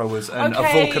flamethrowers and a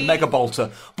Vulcan Mega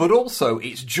Bolter. But also,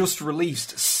 it's just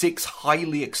released 6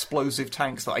 highly explosive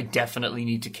tanks that I definitely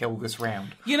need to kill this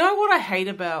round. You know what I hate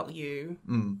about you?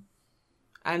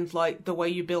 And, like, the way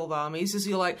you build armies is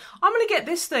you're like, I'm going to get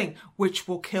this thing, which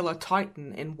will kill a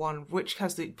Titan in one, which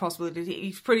has the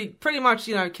possibility to pretty much,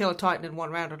 kill a Titan in one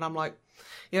round. And I'm like,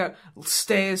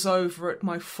 stares over at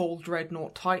my full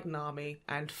Dreadnought Titan army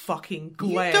and fucking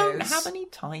glares. You don't have any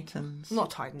Titans. Not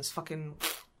Titans, fucking...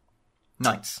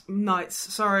 Knights.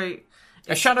 Sorry.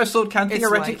 A Shadow Sword can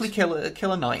theoretically kill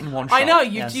a knight in one shot. I know,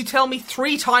 you tell me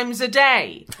 3 times a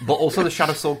day. But also the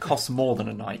Shadow Sword costs more than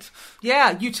a knight.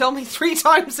 Yeah, you tell me 3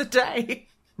 times a day.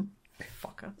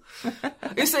 Fucker.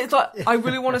 It's like, I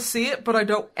really want to see it, but I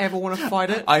don't ever want to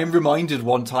fight it. I am reminded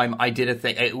one time I did a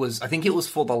thing, I think it was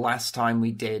for the last time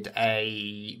we did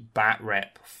a bat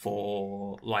rep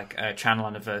for, like, a channel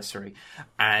anniversary,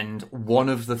 and one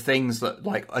of the things that,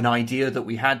 like, an idea that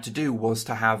we had to do was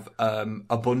to have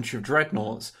a bunch of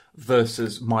dreadnoughts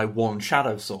versus my one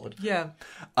Shadow Sword. Yeah.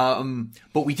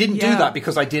 But we didn't do that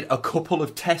because I did a couple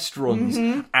of test runs,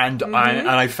 and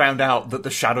I found out that the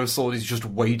Shadow Sword is just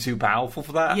way too powerful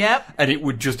for that. Yep. And it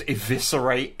would just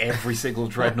eviscerate every single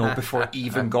dreadnought before it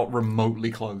even got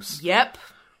remotely close. Yep.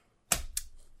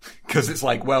 Because it's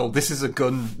like, well, this is a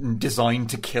gun designed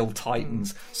to kill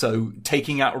Titans, so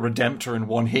taking out a Redemptor in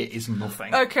one hit is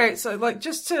nothing. Okay, so, like,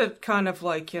 just to kind of,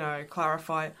 like,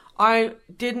 clarify, I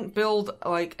didn't build,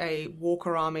 like, a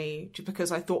Walker army just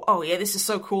because I thought, oh, yeah, this is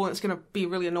so cool and it's going to be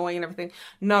really annoying and everything.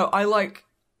 No,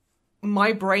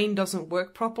 my brain doesn't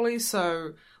work properly,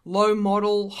 so low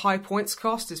model, high points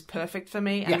cost is perfect for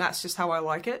me, and that's just how I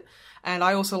like it. And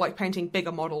I also like painting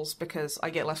bigger models because I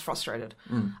get less frustrated.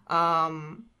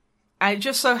 And it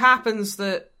just so happens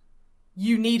that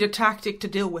you need a tactic to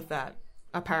deal with that,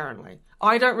 apparently.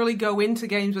 I don't really go into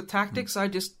games with tactics. I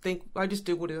just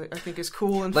do what I think is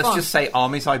cool and fun. Let's just say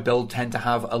armies I build tend to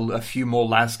have a few more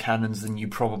las cannons than you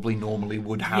probably normally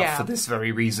would have for this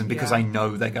very reason, because I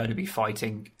know they're going to be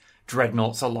fighting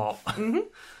dreadnoughts a lot.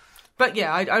 But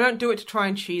yeah, I don't do it to try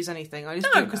and cheese anything. I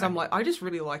just do it because I'm like, I just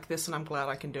really like this and I'm glad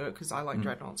I can do it because I like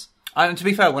dreadnoughts. And to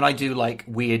be fair, when I do, like,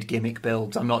 weird gimmick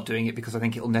builds, I'm not doing it because I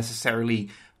think it'll necessarily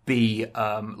be,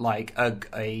 like,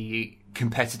 a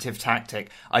competitive tactic.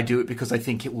 I do it because I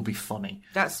think it will be funny.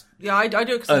 I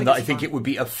do it because I think it would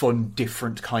be a fun,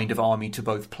 different kind of army to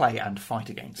both play and fight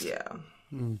against. Yeah.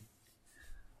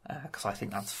 Because I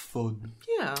think that's fun.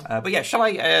 Yeah. But yeah, shall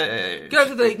I... Go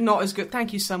to the not as good...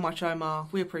 Thank you so much, Omar.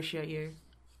 We appreciate you.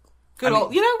 You know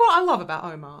what I love about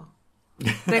Omar?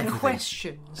 Their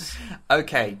questions.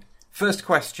 Okay. First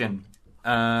question.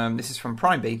 This is from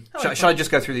Prime B. Shall I just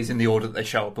go through these in the order that they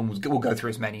show up, and we'll go through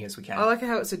as many as we can? I like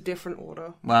how it's a different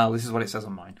order. Well, this is what it says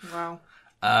on mine. Wow.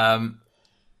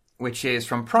 Which is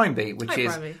from Prime B, which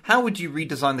is, Prime B. How would you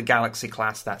redesign the Galaxy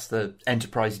class, that's the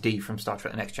Enterprise D from Star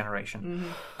Trek The Next Generation,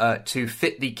 to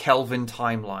fit the Kelvin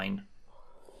timeline,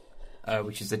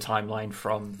 which is the timeline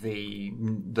from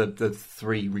the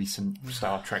 3 recent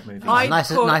Star Trek movies? Nice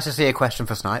to see a question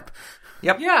for Snipe.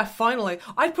 Yep. Yeah, finally.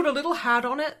 I'd put a little hat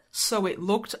on it so it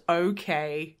looked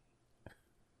okay.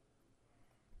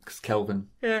 Because Kelvin.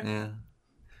 Yeah.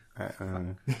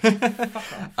 Well,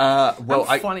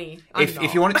 funny.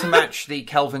 If you wanted to match the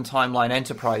Kelvin Timeline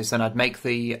Enterprise, then I'd make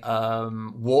the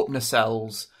warp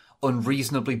nacelles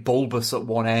unreasonably bulbous at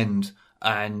one end,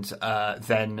 and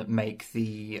then make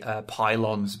the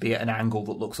pylons be at an angle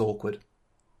that looks awkward.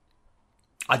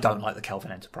 I don't like the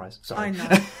Kelvin Enterprise. Sorry. I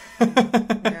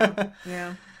know.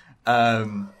 Yeah.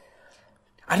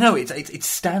 I don't know. Its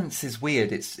stance is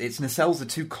weird. Its nacelles are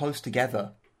too close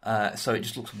together, so it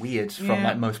just looks weird from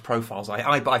like most profiles.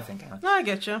 I think. Anyway. No, I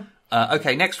get you.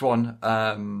 Okay, next one.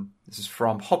 This is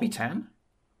from Hobbytan.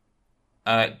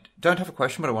 Don't have a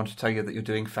question, but I want to tell you that you're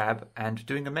doing fab and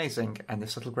doing amazing, and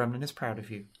this little gremlin is proud of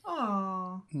you.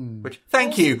 Aww. Which,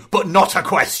 thank you, but not a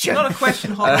question. Not a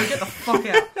question, Hobbo. Get the fuck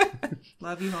out.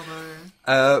 Love you,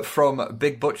 Hobbo. From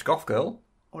Big Butch Goth Girl.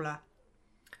 Hola.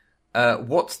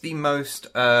 What's the most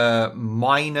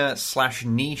minor /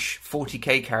 niche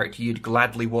 40k character you'd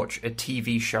gladly watch a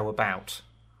TV show about?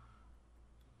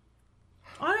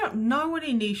 I don't know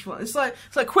any niche one. It's like,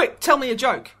 quick, tell me a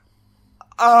joke.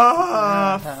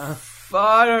 I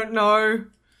don't know.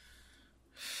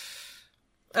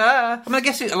 I mean, I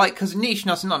guess it, like, because niche,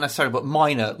 not necessarily, but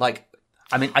minor. Like,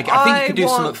 I mean, I think you could do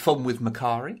something fun with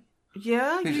Makari.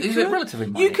 Yeah, Is it relatively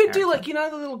minor? You could character? do, like, you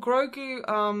know, the little Grogu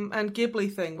and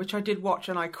Ghibli thing, which I did watch,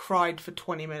 and I cried for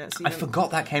 20 minutes. I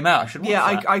forgot that came out. I should watch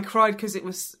that. I cried because it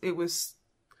was.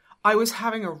 I was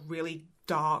having a really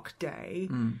dark day,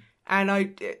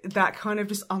 and that kind of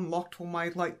just unlocked all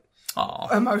my like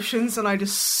emotions, and I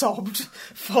just sobbed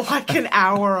for like an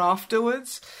hour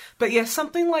afterwards. But yeah,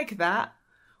 something like that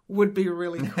would be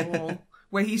really cool,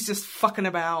 where he's just fucking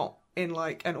about in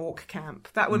like an orc camp.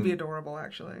 That would be adorable,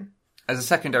 actually. As a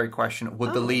secondary question,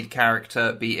 would the lead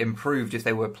character be improved if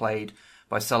they were played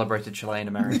by celebrated Chilean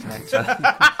American actor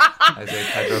Jose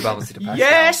Pedro Balmaceda Pascal?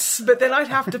 Yes, but then I'd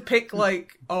have to pick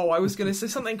like, I was going to say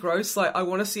something gross, like I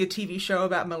want to see a TV show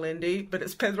about Melindy, but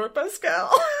it's Pedro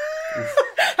Pascal.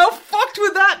 How fucked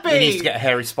would that be? He needs to get a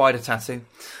hairy spider tattoo.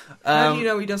 How do you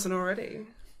know he doesn't already?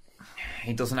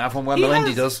 He doesn't have one where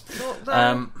Melindy does.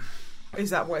 Is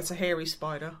that why it's a hairy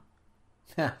spider?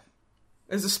 Yeah.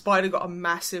 Has the spider got a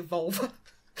massive vulva?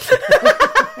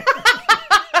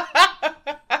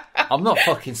 I'm not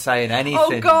fucking saying anything.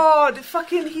 Oh god,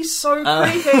 fucking, he's so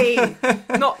creepy.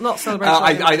 Not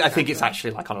celebrating. I think it's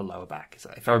actually like on a lower back,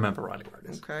 if I remember rightly where it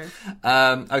is. Okay.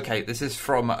 Okay, this is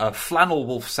from Flannel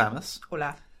Wolf Samus.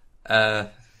 Hola.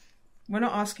 We're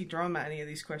not asking Drama any of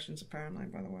these questions, apparently,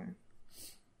 by the way.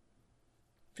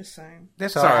 Just saying.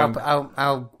 That's all right.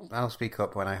 I'll speak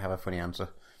up when I have a funny answer.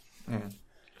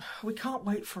 We can't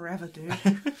wait forever, dude.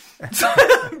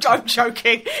 I'm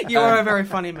joking. You are a very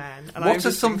funny man. And what are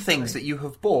some things that you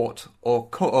have bought or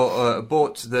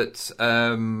bought that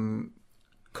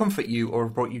comfort you or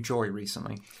have brought you joy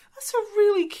recently? That's a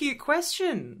really cute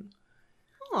question.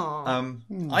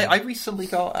 I recently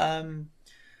got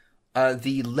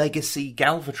the Legacy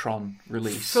Galvatron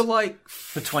release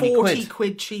for 20 40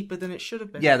 quid cheaper than it should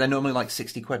have been. Yeah, they're normally like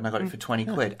 60 quid, and I got it for 20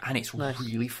 quid, and it's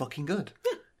really fucking good.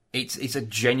 Yeah. It's a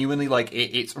genuinely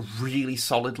it's really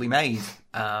solidly made.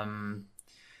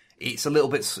 It's a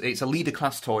leader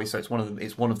class toy, so it's one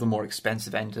of the more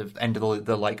expensive end of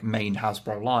the like main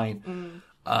Hasbro line.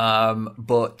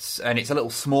 And it's a little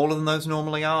smaller than those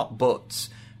normally are, but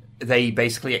they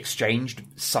basically exchanged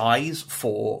size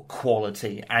for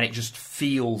quality, and it just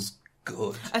feels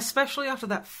good. Especially after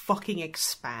that fucking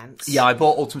Expanse. Yeah, I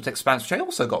bought Ultimate Expanse, which I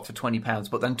also got for £20,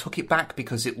 but then took it back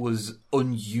because it was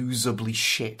unusably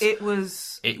shit. It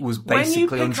was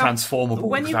basically untransformable.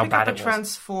 When you how pick bad up a it was.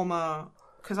 Transformer,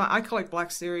 because I collect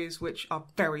Black Series, which are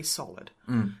very solid.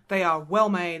 They are well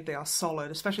made, they are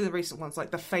solid, especially the recent ones, like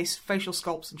the facial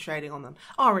sculpts and shading on them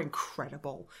are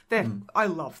incredible. I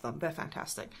love them, they're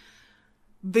fantastic.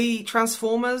 The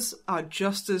Transformers are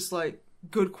just as like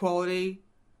good quality.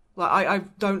 Like I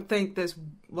don't think there's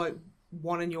like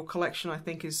one in your collection I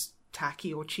think is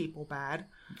tacky or cheap or bad.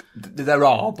 There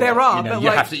are,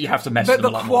 but you have to mess with them a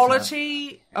lot more. But the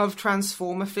quality of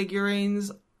Transformer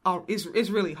figurines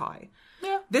is really high.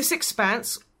 Yeah. This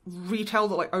Expanse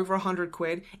retailed at like over 100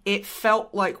 quid. It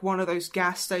felt like one of those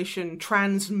gas station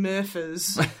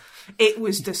Transmurfers. It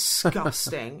was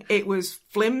disgusting. It was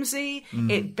flimsy.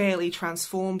 It barely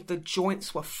transformed. The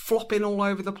joints were flopping all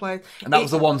over the place. And that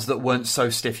was the ones that weren't so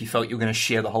stiff you felt you were going to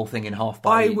shear the whole thing in half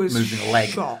by moving a leg. I was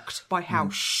shocked by how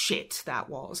shit that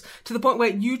was. To the point where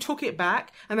you took it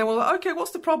back and they were like, okay,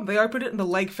 what's the problem? They opened it and the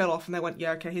leg fell off and they went,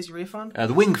 yeah, okay, here's your refund.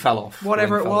 The wing fell off.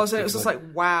 Whatever it was. And it was just like,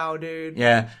 wow, dude.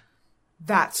 Yeah.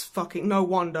 That's fucking... No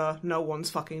wonder no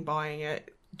one's fucking buying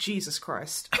it. Jesus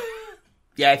Christ.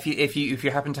 Yeah, if you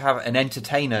happen to have an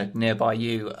entertainer nearby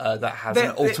you that has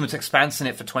an Ultimate Expanse in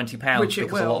it for £20,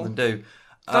 because a lot of them do.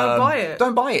 Don't buy it.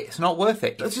 Don't buy it. It's not worth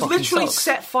it. Just literally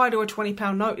set fire to a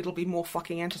 £20 note. It'll be more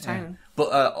fucking entertaining. Yeah.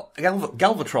 But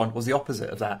Galvatron was the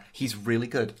opposite of that. He's really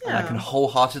good. Yeah. And I can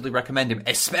wholeheartedly recommend him,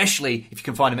 especially if you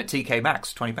can find him at TK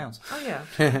Maxx, £20. Oh,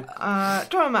 yeah.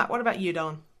 John, Matt, what about you,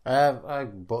 Don? I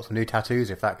bought some new tattoos,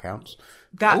 if that counts.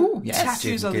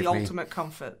 Tattoos are the ultimate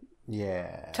comfort.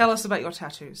 Yeah. Tell us about your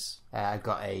tattoos. I've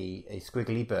got a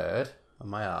squiggly bird on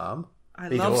my arm. I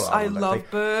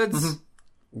love birds.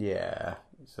 Yeah.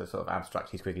 It's a sort of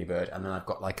abstract squiggly bird. And then I've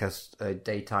got like a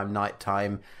daytime,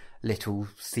 nighttime little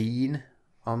scene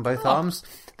on both arms.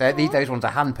 Those ones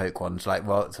are hand poke ones, like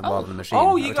it's a Wild Machine.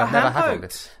 Oh, you got hand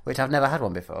poked. Which I've never had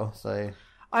one before. So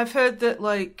I've heard that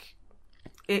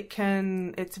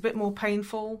it's a bit more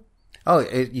painful. Oh,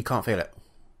 you can't feel it.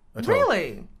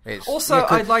 Really?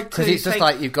 I'd like to... Because it's just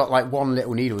like you've got like one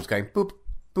little needle going boop,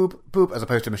 boop, boop, as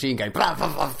opposed to a machine going blah,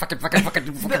 blah, blah, fucking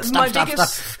stab.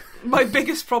 My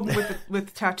biggest problem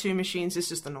with tattoo machines is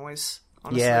just the noise,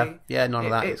 honestly. Yeah, none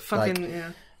of that.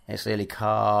 It's really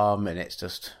calm, and it's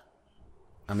just...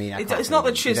 I mean, it's not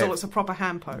the chisel, it's a proper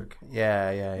hand poke.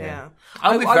 Yeah.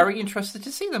 I'll be very interested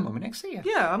to see them when we next see you.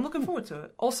 Yeah, I'm looking forward to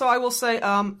it. Also, I will say,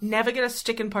 never get a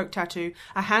stick and poke tattoo.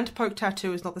 A hand poke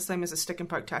tattoo is not the same as a stick and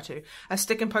poke tattoo. A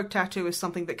stick and poke tattoo is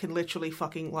something that can literally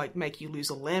fucking, make you lose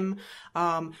a limb.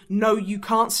 No, you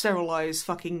can't sterilize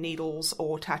fucking needles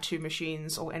or tattoo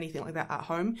machines or anything like that at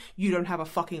home. You don't have a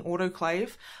fucking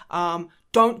autoclave.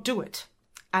 Don't do it.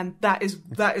 And that is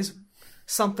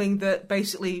something that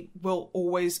basically will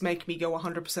always make me go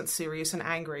 100% serious and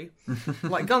angry.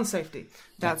 Like gun safety.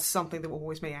 That's something that will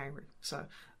always make me angry. So,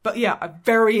 but yeah, I'm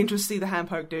very interested to see the hand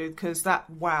poke dude, because that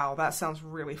sounds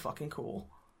really fucking cool.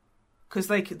 Because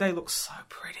they look so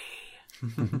pretty.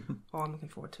 I'm looking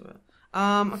forward to it.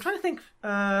 I'm trying to think,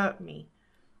 me.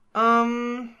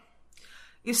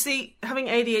 You see, having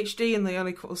ADHD and the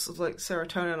only course of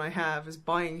serotonin I have is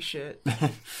buying shit.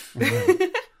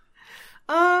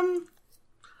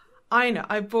 I know.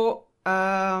 I bought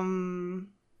a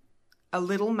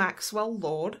little Maxwell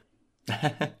Lord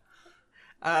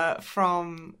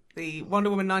from the Wonder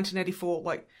Woman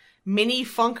 1984 mini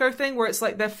Funko thing, where it's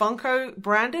they're Funko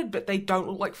branded, but they don't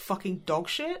look like fucking dog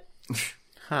shit.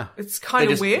 Huh. It's kind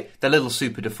of weird. They're little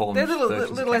super deformed. They're little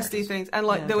SD things. And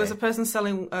there was a person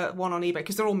selling one on eBay,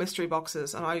 because they're all mystery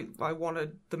boxes, and I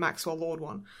wanted the Maxwell Lord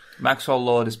one. Maxwell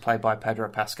Lord is played by Pedro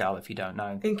Pascal, if you don't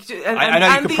know. I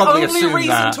know you could probably assume that. And the only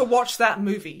reason to watch that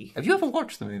movie... Have you ever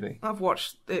watched the movie? I've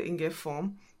watched it in GIF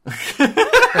form.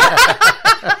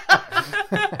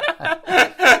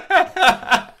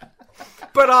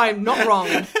 But I'm not wrong.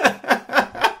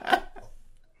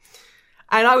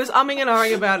 And I was umming and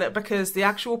ahhing about it, because the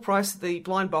actual price of the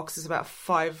blind box is about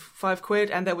 £5,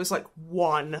 and there was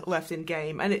one left in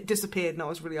game, and it disappeared, and I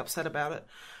was really upset about it.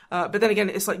 But then again,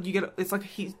 it's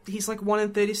he's 1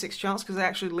 in 36 chance, because they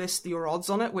actually list your odds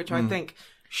on it, which I think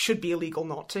should be illegal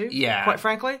not to. Yeah. Quite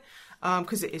frankly.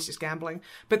 Because it is just gambling.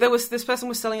 But this person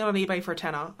was selling it on eBay for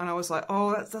 £10, and I was like,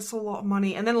 oh, that's a lot of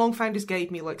money. And then Longfang just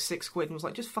gave me £6 and was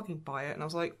like, just fucking buy it. And I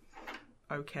was like,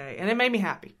 okay. And it made me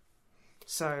happy.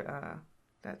 So,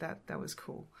 that was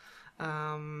cool.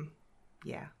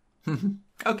 Yeah.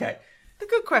 Okay. A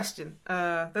good question.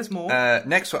 There's more.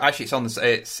 Next one, actually,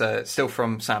 it's still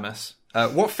from Samus.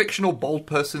 What fictional bald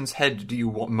person's head do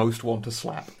you most want to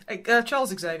slap?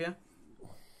 Charles Xavier.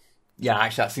 Yeah,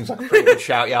 actually, that seems like a pretty good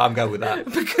shout. Yeah, I'm going with that.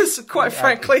 Because, quite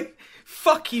frankly,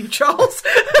 fuck you, Charles.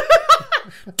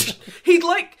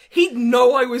 He'd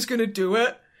know I was going to do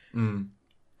it.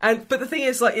 But the thing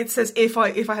is, it says if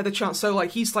I had the chance. So,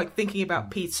 he's thinking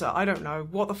about pizza. I don't know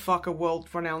what the fuck a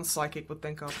world-renowned psychic would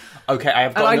think of. Okay,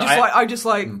 I just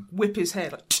whip his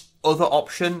head. Other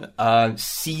option,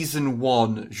 season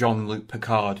 1 Jean-Luc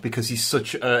Picard, because he's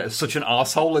such an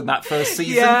arsehole in that first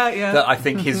season that I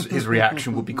think his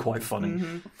reaction would be quite funny.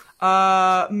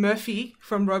 Mm-hmm. Murphy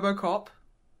from RoboCop.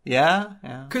 Yeah.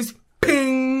 Because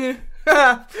ping.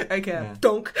 Okay,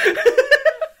 donk.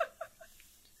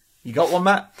 You got one,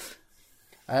 Matt?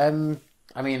 I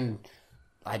mean,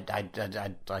 I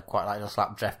quite like to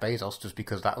slap Jeff Bezos, just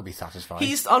because that would be satisfying.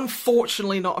 He's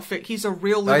unfortunately not a fic. He's a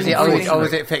real living.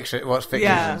 Is it fiction? What's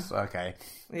fiction? Yeah. Okay.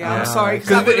 Yeah, I'm sorry.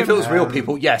 Because if it was real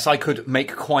people, yes, I could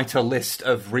make quite a list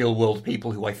of real world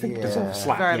people who I think deserve a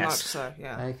slap. Very much so.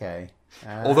 Yeah. Okay.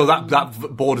 Although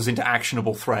that borders into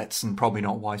actionable threats and probably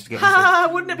not wise to get into.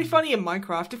 Wouldn't it be funny in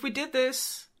Minecraft if we did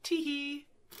this? Teehee.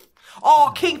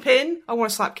 Oh, Kingpin! I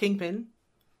want to slap Kingpin.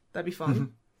 That'd be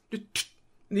fun.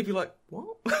 And he'd be like, what?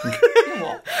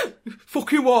 What?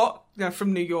 Fucking what? Yeah,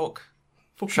 from New York.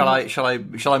 Shall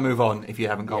I move on if you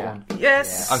haven't got one?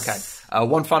 Yes. Okay.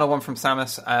 One final one from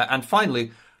Samus, and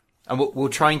finally, and we'll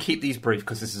try and keep these brief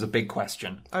because this is a big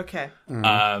question. Okay.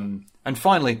 And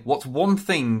finally, what's one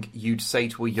thing you'd say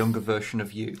to a younger version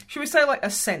of you? Should we say like a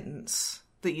sentence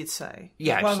that you'd say?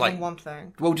 Yeah, rather just like than one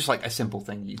thing. Well, just like a simple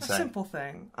thing you'd say. A simple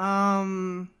thing.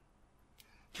 Run.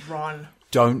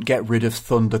 Don't get rid of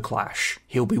Thunderclash.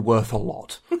 He'll be worth a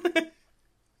lot.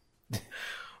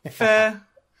 Fair.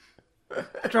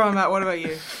 Drama Matt, what about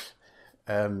you?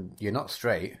 You're not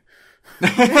straight.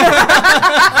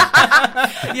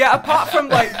 Yeah, apart from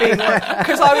like being like,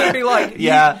 because I would be like,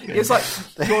 it's like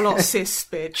you're not cis,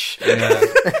 bitch.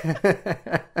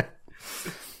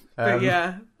 But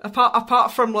yeah,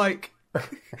 apart from like,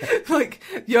 like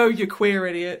yo, you queer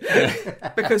idiot.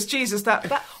 Because Jesus,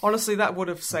 that honestly, that would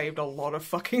have saved a lot of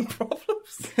fucking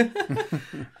problems.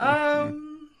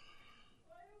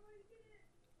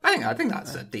 I think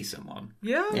that's a decent one.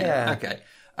 Yeah. Okay.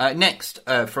 Next,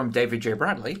 from David J.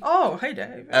 Bradley. Oh, hey,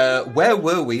 Dave. Where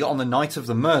were we on the night of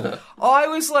the murder? I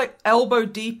was like elbow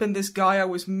deep in this guy. I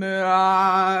was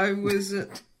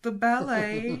at the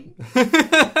ballet.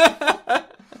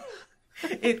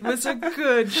 It was a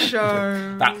good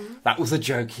show. That was a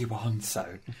jokey one.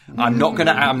 So I'm not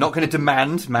gonna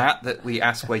demand, Matt, that we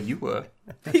ask where you were.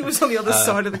 He was on the other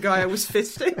side of the guy I was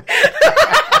fisting.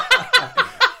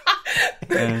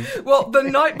 Well, the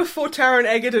night before Taron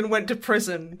Egerton went to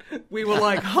prison, we were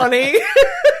like, honey,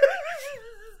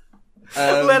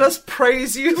 let us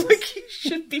praise you like you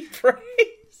should be praised.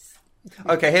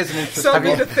 Okay, here's an interesting...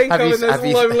 Something to think of in those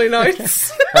lonely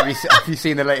nights. Have you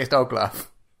seen the latest dog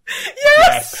laugh?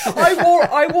 Yes!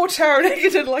 I wore Taron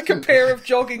Egerton like a pair of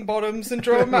jogging bottoms and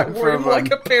Drama Matt wore him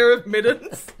like a pair of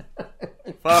mittens.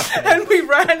 And we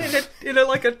ran in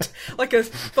a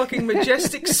fucking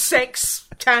majestic sex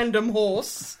tandem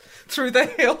horse through the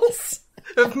hills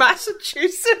of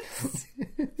Massachusetts.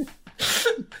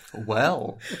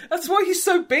 Well, that's why he's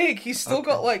so big. He's still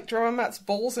got like Drama Matt's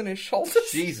balls in his shoulders.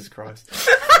 Jesus Christ.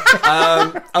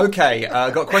 Okay,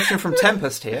 got a question from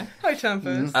Tempest here. Hi,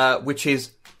 Tempest. Which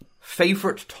is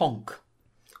favourite tonk.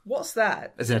 What's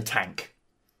that? As in a tank.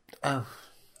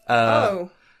 Oh.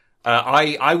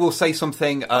 I will say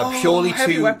something purely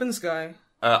heavy to... weapons guy.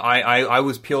 I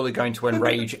was purely going to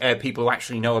enrage people who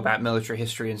actually know about military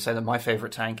history and say that my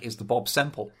favourite tank is the Bob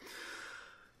Semple.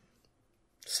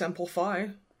 Semplify.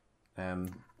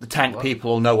 The tank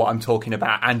people will know what I'm talking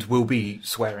about and will be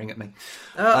swearing at me.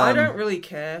 I don't really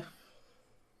care.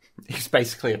 He's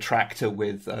basically a tractor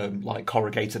with like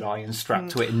corrugated iron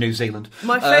strapped to it in New Zealand.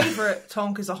 My favourite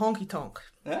tonk is a honky tonk.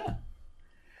 Yeah.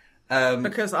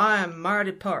 Because I am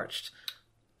mighty parched.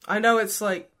 I know it's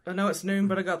noon,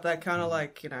 but I got that kind of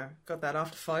like, got that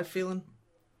after 5 feeling.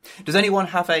 Does anyone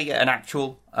have an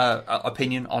actual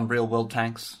opinion on real world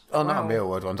tanks? Oh, not on real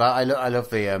world ones. I love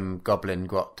the Goblin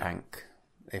Grot tank.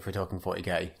 If we're talking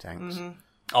 40k tanks. Mm-hmm.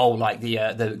 Oh, like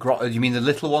the Grot? You mean the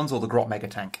little ones or the Grot Mega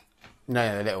Tank?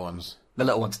 No, the little ones. The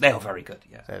little ones. They are very good.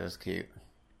 Yeah, they're just cute.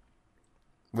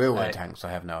 Real world tanks.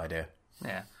 I have no idea.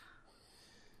 Yeah.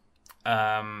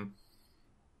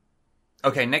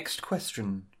 Okay, next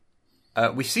question.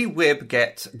 We see Wib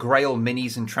get Grail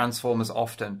minis and Transformers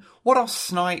often. What are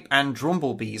Snipe and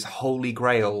Drumblebee's holy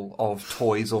grail of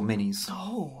toys or minis?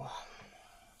 Oh.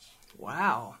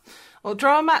 Wow. Well,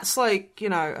 Drama Matt's like,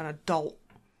 an adult.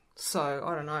 So,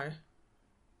 I don't know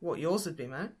what yours would be,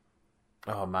 mate.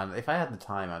 Oh, man. If I had the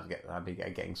time, I'd be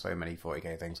getting so many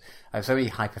 40k things. I have so many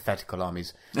hypothetical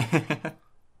armies.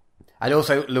 I'd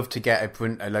also love to get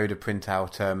a load of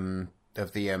printout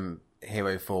of the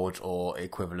Hero Forge or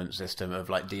equivalent system of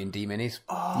like D&D minis.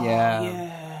 Oh,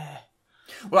 yeah.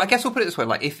 Well, I guess we'll put it this way: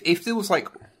 like, if there was like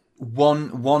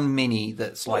one mini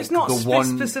that's like it's not the one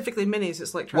specifically minis;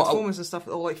 it's like Transformers and stuff,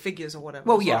 or like figures or whatever.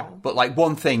 Well, yeah, but like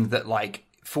one thing that like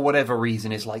for whatever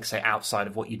reason is like say outside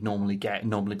of what you'd normally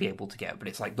be able to get, but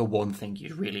it's like the one thing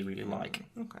you'd really really like.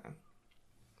 Okay.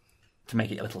 To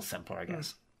make it a little simpler, I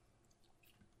guess.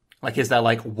 Like, is there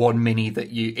like one mini that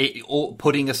or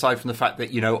putting aside from the fact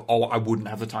that I wouldn't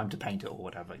have the time to paint it or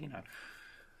whatever,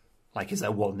 like, is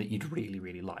there one that you'd really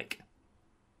really like?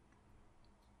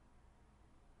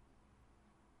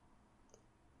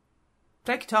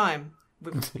 Take time.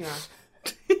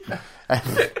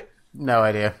 No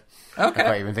idea. Okay. I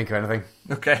can't even think of anything.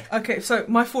 Okay, so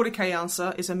my 40k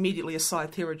answer is immediately a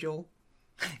Scythe Dual.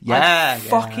 Yeah, I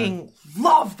fucking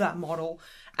love that model.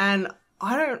 And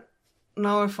I don't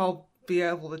know if I'll be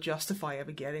able to justify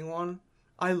ever getting one.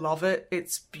 I love it.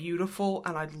 It's beautiful,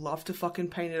 and I'd love to fucking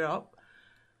paint it up.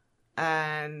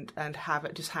 and have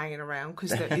it just hanging around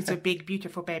because it's a big,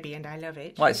 beautiful baby, and I love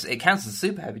it. Well, it counts as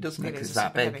super heavy, doesn't it? It Because is it's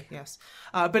that big. heavy, yes.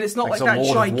 But it's not like some that Lord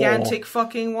of War. gigantic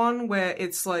fucking one where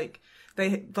it's like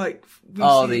they like. The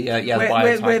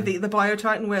Biotitan. Where the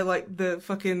Biotitan, where like the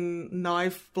fucking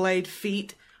knife blade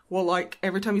feet. Well, like,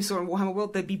 every time you saw it in Warhammer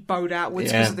World, they'd be bowed outwards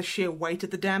because of the sheer weight of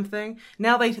the damn thing.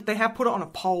 Now they have put it on a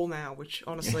pole now, which,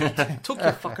 honestly, took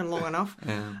you fucking long enough.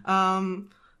 Yeah.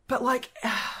 But, like,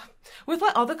 with,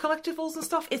 like, other collectibles and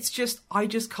stuff, it's just, I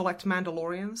just collect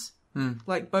Mandalorians.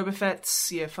 Like, Boba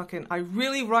Fett's, I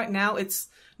really, right now, it's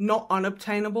not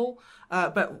unobtainable,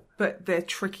 but they're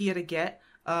trickier to get.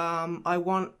 I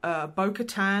want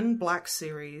Bo-Katan Black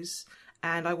Series,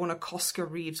 and I want a Cosca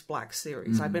Reeves Black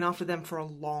Series. I've been after them for a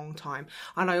long time.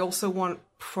 And I also want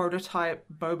prototype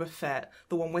Boba Fett,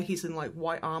 the one where he's in, like,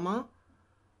 white armor.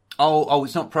 Oh,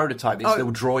 it's not prototype, it's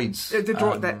little droids. The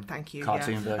droid, thank you,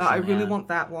 cartoon version, I really want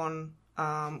that one,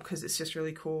 because it's just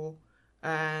really cool.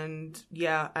 And,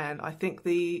 and I think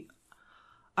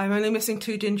I'm only missing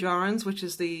 2 Din Djarans, which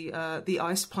is the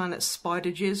Ice Planet Spider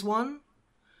Jizz one,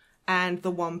 and the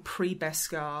one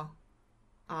pre-Beskar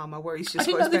armor where he's just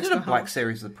I got didn't his know they did a Beskar Black helmet.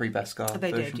 Series of the pre-Beskar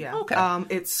They version. did, yeah.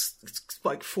 Okay. It's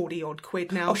like 40 odd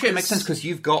quid now. Oh shit, it makes sense because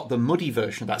you've got the muddy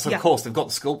version of that. So of course they've got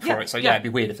the sculpt for it. So it'd be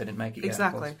weird if they didn't make it.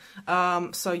 Exactly.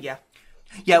 So yeah.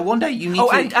 Yeah, one day you need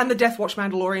to... and the Death Watch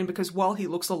Mandalorian, because while he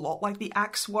looks a lot like the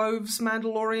Axe Woves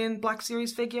Mandalorian Black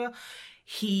Series figure,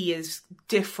 he is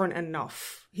different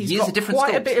enough. He's got a different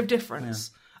quite sculpt. a bit of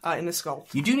difference in the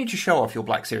sculpt. You do need to show off your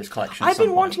Black Series collection. I've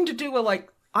been wanting to do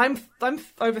I'm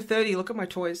over 30. Look at my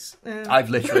toys. I've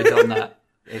literally done that.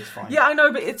 It's fine. Yeah, I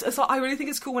know, but it's like, I really think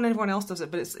it's cool when everyone else does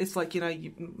it. But it's like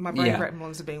my brain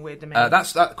gremlins are being weird to me.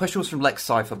 That question was from Lex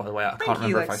Cypher, by the way. I can't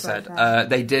remember if I said.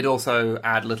 They did also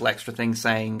add a little extra thing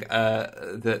saying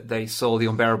that they saw the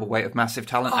unbearable weight of massive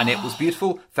talent, and it was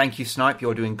beautiful. Thank you, Snipe.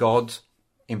 You're doing God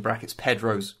in brackets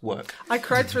Pedro's work. I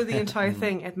cried through the entire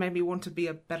thing. It made me want to be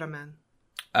a better man.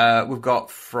 We've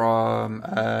got from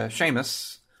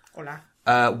Seamus. Hola.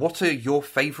 What are your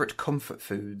favourite comfort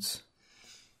foods?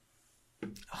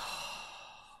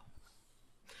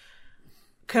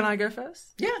 Can I go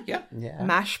first? Yeah.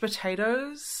 Mashed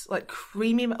potatoes, like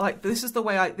creamy, like this is the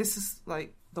way I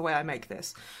make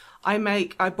this.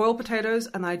 I boil potatoes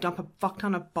and I dump a fuck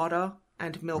ton of butter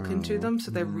and milk into them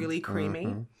so they're really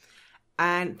creamy.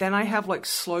 And then I have like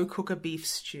slow cooker beef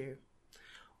stew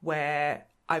where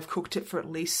I've cooked it for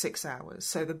at least 6 hours.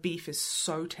 So the beef is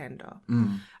so tender.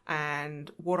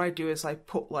 And what I do is I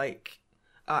put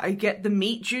I get the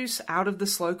meat juice out of the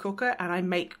slow cooker and I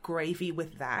make gravy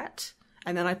with that.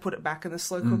 And then I put it back in the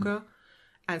slow cooker.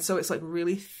 And so it's like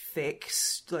really thick,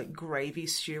 like gravy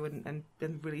stew and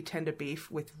really tender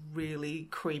beef with really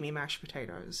creamy mashed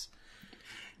potatoes.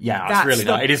 Yeah, that's really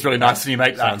nice. It is really nice when you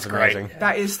make that. It's great. Amazing.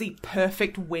 That is the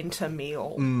perfect winter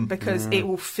meal because it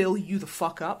will fill you the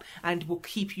fuck up and will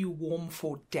keep you warm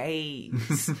for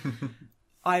days.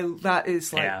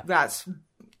 That's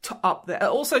up there.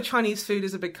 Also, Chinese food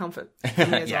is a big comfort for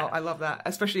me as well. I love that,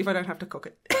 especially if I don't have to cook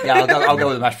it. Yeah, I'll go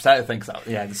with the mashed potato thing. So,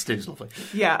 yeah, the stew's lovely.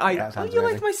 Yeah, you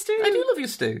like my stew? I do love your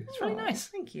stew. It's really nice.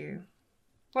 Thank you.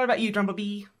 What about you,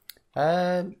 Drumblebee?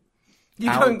 I'll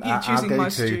choosing go my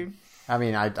to- stew. I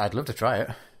mean, I'd love to try it.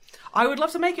 I would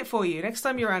love to make it for you. Next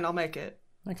time you're around, I'll make it.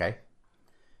 Okay.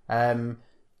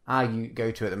 I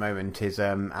go to at the moment is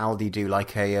Aldi do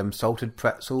like a salted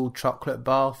pretzel chocolate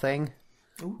bar thing,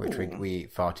 which we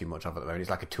eat far too much of at the moment. It's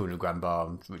like a 200 gram bar,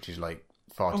 which is like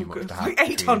far too much to have. Like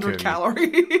 800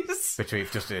 calories. Between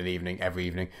just in an evening, every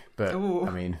evening. But Ooh. I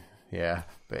mean, yeah,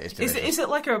 but it's Is delicious. it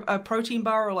like a protein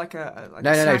bar or like a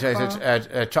No. snack So bar? it's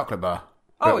a chocolate bar.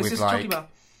 Oh, but it's with just a chocolate bar.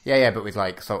 Yeah, but with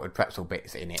like salted pretzel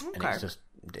bits in it, and Okay.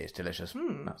 it's delicious.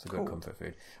 That's a good cool. comfort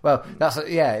food. Well, that's like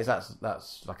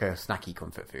a snacky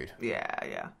comfort food.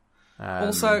 Yeah.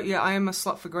 Also, I am a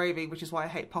slut for gravy, which is why I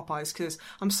hate Popeyes. Because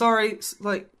I'm sorry,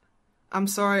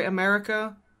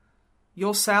 America,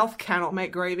 your South cannot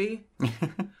make gravy.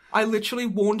 I literally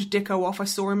warned Dicko off. I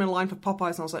saw him in line for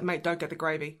Popeyes, and I was like, "Mate, don't get the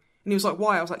gravy." And he was like,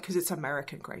 "Why?" I was like, "Because it's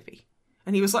American gravy."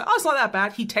 And he was like, "Oh, it's not that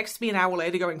bad." He texted me an hour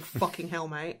later going, "Fucking hell,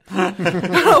 mate."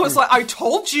 And I was like, "I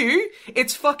told you,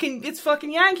 it's fucking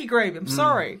Yankee gravy. I'm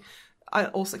sorry."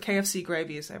 Also, KFC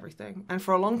gravy is everything. And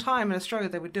for a long time in Australia,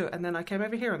 they would do it. And then I came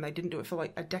over here and they didn't do it for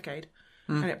like a decade.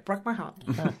 And it broke my heart.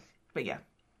 But yeah.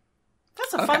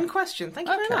 That's a fun question. Thank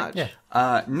you very much.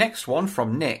 Yeah. Next one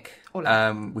from Nick,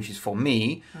 which is for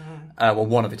me. Well,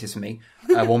 one of it is for me.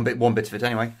 One bit of it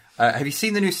anyway. Have you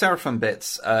seen the new Seraphim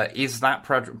bits? Is that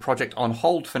project on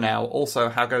hold for now? Also,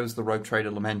 how goes the Rogue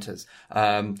Trader Lamenters?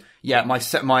 Yeah,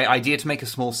 my idea to make a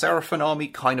small Seraphim army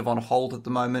kind of on hold at the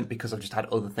moment because I've just had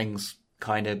other things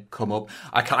kind of come up.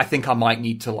 I think I might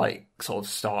need to like sort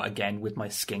of start again with my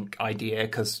skink idea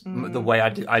because the way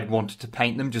I wanted to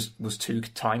paint them just was too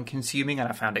time consuming and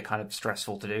I found it kind of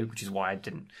stressful to do, which is why I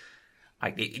didn't.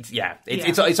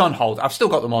 It's on hold. I've still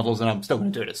got the models and I'm still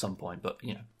going to do it at some point, but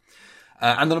you know.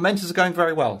 And the Lamenters are going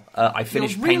very well. I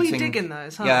finished You're really painting. digging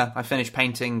those, huh? Yeah, I finished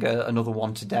painting another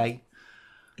one today.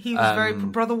 He was very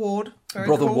Brother Ward.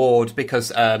 Brother cool. Ward,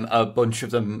 because a bunch of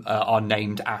them are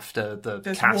named after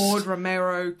There's cast. Ward,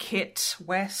 Romero, Kit,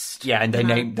 West. Yeah, and they're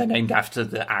named after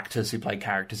the actors who played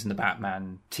characters in the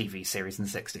Batman TV series in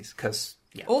the 60s. Because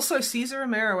Also, Caesar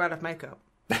Romero out of makeup.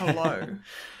 Hello.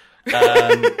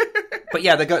 But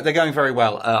yeah, they're going very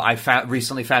well. I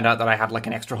recently found out that I had like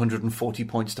an extra 140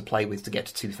 points to play with to get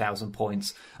to 2,000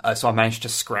 points. So I managed to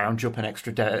scrounge up an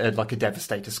extra like a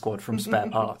Devastator squad from spare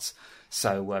parts.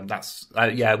 So that's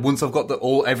once I've got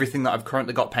everything that I've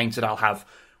currently got painted, I'll have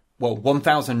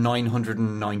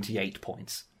 1,998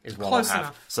 points is what Close I have.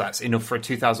 enough. So that's enough for a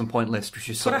 2,000 point list, which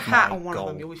is Put sort a of hat my on one goal.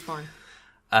 of them, you'll be fine.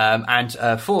 And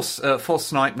Force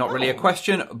Snipe, not really a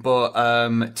question, but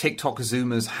TikTok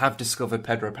Zoomers have discovered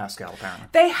Pedro Pascal, apparently.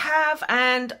 They have,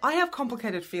 and I have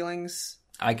complicated feelings.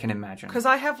 I can imagine. Because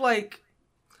I have,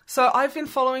 so I've been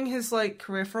following his,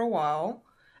 career for a while,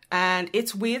 and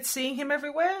it's weird seeing him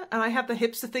everywhere, and I have the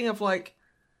hipster thing of,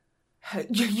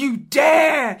 you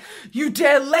dare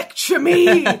lecture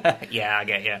me! Yeah, I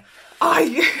get you.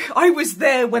 I was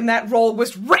there when that role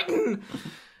was written!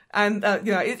 And,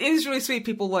 it is really sweet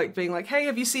people being like, hey,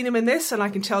 have you seen him in this? And I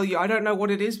can tell you, I don't know what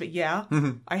it is, but yeah,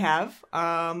 I have.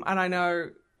 And I know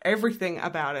everything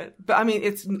about it. But I mean,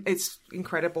 it's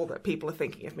incredible that people are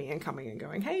thinking of me and coming and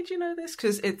going, hey, do you know this?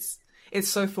 Because it's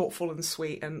so thoughtful and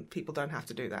sweet and people don't have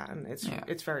to do that. And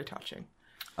it's very touching.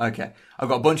 Okay. I've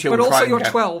got a bunch of... But also you're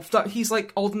 12. He's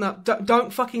old enough.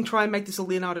 Don't fucking try and make this a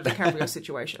Leonardo DiCaprio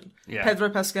situation. Yeah. Pedro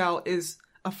Pascal is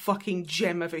a fucking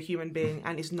gem of a human being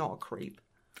and is not a creep.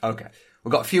 Okay.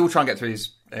 We've got a few. We'll try and get through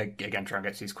these. Again, try and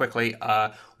get through these quickly.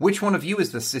 Which one of you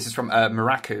is this? This is from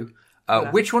Maraku.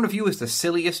 Which one of you is the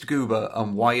silliest goober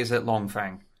and why is it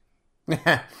Longfang?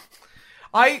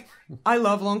 I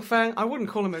love Longfang. I wouldn't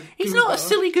call him a goober. He's not a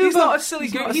silly goober. He's not a silly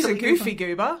goober. He's a goofy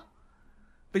goober.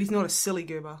 But he's not a silly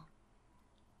goober.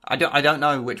 I don't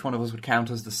know which one of us would count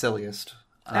as the silliest.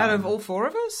 Out of all four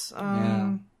of us?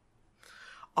 Yeah.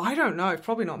 I don't know.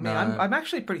 Probably not me. No. I'm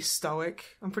actually pretty stoic.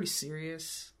 I'm pretty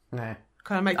serious. No.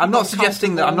 Kind of make. I'm not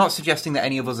suggesting that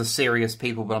any of us are serious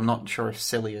people, but I'm not sure if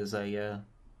silly is is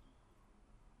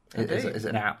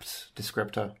an apt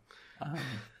descriptor.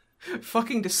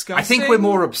 Fucking disgusting. I think we're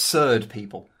more absurd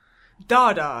people.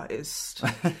 Dadaist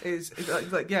is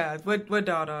we're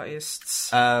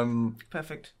Dadaists.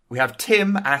 Perfect. We have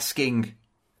Tim asking,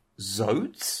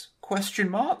 Zodes? ?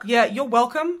 Yeah, you're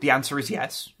welcome. The answer is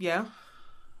yes. Yeah.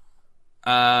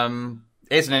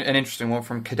 Here's an interesting one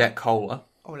from Cadet Cola.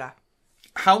 Hola.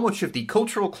 How much of the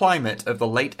cultural climate of the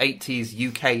late 80s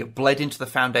UK bled into the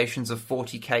foundations of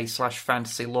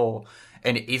 40k/fantasy lore,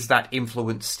 and is that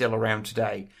influence still around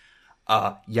today?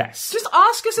 Yes. Just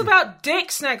ask us about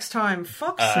dicks next time.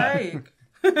 Fuck's sake.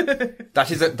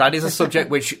 That is a subject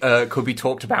which could be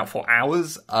talked about for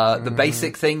hours. The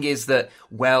basic thing is that,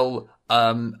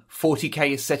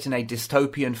 40k is set in a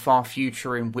dystopian far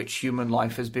future in which human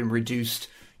life has been reduced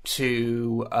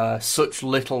to such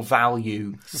little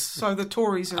value. So the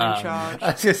Tories are in charge.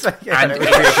 And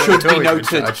it should be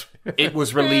noted, it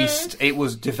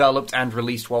was developed and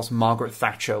released whilst Margaret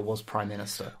Thatcher was Prime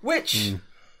Minister. Which...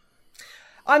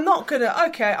 I'm not gonna...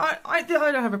 Okay, I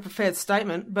don't have a prepared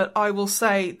statement, but I will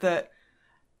say that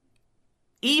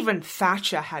even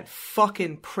Thatcher had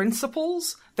fucking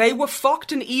principles. They were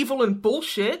fucked and evil and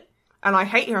bullshit, and I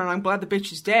hate her and I'm glad the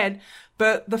bitch is dead,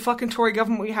 but the fucking Tory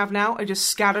government we have now are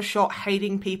just scattershot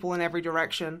hating people in every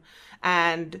direction,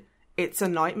 and it's a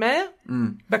nightmare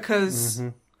because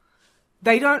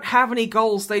they don't have any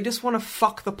goals. They just want to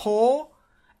fuck the poor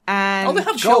and they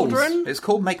have children. Goals. It's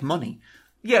called make money.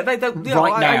 Yeah, they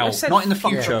right now, I said not in the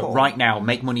fuck future. poor. Right now,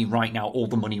 make money right now. All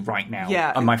the money right now.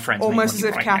 Yeah, and my friends almost make money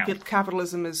as if right now.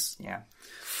 capitalism is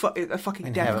a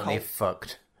fucking death cult.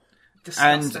 Fucked.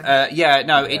 Disgusting.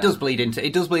 And it does bleed into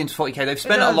 40k. They've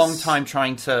spent a long time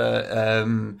trying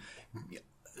to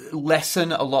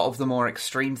lessen a lot of the more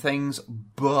extreme things,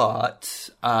 but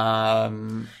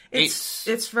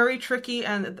it's very tricky,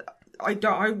 and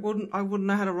I wouldn't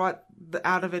know how to write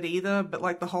out of it either. But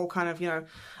like the whole kind of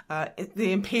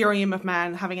the Imperium of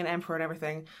Man having an emperor and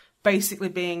everything, basically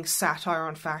being satire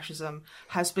on fascism,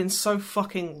 has been so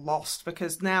fucking lost,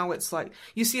 because now it's like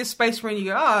you see a Space Marine, you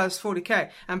go, it's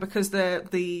 40k, and because they're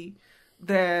the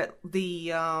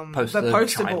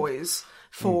poster boys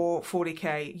for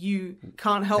 40k, you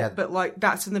can't help but like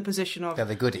that's in the position of they're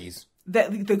the goodies.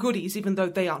 The goodies, even though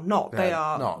they are not. They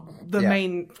are not the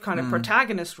main kind of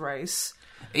protagonist race.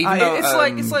 Even though,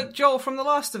 it's like Joel from The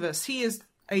Last of Us. He is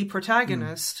a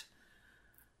protagonist,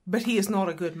 but he is not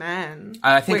a good man. And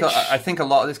I think a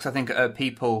lot of this, because I think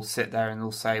people sit there and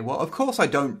they'll say, "Well, of course I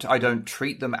don't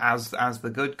treat them as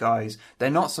the good guys. They're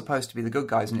not supposed to be the good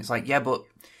guys." And it's like, yeah, but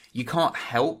you can't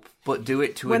help but do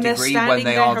it to a degree when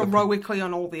they are heroically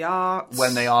on all the arts.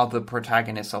 When they are the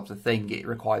protagonists of the thing, it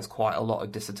requires quite a lot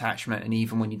of disattachment, and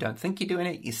even when you don't think you're doing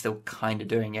it, you're still kind of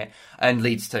doing it, and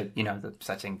leads to the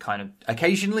setting kind of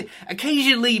occasionally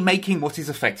making what is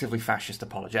effectively fascist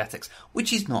apologetics,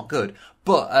 which is not good.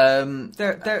 But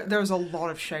there's a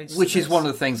lot of shades. Which is one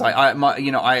of the things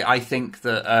I think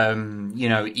that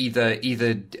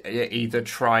either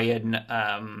try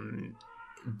and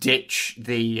ditch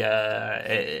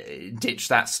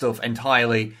that stuff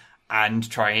entirely and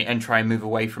try and move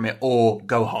away from it, or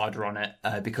go harder on it,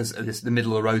 because the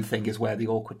middle of the road thing is where the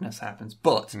awkwardness happens.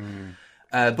 But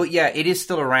yeah, it is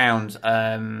still around.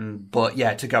 But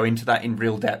yeah, to go into that in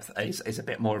real depth is a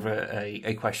bit more of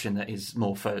a question that is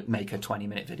more for make a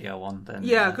 20-minute video on than.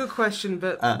 Yeah, good question,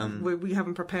 but we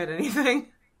haven't prepared anything.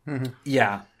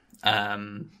 Yeah.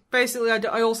 Basically,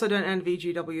 I also don't envy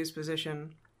GW's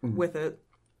position with it,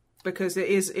 because it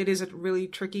is a really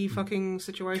tricky fucking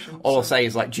situation. All I'll say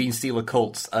is, like, Gene Stealer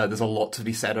cults, there's a lot to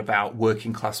be said about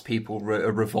working class people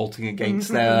revolting against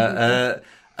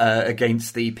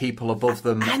against the people above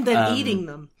them, and then eating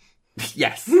them.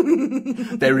 Yes,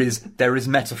 there is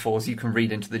metaphors you can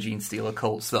read into the Gene Stealer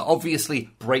cults that obviously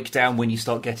break down when you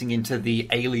start getting into the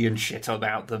alien shit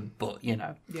about them. But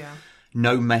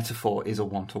no metaphor is a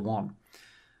 1-to-1.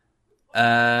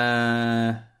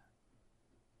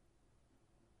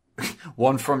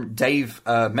 One from Dave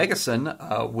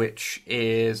Megason, which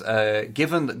is,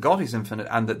 given that God is infinite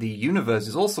and that the universe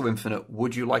is also infinite,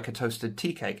 would you like a toasted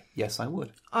tea cake? Yes, I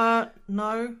would.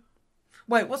 No.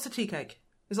 Wait, what's a tea cake?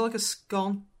 Is it like a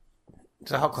scone?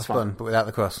 It's a hot cross bun, but without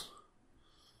the crust.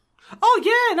 Oh,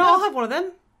 yeah, no, I'll have one of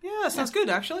them. Yeah, that sounds good,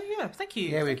 actually. Yeah, thank you.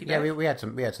 Yeah, we had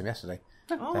some yesterday.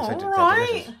 Oh, all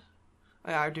right.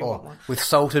 Yeah, I do want one. With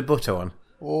salted butter on.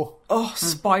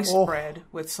 Spice bread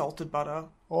with salted butter.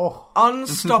 Oh.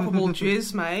 Unstoppable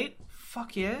jizz, mate.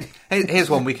 Fuck yeah. Here's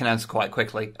one we can answer quite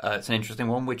quickly. It's an interesting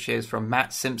one, which is from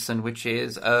Matt Simpson, which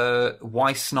is,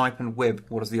 why Snipe and Wib?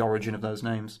 What is the origin of those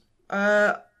names?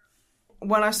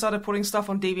 When I started putting stuff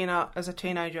on DeviantArt as a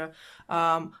teenager,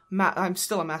 I'm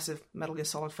still a massive Metal Gear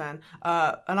Solid fan,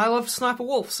 and I love Sniper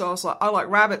Wolf, so I was like, I like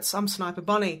rabbits, I'm Sniper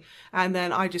Bunny, and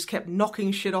then I just kept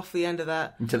knocking shit off the end of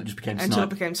that. Until it just became Snipe. Until it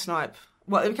became Snipe.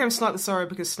 Well, it became Snipe the Sorrow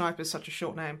because Snipe is such a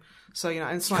short name. So,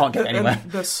 and Snipe, can't get anywhere.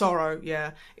 The Sorrow,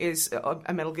 is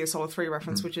a Metal Gear Solid 3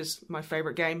 reference, which is my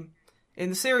favourite game in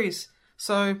the series.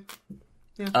 So,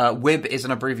 yeah. Wib is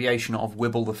an abbreviation of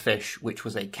Wibble the Fish, which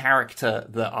was a character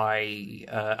that I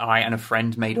and a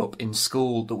friend made up in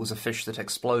school that was a fish that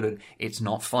exploded. It's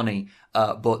not funny,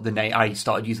 but the name I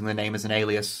started using the name as an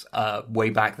alias way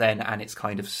back then, and it's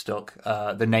kind of stuck.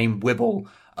 The name Wibble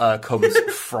comes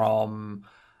from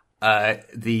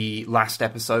the last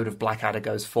episode of Blackadder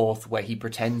Goes Forth, where he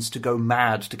pretends to go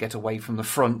mad to get away from the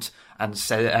front and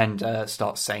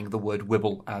starts saying the word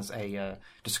Wibble as a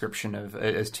description of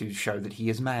as to show that he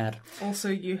is mad. Also,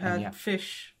 you had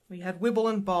fish. We had Wibble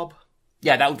and Bob.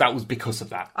 Yeah, that was because of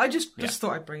that. I just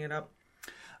thought I'd bring it up.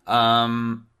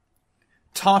 Tartan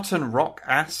Rock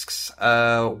asks,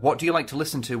 what do you like to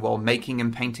listen to while making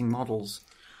and painting models?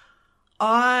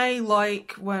 I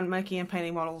like, when making and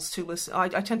painting models, to listen. I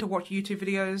tend to watch YouTube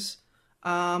videos.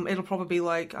 It'll probably be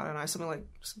like, I don't know, something like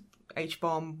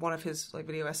H-Bomb, one of his like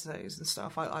video essays and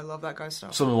stuff. I love that guy's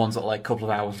stuff. Some of the ones that are like a couple of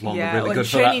hours long are really like good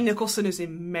for Jenny that. Nicholson is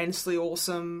immensely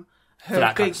awesome. Her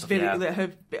that big kind of stuff,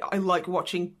 video, I like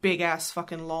watching big ass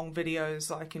fucking long videos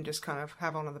that I can just kind of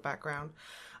have on in the background.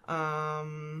 I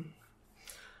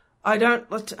don't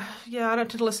tend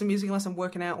to listen to music unless I'm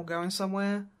working out or going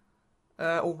somewhere.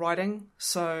 Or writing,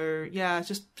 so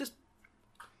just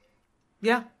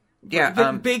big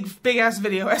ass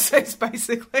video essays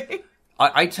basically.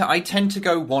 I tend to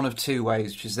go one of two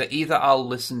ways, which is that either I'll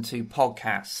listen to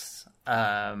podcasts,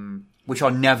 which are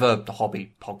never the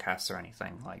hobby podcasts or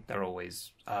anything, like they're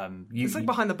always it's like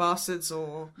Behind the Bastards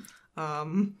or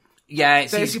Yeah,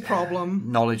 there's your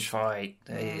problem. Knowledge fight,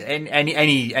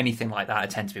 anything like that. I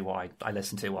tend to be what I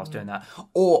listen to whilst doing that.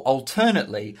 Or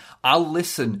alternately, I'll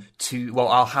listen to. Well,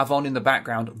 I'll have on in the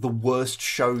background the worst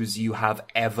shows you have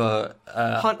ever.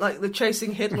 Like the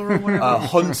Chasing Hitler or whatever.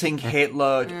 Hunting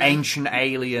Hitler, Ancient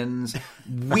Aliens,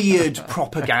 weird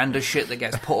propaganda shit that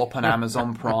gets put up on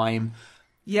Amazon Prime.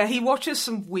 Yeah, he watches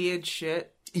some weird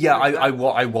shit. Yeah, I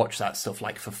watch that stuff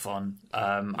like for fun.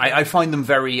 I find them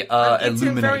very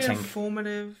illuminating. Very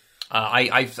informative.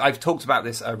 I've talked about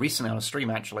this recently on a stream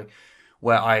actually,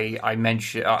 where I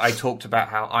mentioned I talked about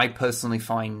how I personally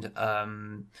find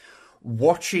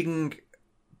watching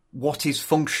what is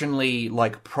functionally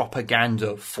like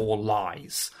propaganda for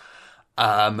lies,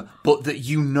 but that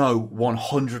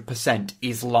 100%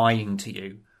 is lying to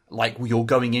you. Like you're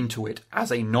going into it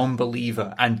as a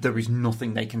non-believer and there is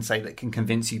nothing they can say that can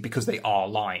convince you because they are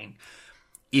lying,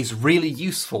 is really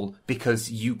useful because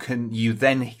you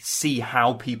then see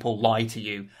how people lie to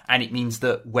you. And it means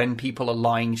that when people are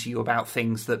lying to you about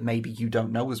things that maybe you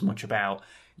don't know as much about,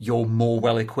 you're more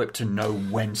well equipped to know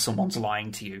when someone's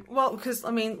lying to you. Well, because,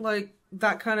 I mean, like,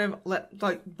 that kind of,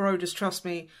 like, bro, just trust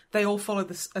me, they all follow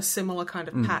a similar kind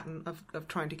of pattern of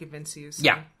trying to convince you. So.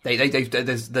 Yeah,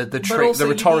 there's the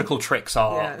rhetorical tricks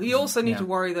are... Yeah, you also need to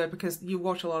worry, though, because you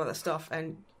watch a lot of that stuff,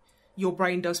 and your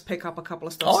brain does pick up a couple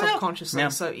of stuff subconsciously,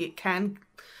 so it can...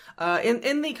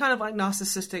 in the kind of, like,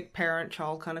 narcissistic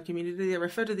parent-child kind of community, they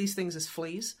refer to these things as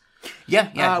fleas.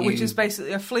 Which is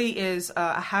basically a flea is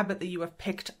a habit that you have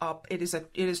picked up. It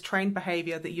is trained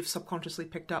behavior that you've subconsciously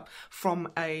picked up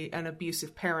from an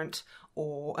abusive parent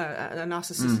or a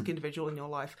narcissistic individual in your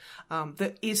life.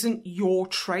 That isn't your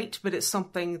trait, but it's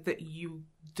something that you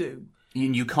do.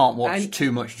 You can't watch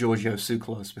too much Giorgio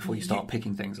Tsoukalos before you start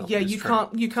picking things up. Yeah, you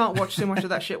can't watch too much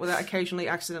of that shit without occasionally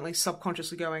accidentally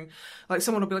subconsciously going, like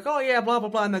someone will be like, oh yeah, blah blah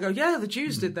blah, and they go, yeah, the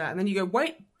Jews did that, and then you go,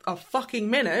 wait a fucking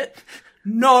minute.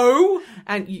 No,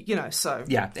 and so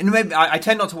yeah, and maybe I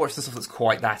tend not to watch the stuff that's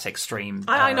quite that extreme.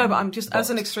 I know, but I'm just as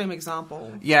an extreme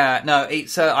example. Yeah, no,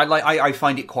 it's I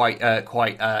find it quite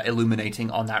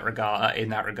illuminating on that regard. In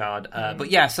that regard,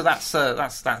 but yeah, so that's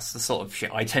the sort of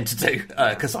shit I tend to do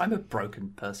because I'm a broken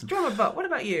person. Drama butt. What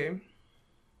about you?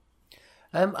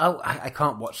 I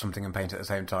can't watch something and paint at the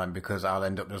same time because I'll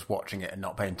end up just watching it and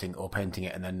not painting, or painting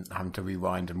it and then having to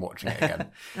rewind and watching it again.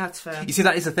 That's fair. You see,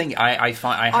 that is the thing. I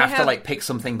find I have to like pick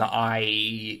something that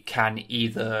I can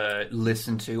either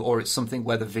listen to, or it's something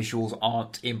where the visuals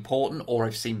aren't important or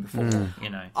I've seen before.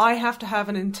 I have to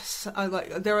have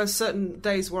there are certain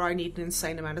days where I need an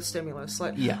insane amount of stimulus.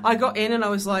 I got in and I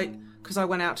was like, because I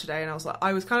went out today and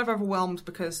I was kind of overwhelmed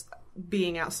because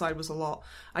being outside was a lot.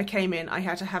 I came in, I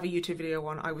had to have a YouTube video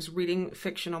on, I was reading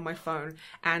fiction on my phone,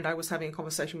 and I was having a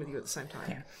conversation with you at the same time.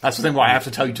 Yeah. That's the thing why I have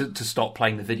to tell you to stop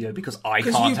playing the video, because I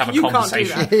can't have a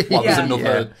conversation while there's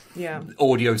another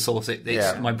audio source.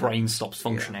 My brain stops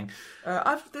functioning.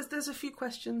 There's a few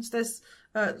questions. There's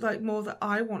more that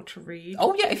I want to read.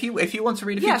 Oh yeah, if you want to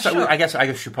read a few, sure. I guess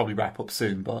I should probably wrap up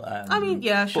soon. But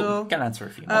sure. Can answer a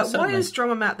few. More, why is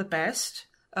Drummer Matt the best?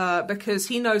 Because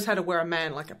he knows how to wear a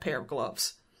man like a pair of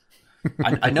gloves.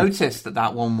 I noticed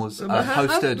that one was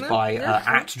hosted by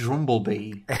at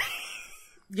Drumblebee.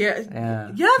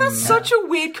 Yeah, that's such a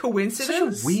weird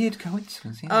coincidence. Such a weird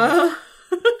coincidence. Yeah.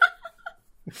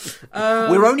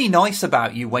 We're only nice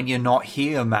about you when you're not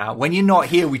here, Matt. When you're not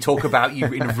here, we talk about you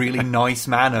in a really nice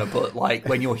manner. But like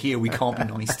when you're here, we can't be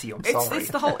nice to you. I'm sorry.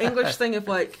 It's the whole English thing of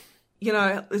like,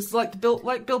 it's like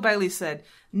Bill Bailey said,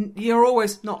 you're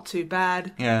always not too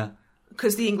bad. Yeah.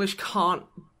 Because the English can't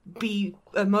be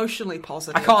emotionally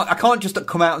positive. I can't just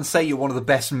come out and say you're one of the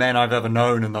best men I've ever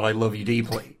known and that I love you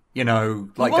deeply. He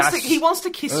wants to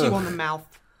kiss you on the mouth.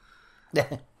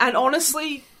 And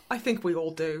honestly, I think we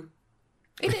all do.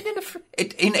 In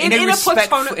a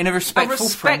respectful,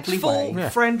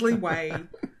 friendly way.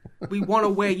 We want to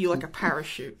wear you like a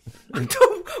parachute. Why did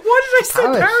I say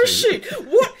parachute?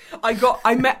 What?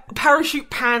 I met parachute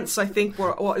pants, I think,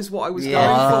 what I was going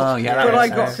for. Yeah, but I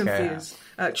got confused.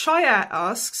 Chayat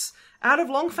asks, out of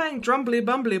Longfang Drumbly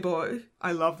Bumbly Boy,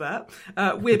 I love that,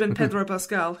 Wib and Pedro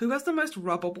Pascal, who has the most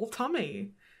rubbable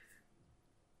tummy?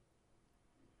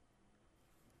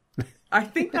 I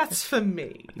think that's for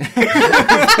me.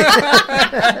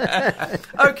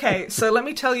 Okay, so let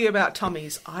me tell you about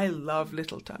tummies. I love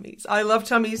little tummies. I love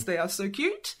tummies. They are so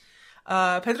cute.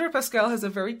 Pedro Pascal has a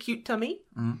very cute tummy.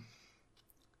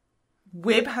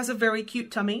 Wib has a very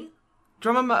cute tummy.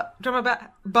 Drummer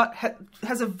Butt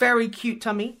has a very cute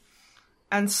tummy.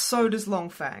 And so does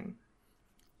Longfang.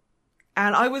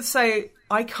 And I would say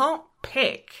I can't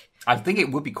pick. I think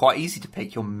it would be quite easy to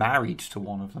pick. You're married to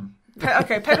one of them.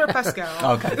 Pedro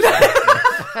Pascal. Okay.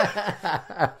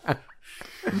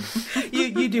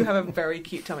 You do have a very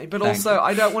cute tummy, but Thank also you.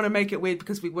 I don't want to make it weird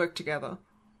because we work together.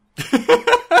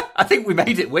 I think we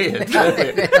made it weird.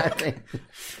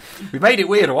 We made it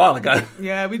weird a while ago.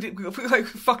 Yeah, we did. We like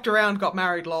fucked around, got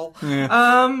married, lol.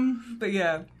 Yeah. But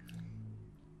yeah.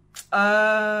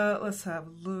 Let's have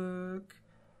a look.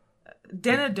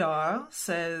 Denadar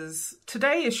says,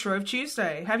 today is Shrove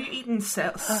Tuesday. Have you eaten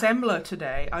semla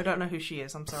today? I don't know who she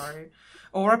is, I'm sorry.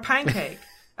 Or a pancake.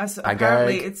 As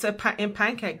apparently it's in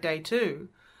pancake day too.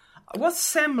 What's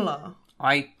semla?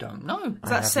 I don't know. Is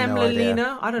that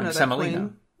semolina? I don't know that semolina.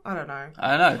 queen. I don't know.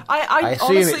 I don't know. I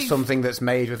assume honestly, it's something that's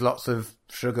made with lots of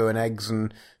sugar and eggs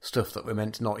and stuff that we're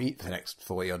meant to not eat for the next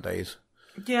 40 odd days.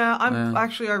 Yeah, I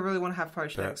really want to have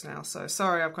poached eggs now, so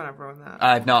sorry I've kind of ruined that.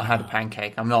 I've not had a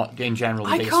pancake. I'm not, in general,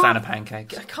 the biggest fan of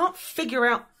pancakes. I can't figure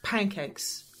out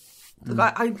pancakes.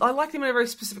 I like them in a very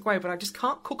specific way, but I just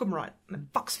can't cook them right. And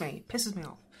it fucks me. It pisses me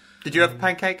off. Did you have a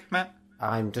pancake, Matt?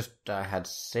 I had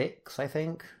 6, I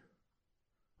think.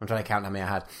 I'm trying to count how many I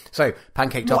had. So,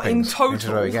 pancake toppings. What, in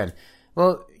total? Again.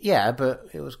 Well, yeah, but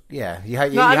it was, yeah.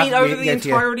 Over the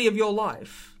entirety of your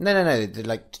life? No,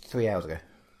 like 3 hours ago.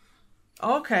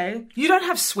 Okay. You don't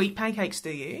have sweet pancakes,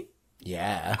 do you?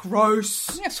 Yeah.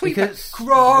 Gross. Yeah, sweet Because,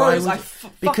 Gross. I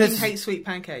fucking hate sweet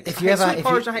pancakes. If you ever, sweet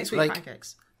porridge, I hate sweet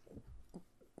pancakes.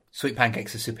 Sweet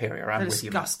pancakes are superior. I'm They're with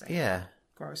disgusting. Yeah.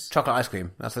 Gross. Chocolate ice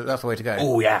cream. That's the way to go.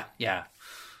 Oh, yeah, yeah.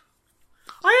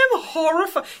 I am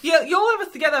horrified. Yeah, you'll ever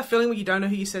get that feeling when you don't know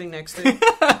who you're sitting next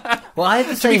to. Well, I had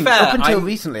the same, fair, up until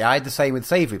recently, I had the same with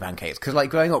savoury pancakes, because,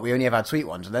 like, growing up, we only ever had sweet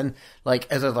ones, and then, like,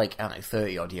 as a, like, I don't know,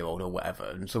 30-odd-year-old or whatever,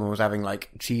 and someone was having, like,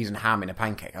 cheese and ham in a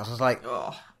pancake, I was just like,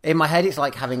 in my head, it's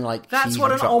like having, like, That's cheese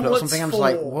what and an chocolate or omelette something, I'm just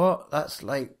like, what? That's,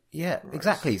 like, yeah,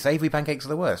 exactly, savoury pancakes are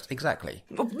the worst, exactly.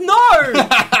 No!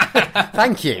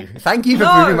 Thank you for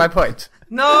proving my point.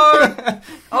 No!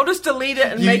 I'll just delete it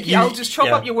and I'll just chop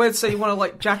yeah. up your words so you want to,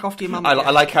 like, jack off to your mum. I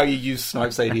like how you use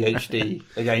Snipes ADHD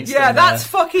against Yeah, them that's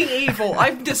fucking evil.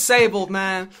 I'm disabled,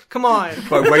 man. Come on.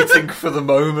 by waiting for the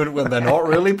moment when they're not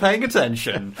really paying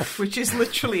attention. Which is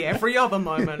literally every other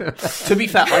moment. To be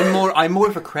fair, I'm more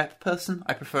of a crepe person.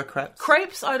 I prefer crepes.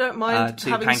 Crepes, I don't mind to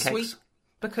having pancakes. sweet.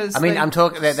 Because I mean, I'm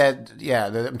talking,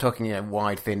 I'm talking,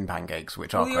 wide, thin pancakes,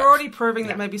 which are you're crepes. already proving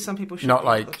that maybe some people should Not be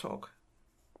like- able to talk.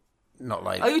 Not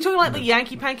like... Are you talking like the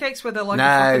Yankee pancakes where they're like a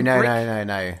No. fucking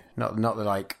brick? Not the,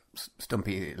 like,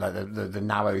 stumpy, like, the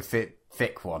narrow,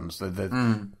 thick ones.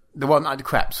 The one, the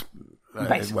crepes,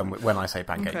 when I say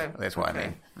pancake. Okay. That's what I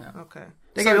mean. Yeah. Okay.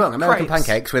 Don't get me wrong, American crepes.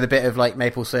 pancakes with a bit of, like,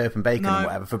 maple syrup and bacon No. and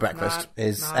whatever for breakfast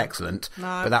is No. excellent. No.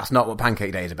 But that's not what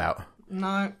Pancake Day is about.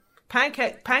 No.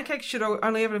 Pancakes should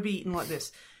only ever be eaten like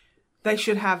this. They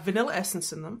should have vanilla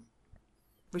essence in them,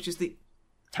 which is the...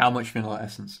 How much vanilla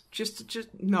essence? Just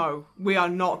no. We are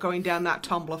not going down that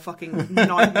Tumblr fucking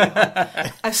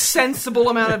nightmare. A sensible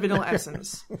amount of vanilla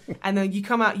essence, and then you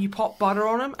come out, you pop butter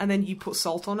on them, and then you put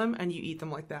salt on them, and you eat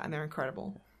them like that, and they're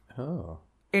incredible. Oh.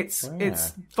 It's I'd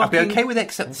fucking... be okay with it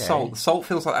except salt. Salt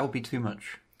feels like that would be too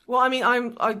much. Well, I mean,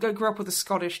 I grew up with a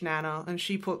Scottish nana, and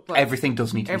she put like Everything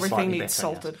does need to be everything slightly needs bitter,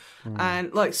 salted,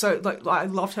 and I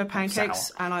loved her pancakes,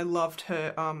 Sour. and I loved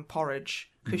her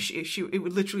porridge because she it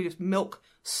would literally just milk,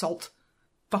 salt,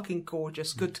 fucking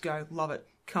gorgeous, good to go, love it,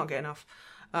 can't get enough.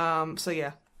 So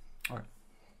yeah. All right.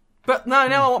 But now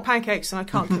I want pancakes, and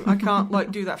I can't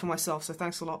like do that for myself. So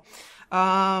thanks a lot.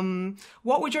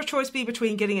 What would your choice be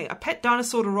between getting a pet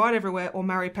dinosaur to ride everywhere or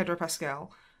marry Pedro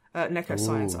Pascal? Neko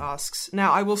Science asks.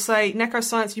 Now, I will say, Neko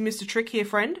Science, you missed a trick here,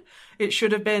 friend. It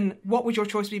should have been, what would your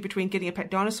choice be between getting a pet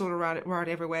dinosaur to ride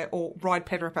everywhere or ride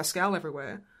Pedro Pascal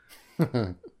everywhere?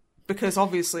 Because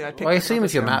obviously I'd pick Well, I Pedro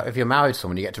assume Pascal. if you're married to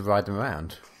someone, you get to ride them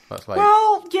around. That's like...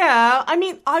 Well, yeah, I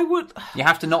mean, I would... You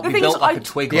have to not The be thing built is, like I- a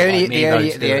twig. The only, like me, though,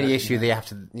 to do the only it. issue they have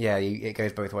to... Yeah, it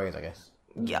goes both ways, I guess.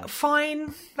 Yeah,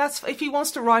 fine. That's if he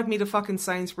wants to ride me to fucking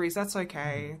Sainsbury's, that's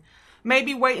okay.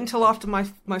 Maybe wait until after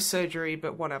my surgery,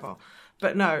 but whatever.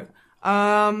 But no.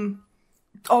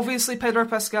 Obviously, Pedro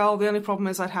Pascal, the only problem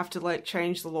is I'd have to, like,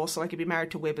 change the law so I could be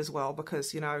married to Wib as well,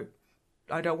 because, you know,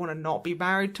 I don't want to not be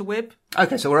married to Wib.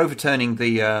 Okay, so we're overturning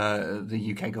the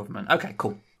UK government. Okay,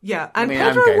 cool. Yeah, and I mean, I'm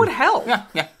Pedro game. would help.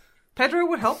 Yeah. Pedro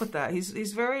would help with that.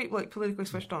 He's very, like, politically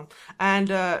switched on. And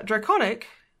Draconic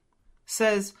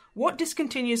says, what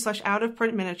discontinued /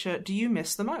 out-of-print miniature do you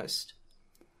miss the most?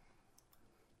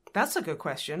 That's a good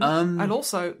question. And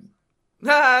also...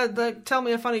 tell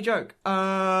me a funny joke.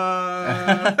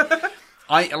 I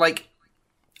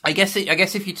guess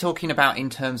if you're talking about in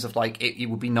terms of like it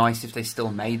would be nice if they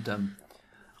still made them.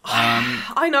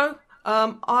 I know.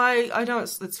 I know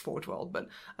it's Forge World, but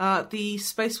the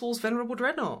Space Wolves Venerable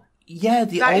Dreadnought. Yeah,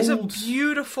 That is a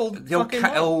beautiful fucking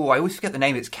one. I always forget the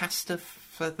name. It's Caster...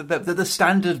 The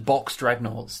standard box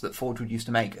dreadnoughts that Forge would used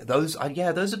to make. Those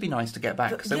would be nice to get back,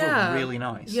 because they were really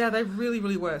nice. Yeah, they really,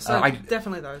 really were. So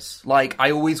definitely those. Like, I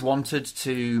always wanted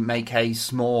to make a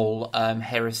small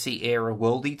Heresy-era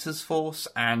World Eaters force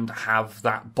and have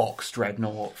that box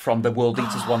dreadnought from the World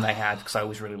Eaters one they had, because I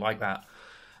always really liked that.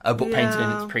 But painted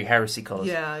in its pre-Heresy colours.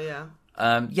 Yeah.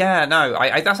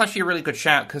 That's actually a really good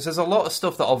shout, because there's a lot of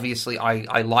stuff that obviously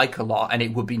I like a lot, and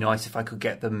it would be nice if I could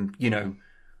get them,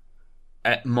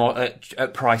 at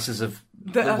prices of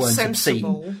that weren't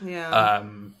sensible. Obscene. Yeah.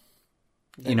 I'm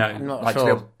not like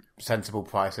sure sensible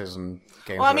prices and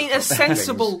games. Well, I mean, a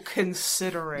sensible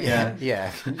considering.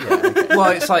 Yeah. Okay. Well,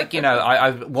 it's like,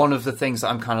 I one of the things that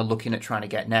I'm kind of looking at trying to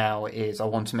get now is I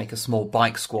want to make a small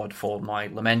bike squad for my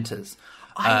Lamenters.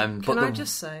 I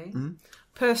just say,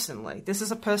 personally, this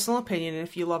is a personal opinion, and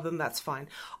if you love them, that's fine.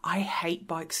 I hate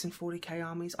bikes in 40k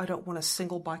armies. I don't want a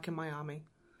single bike in my army.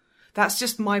 That's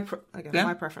just my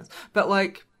preference. But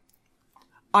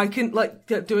I can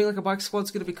doing a bike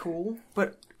squad's going to be cool,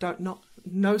 but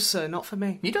no sir, not for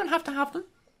me. You don't have to have them.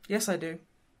 Yes, I do.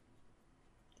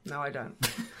 No, I don't.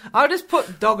 I'll just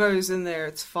put doggos in there.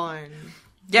 It's fine.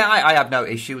 Yeah, I have no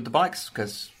issue with the bikes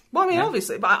because. Well, I mean,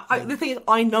 obviously, but the thing is,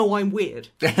 I know I'm weird,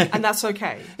 and that's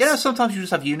okay. Sometimes you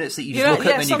just have units that you just look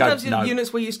at and then you go, no. Sometimes you have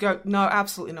units where you just go, no,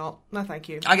 absolutely not. No, thank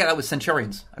you. I get that with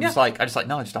Centurions. I just no, I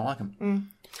just don't like them.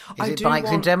 Is it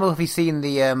bikes in general? Have you seen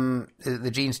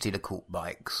the Gene Stealer cult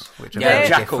bikes? Which are very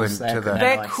different to the...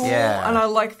 They're cool, and I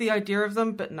like the idea of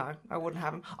them, but no, I wouldn't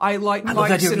have them. I like love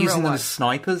the idea of using them as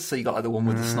snipers, so you got the one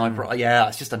with the sniper. Yeah,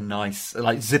 it's just a nice,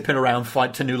 zipping around,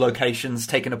 fight to new locations,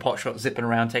 taking a pot shot, zipping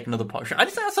around, taking another pot shot. I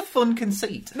just think that's a fun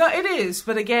conceit. No, it is,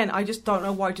 but again, I just don't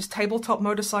know why. Just tabletop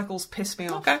motorcycles piss me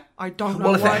off. Okay. I don't know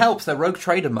why. Well, if it helps, they're Rogue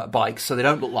Trader bikes, so they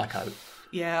don't look like oat.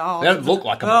 Yeah. They don't look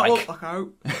like a bike. They look like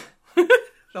oat.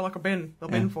 They're like a bin. They'll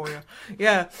bin for you.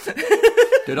 Yeah.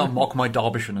 Do not mock my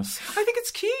Derbyshireness. I think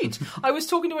it's cute. I was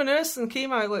talking to a nurse in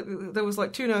chemo. There was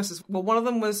two nurses. Well, one of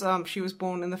them was she was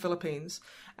born in the Philippines,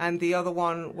 and the other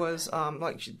one was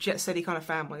jet setty kind of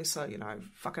family. So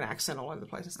fucking accent all over the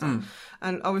place and stuff.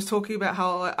 And I was talking about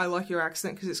how I like your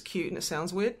accent because it's cute and it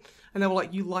sounds weird. And they were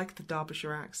like, you like the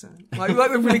Derbyshire accent. Like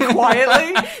really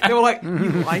quietly. They were like, you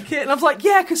like it? And I was like,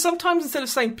 yeah, because sometimes instead of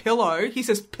saying pillow, he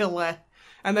says pillar.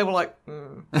 And they were like,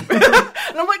 and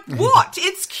I'm like, what?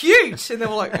 It's cute. And they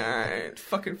were like, alright,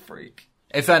 fucking freak.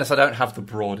 In fairness, I don't have the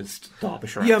broadest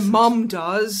Derbyshire accent. Your mum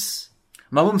does.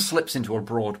 My mum slips into a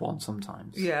broad one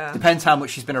sometimes. Yeah. Depends how much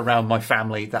she's been around my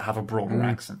family that have a broader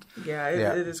accent. Yeah,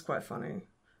 it is quite funny.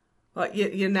 Like,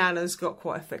 your Nana's got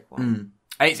quite a thick one.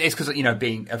 It's because,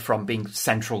 being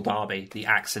central Derby, the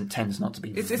accent tends not to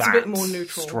be it's a bit more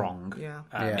neutral. Strong. Yeah.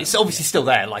 It's obviously still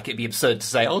there. Like, it'd be absurd to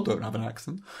say, I don't have an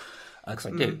accent. Because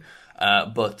I do.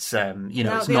 But, it's not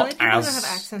as... The only people that have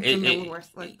accents are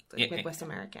Midwest, Midwest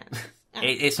American.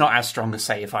 It's not as strong as,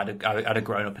 say, if I'd have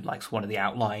grown up in, one of the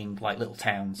outlying, little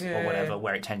towns or whatever,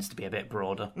 where it tends to be a bit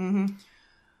broader. Mm-hmm.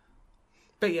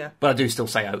 But, yeah. But I do still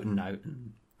say oat and note.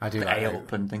 And I do like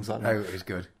oat and things like that. Oat is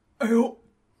good. Oat.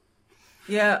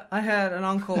 Yeah, I had an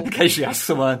uncle... In case you ask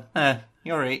someone,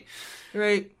 you're right.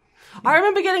 Right. I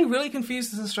remember getting really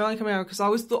confused as an Australian coming out because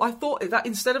I thought that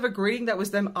instead of a greeting, that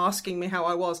was them asking me how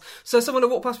I was. So someone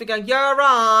would walk past me going, "You're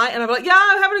right," and I'd be like, "Yeah,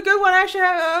 I'm having a good one, actually.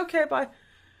 Okay, bye."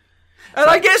 And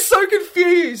I get so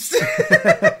confused.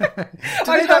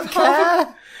 I don't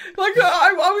care.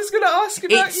 I was going to ask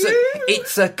about you.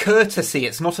 It's a courtesy.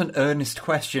 It's not an earnest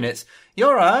question. It's,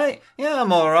 "You're right. Yeah,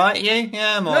 I'm all right. You?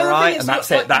 Yeah, I'm all right." And that's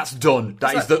it. That's done.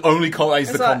 That is the only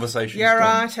conversation. "You're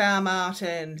right,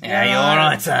 Martin. Yeah, you're all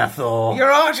right, Thor. You're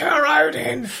right,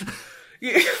 Odin."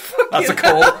 That's a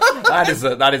call.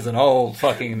 That is an old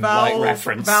fucking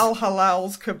reference.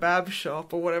 Valhallal's kebab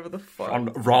shop or whatever the fuck. On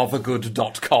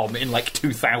rathergood.com in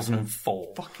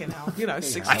 2004. Fucking hell. 6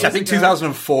 years ago. Actually, I think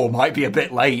 2004 might be a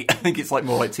bit late. I think it's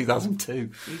more like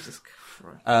 2002. Jesus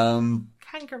Christ.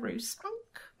 Kangaroo spunk.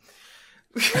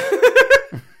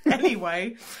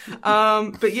 Anyway,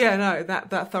 but yeah, no,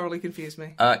 that thoroughly confused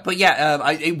me. But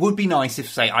yeah, it would be nice if,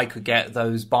 say, I could get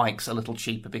those bikes a little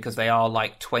cheaper because they are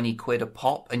 £20 a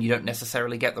pop, and you don't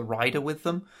necessarily get the rider with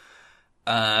them.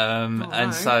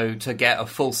 And so to get a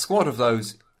full squad of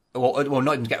those, well,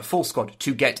 not even to get a full squad,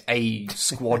 to get a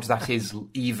squad that is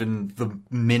even the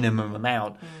minimum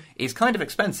amount is kind of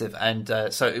expensive, and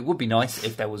so it would be nice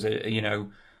if there was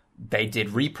they did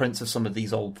reprints of some of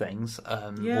these old things.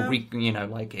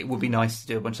 It would be nice to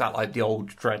do a bunch of that, like the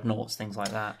old Dreadnoughts, things like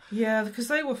that. Yeah, because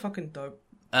they were fucking dope.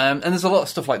 And there's a lot of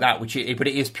stuff like that, but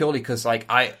it is purely because like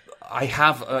I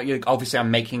have obviously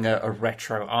I'm making a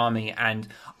retro army, and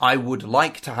I would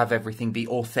like to have everything be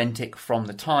authentic from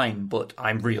the time, but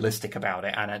I'm realistic about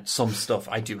it, and at some stuff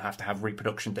I do have to have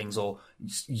reproduction things or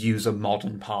use a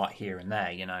modern part here and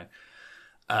there, you know.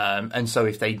 And so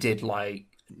if they did like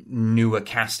newer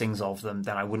castings of them,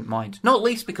 then I wouldn't mind. Not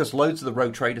least because loads of the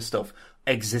Rogue Trader stuff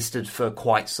existed for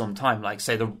quite some time. Like,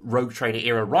 say, the Rogue Trader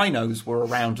era rhinos were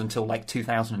around until like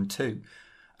 2002.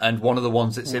 And one of the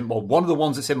ones that's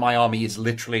in my army is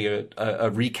literally a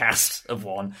recast of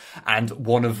one, and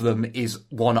one of them is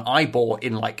one I bought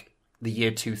in like the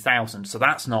year 2000. So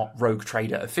that's not Rogue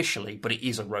Trader officially, but it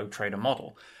is a Rogue Trader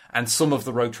model. And some of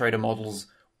the Rogue Trader models,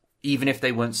 even if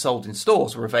they weren't sold in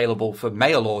stores, were available for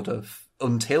mail order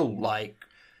until like,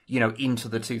 you know, into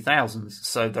the 2000s.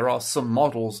 So there are some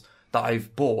models that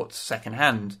I've bought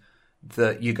secondhand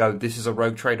that you go, this is a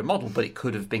Rogue Trader model, but it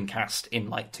could have been cast in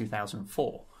like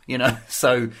 2004. You know,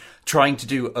 so trying to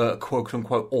do a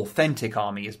quote-unquote authentic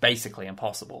army is basically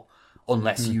impossible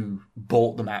unless you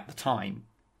bought them at the time.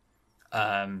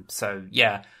 So,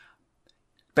 yeah.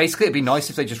 Basically, it'd be nice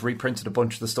if they just reprinted a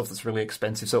bunch of the stuff that's really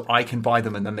expensive so I can buy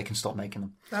them and then they can stop making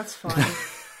them. That's fine.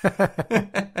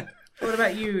 What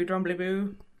about you, Drumbly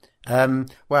Boo?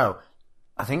 Well,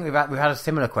 I think we've had a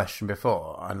similar question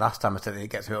before, and last time I said it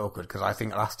gets a bit awkward because I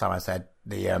think last time I said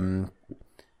the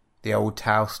old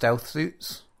Tau stealth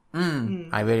suits.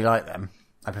 I really like them.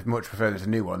 I much prefer them to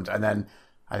new ones. And then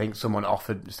I think someone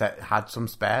had some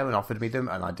spare and offered me them,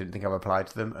 and I didn't think I replied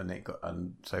to them.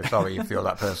 And so sorry if you're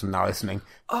that person now listening.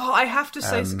 Oh, I have to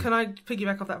say, can I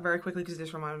piggyback off that very quickly because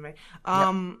this reminded me.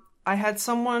 I had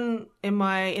someone in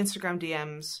my Instagram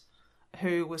DMs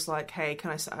who was like, hey,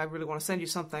 I really want to send you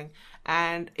something.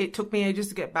 And it took me ages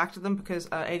to get back to them because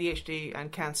ADHD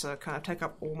and cancer kind of take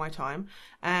up all my time.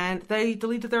 And they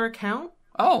deleted their account.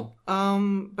 Oh.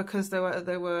 Because they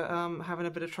were having a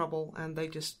bit of trouble, and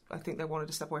I think they wanted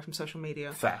to step away from social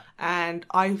media. Fair. And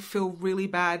I feel really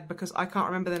bad because I can't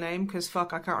remember the name because I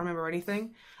can't remember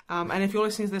anything. And if you're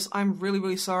listening to this, I'm really,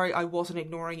 really sorry. I wasn't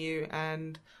ignoring you,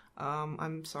 and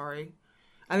I'm sorry.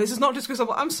 And this is not just because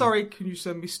I'm sorry, can you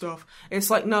send me stuff? It's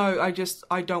like, no,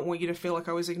 I don't want you to feel like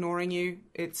I was ignoring you.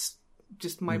 It's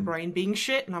just my brain being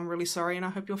shit, and I'm really sorry, and I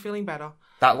hope you're feeling better.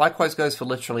 That likewise goes for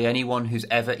literally anyone who's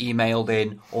ever emailed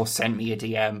in or sent me a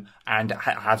DM and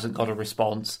hasn't got a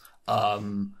response.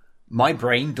 My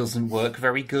brain doesn't work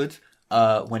very good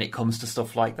when it comes to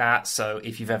stuff like that. So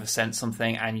if you've ever sent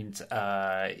something and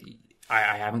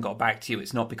I haven't got back to you,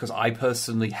 it's not because I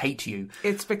personally hate you.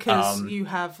 It's because you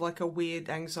have like a weird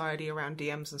anxiety around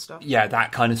DMs and stuff. Yeah,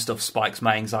 that kind of stuff spikes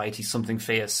my anxiety, something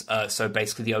fierce. So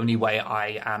basically the only way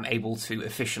I am able to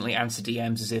efficiently answer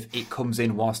DMs is if it comes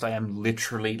in whilst I am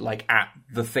literally like at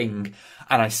the thing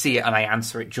and I see it and I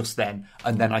answer it just then,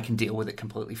 and then I can deal with it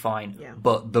completely fine. Yeah.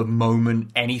 But the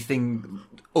moment anything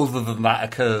other than that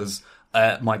occurs,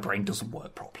 my brain doesn't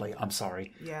work properly. I'm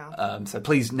sorry. Yeah. So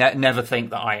please never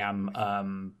think that I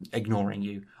am ignoring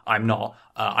you. I'm not.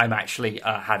 I'm actually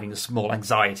having a small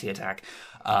anxiety attack.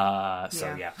 Yeah.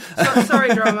 So,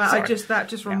 sorry, Drama. Sorry. That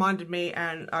just reminded me,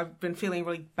 and I've been feeling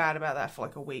really bad about that for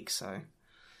like a week. So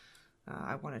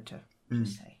I wanted to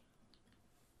just say.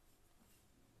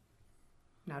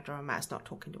 Now, Drama Matt's not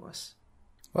talking to us.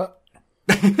 What?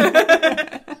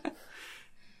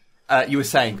 You were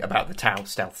saying about the Tau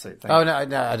stealth suit thing. Oh no!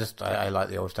 I like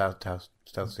the old Tau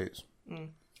stealth suits.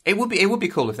 It would be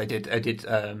cool if they did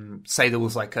say there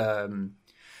was like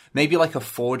maybe like a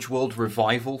Forge World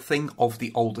revival thing of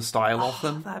the older style of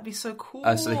them. That'd be so cool.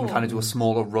 So they can kind of do a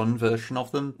smaller run version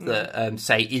of them that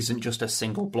say isn't just a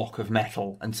single block of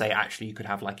metal, and say actually you could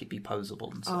have like it be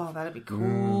posable and stuff. Oh, that'd be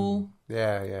cool.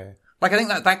 Yeah. Like I think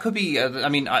that could be. I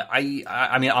mean,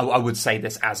 I would say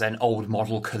this as an old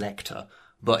model collector.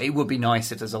 But it would be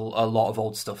nice if there's a lot of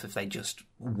old stuff if they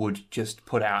would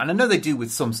put out. And I know they do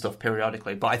with some stuff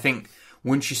periodically, but I think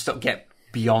once you get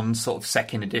beyond sort of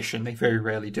second edition, they very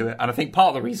rarely do it. And I think part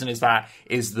of the reason is that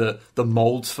the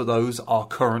molds for those are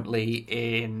currently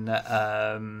in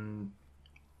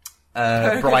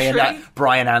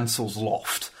Brian Ansell's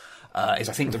loft. Is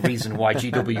I think the reason why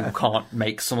GW can't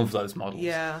make some of those models.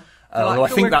 Yeah. I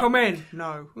think come in?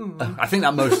 No. I think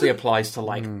that mostly applies to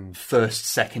like first,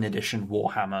 second edition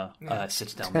Warhammer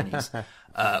Citadel minis.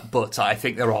 But I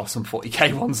think there are some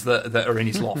 40k ones that are in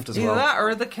his loft as well. Either that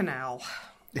or the canal.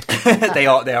 They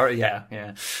are. Yeah.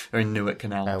 They're in Newark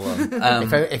Canal. Oh,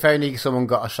 well. If only someone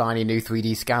got a shiny new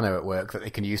 3D scanner at work that they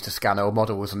can use to scan old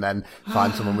models, and then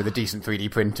find someone with a decent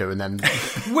 3D printer, and then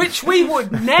which we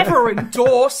would never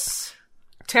endorse.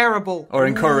 Terrible. Or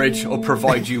encourage or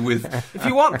provide you with... If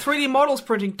you want 3D models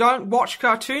printing, don't watch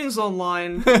cartoons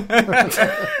online.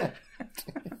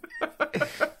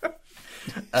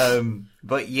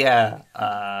 But yeah...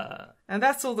 And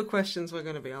that's all the questions we're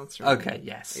going to be answering. Okay,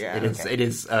 yes. Yeah, it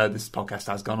is. This podcast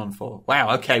has gone on for...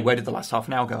 Wow, okay, where did the last half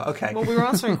an hour go? Okay. Well, we were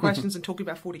answering questions and talking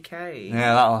about 40k.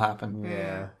 Yeah, that'll happen.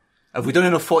 Yeah. Have we done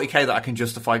enough 40k that I can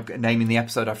justify naming the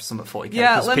episode after some at 40k?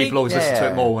 Yeah, because people always listen to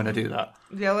it more when I do that.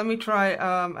 Yeah, let me try.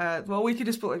 Well, we could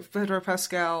just put like Pedro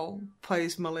Pascal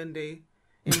plays Melindy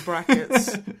in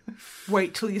brackets.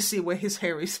 Wait till you see where his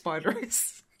hairy spider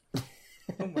is.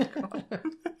 Oh my god.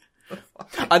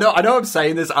 I know I'm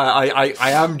saying this, I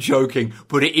am joking,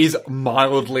 but it is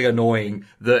mildly annoying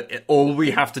that all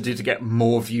we have to do to get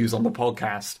more views on the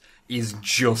podcast is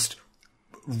just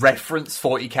reference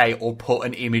 40k or put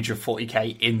an image of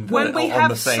 40k in the when we on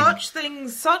have the thing.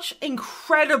 such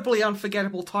incredibly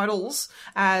unforgettable titles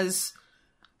as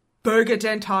Burger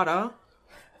Dentata,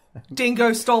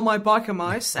 Dingo Stole My Biker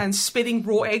Mice, and spitting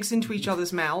raw eggs into each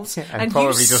other's mouths, and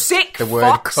you just sick the word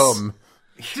fucks, cum.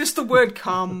 Just the word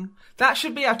cum. That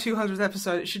should be our 200th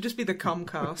episode. It should just be the cum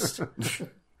cast.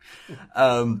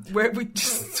 Where we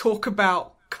just talk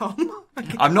about cum.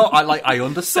 I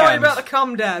understand. Sorry about the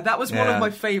cum, Dad. That was one of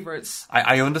my favourites.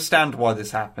 I understand why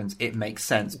this happens. It makes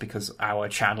sense because our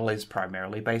channel is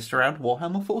primarily based around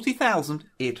Warhammer 40,000.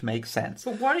 It makes sense.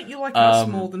 But why don't you like us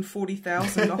more than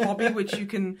 40,000? A hobby which you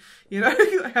can,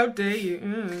 how dare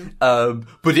you?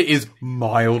 But it is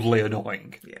mildly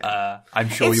annoying. Yeah. I'm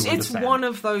sure you understand. It's one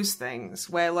of those things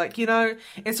where,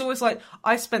 it's always like,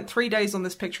 I spent 3 days on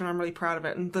this picture and I'm really proud of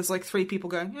it. And there's 3 people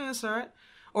going, yeah, it's alright.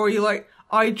 Or you're like,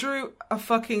 I drew a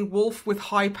fucking wolf with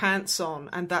high pants on,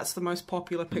 and that's the most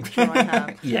popular picture I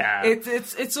have. Yeah,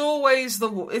 it's always the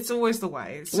way.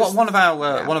 It's just, one of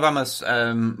our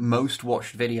most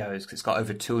watched videos, because it's got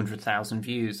over 200,000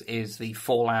 views, is the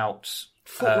Fallout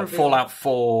 4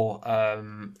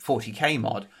 40k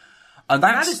mod, and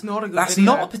that is not a good. That's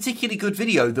video. Not a particularly good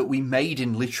video that we made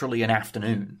in literally an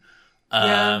afternoon.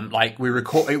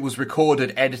 It was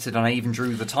recorded, edited, and I even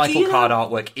drew the title card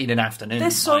artwork in an afternoon.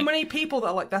 There's so many people that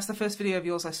are like, that's the first video of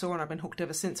yours I saw and I've been hooked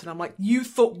ever since. And I'm like, you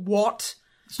thought what?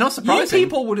 It's not surprising. You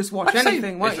people would just watch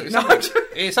anything, won't you?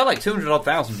 It's had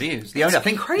 200,000 views. I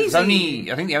think crazy. I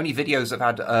think the only videos that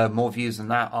have had more views than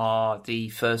that are the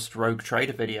first Rogue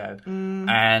Trader video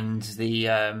and the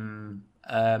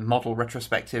model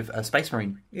retrospective Space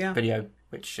Marine video,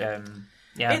 which,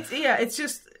 It's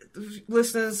just...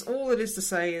 Listeners, all it is to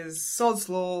say is sod's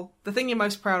law, the thing you're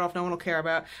most proud of no one will care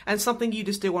about, and something you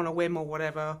just do on a whim or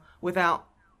whatever without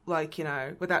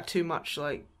too much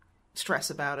stress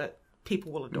about it,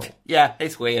 people will adore. Yeah,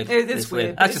 it's weird. It's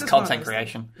weird. That's just content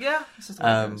creation. Yeah, it's just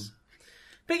what it is.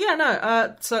 But yeah,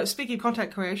 no, so speaking of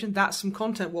content creation, that's some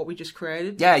content what we just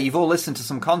created. Yeah, you've all listened to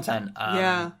some content.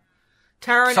 Yeah.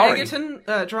 Taron Egerton,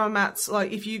 Drama Matt's,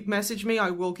 if you message me,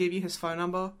 I will give you his phone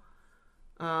number.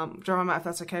 Drama Matt, if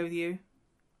that's okay with you.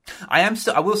 I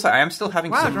will say, I am still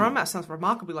having some... Wow, Drama Matt sounds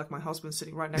remarkably like my husband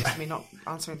sitting right next to me, not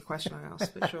answering the question I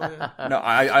asked, but sure, yeah. No,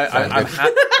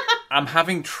 I'm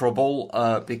having trouble,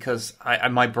 because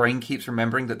my brain keeps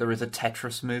remembering that there is a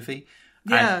Tetris movie.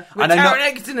 Yeah, with Taron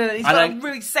Egerton in it. He's got a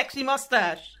really sexy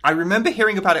mustache. I remember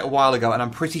hearing about it a while ago, and I'm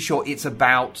pretty sure it's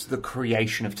about the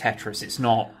creation of Tetris. It's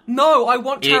not... No, I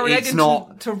want Taron Egerton it's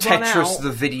not to run Tetris out.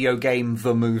 The video game,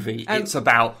 the movie. It's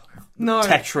about... No.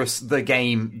 Tetris, the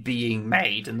game, being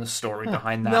made and the story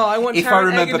behind that. No, I want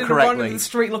Taron Egerton to run in the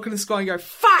street, look in the sky and go,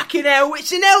 fucking hell,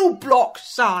 it's an L block,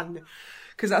 son!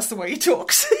 Because that's the way he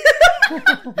talks.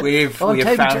 we have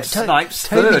found Snipes'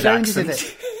 third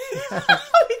accent.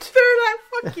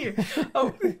 Fuck you.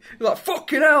 Oh, like,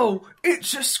 fucking hell,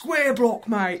 it's a square block,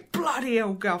 mate. Bloody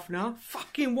hell, governor.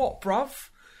 Fucking what, bruv?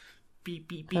 Beep,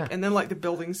 beep, beep. And then, the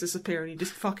buildings disappear and he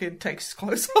just fucking takes his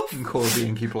clothes off. And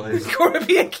Corabianchi plays.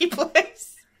 Corabianchi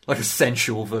plays. Like a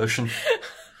sensual version.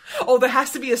 Oh, there has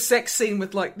to be a sex scene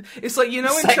with, it's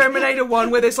in Terminator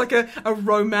 1 where there's, a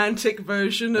romantic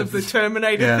version of the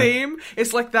Terminator theme.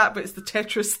 It's like that, but it's the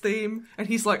Tetris theme. And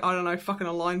he's I don't know, fucking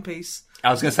a line piece.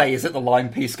 I was going to say, is it the line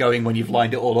piece going when you've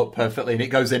lined it all up perfectly and it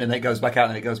goes in and then it goes back out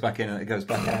and it goes back in and it goes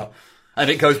back out? And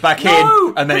it goes back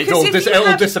in, and then it all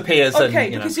disappears. Okay,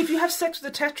 and, because if you have sex with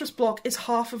a Tetris block, is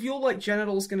half of your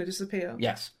genitals going to disappear?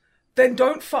 Yes. Then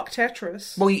don't fuck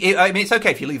Tetris. Well, it's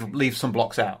okay if you leave some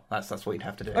blocks out. That's what you'd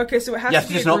have to do. Okay, so it has to be. You have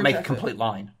to just not make a complete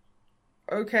line.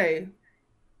 Okay.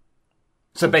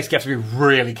 So basically, you have to be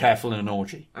really careful in an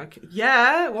orgy. Okay.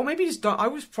 Yeah. Well, maybe just don't. I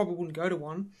probably wouldn't go to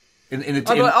one. In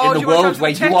the world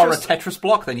where you are a Tetris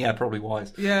block, then yeah, probably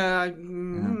wise. Yeah.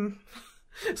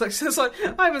 It's like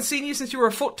I haven't seen you since you were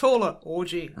a foot taller.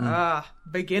 Orgy.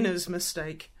 Beginner's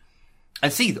mistake.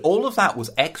 And see, all of that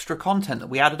was extra content that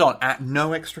we added on at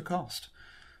no extra cost.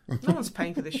 No one's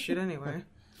paying for this shit anyway.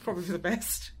 Probably for the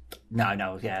best.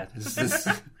 No, yeah. This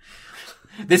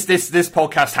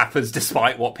podcast happens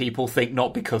despite what people think,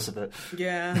 not because of it.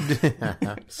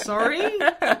 Yeah. Sorry?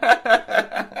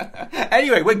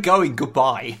 Anyway, we're going.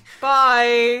 Goodbye.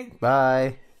 Bye.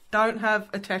 Bye. Don't have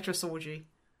a Tetris orgy.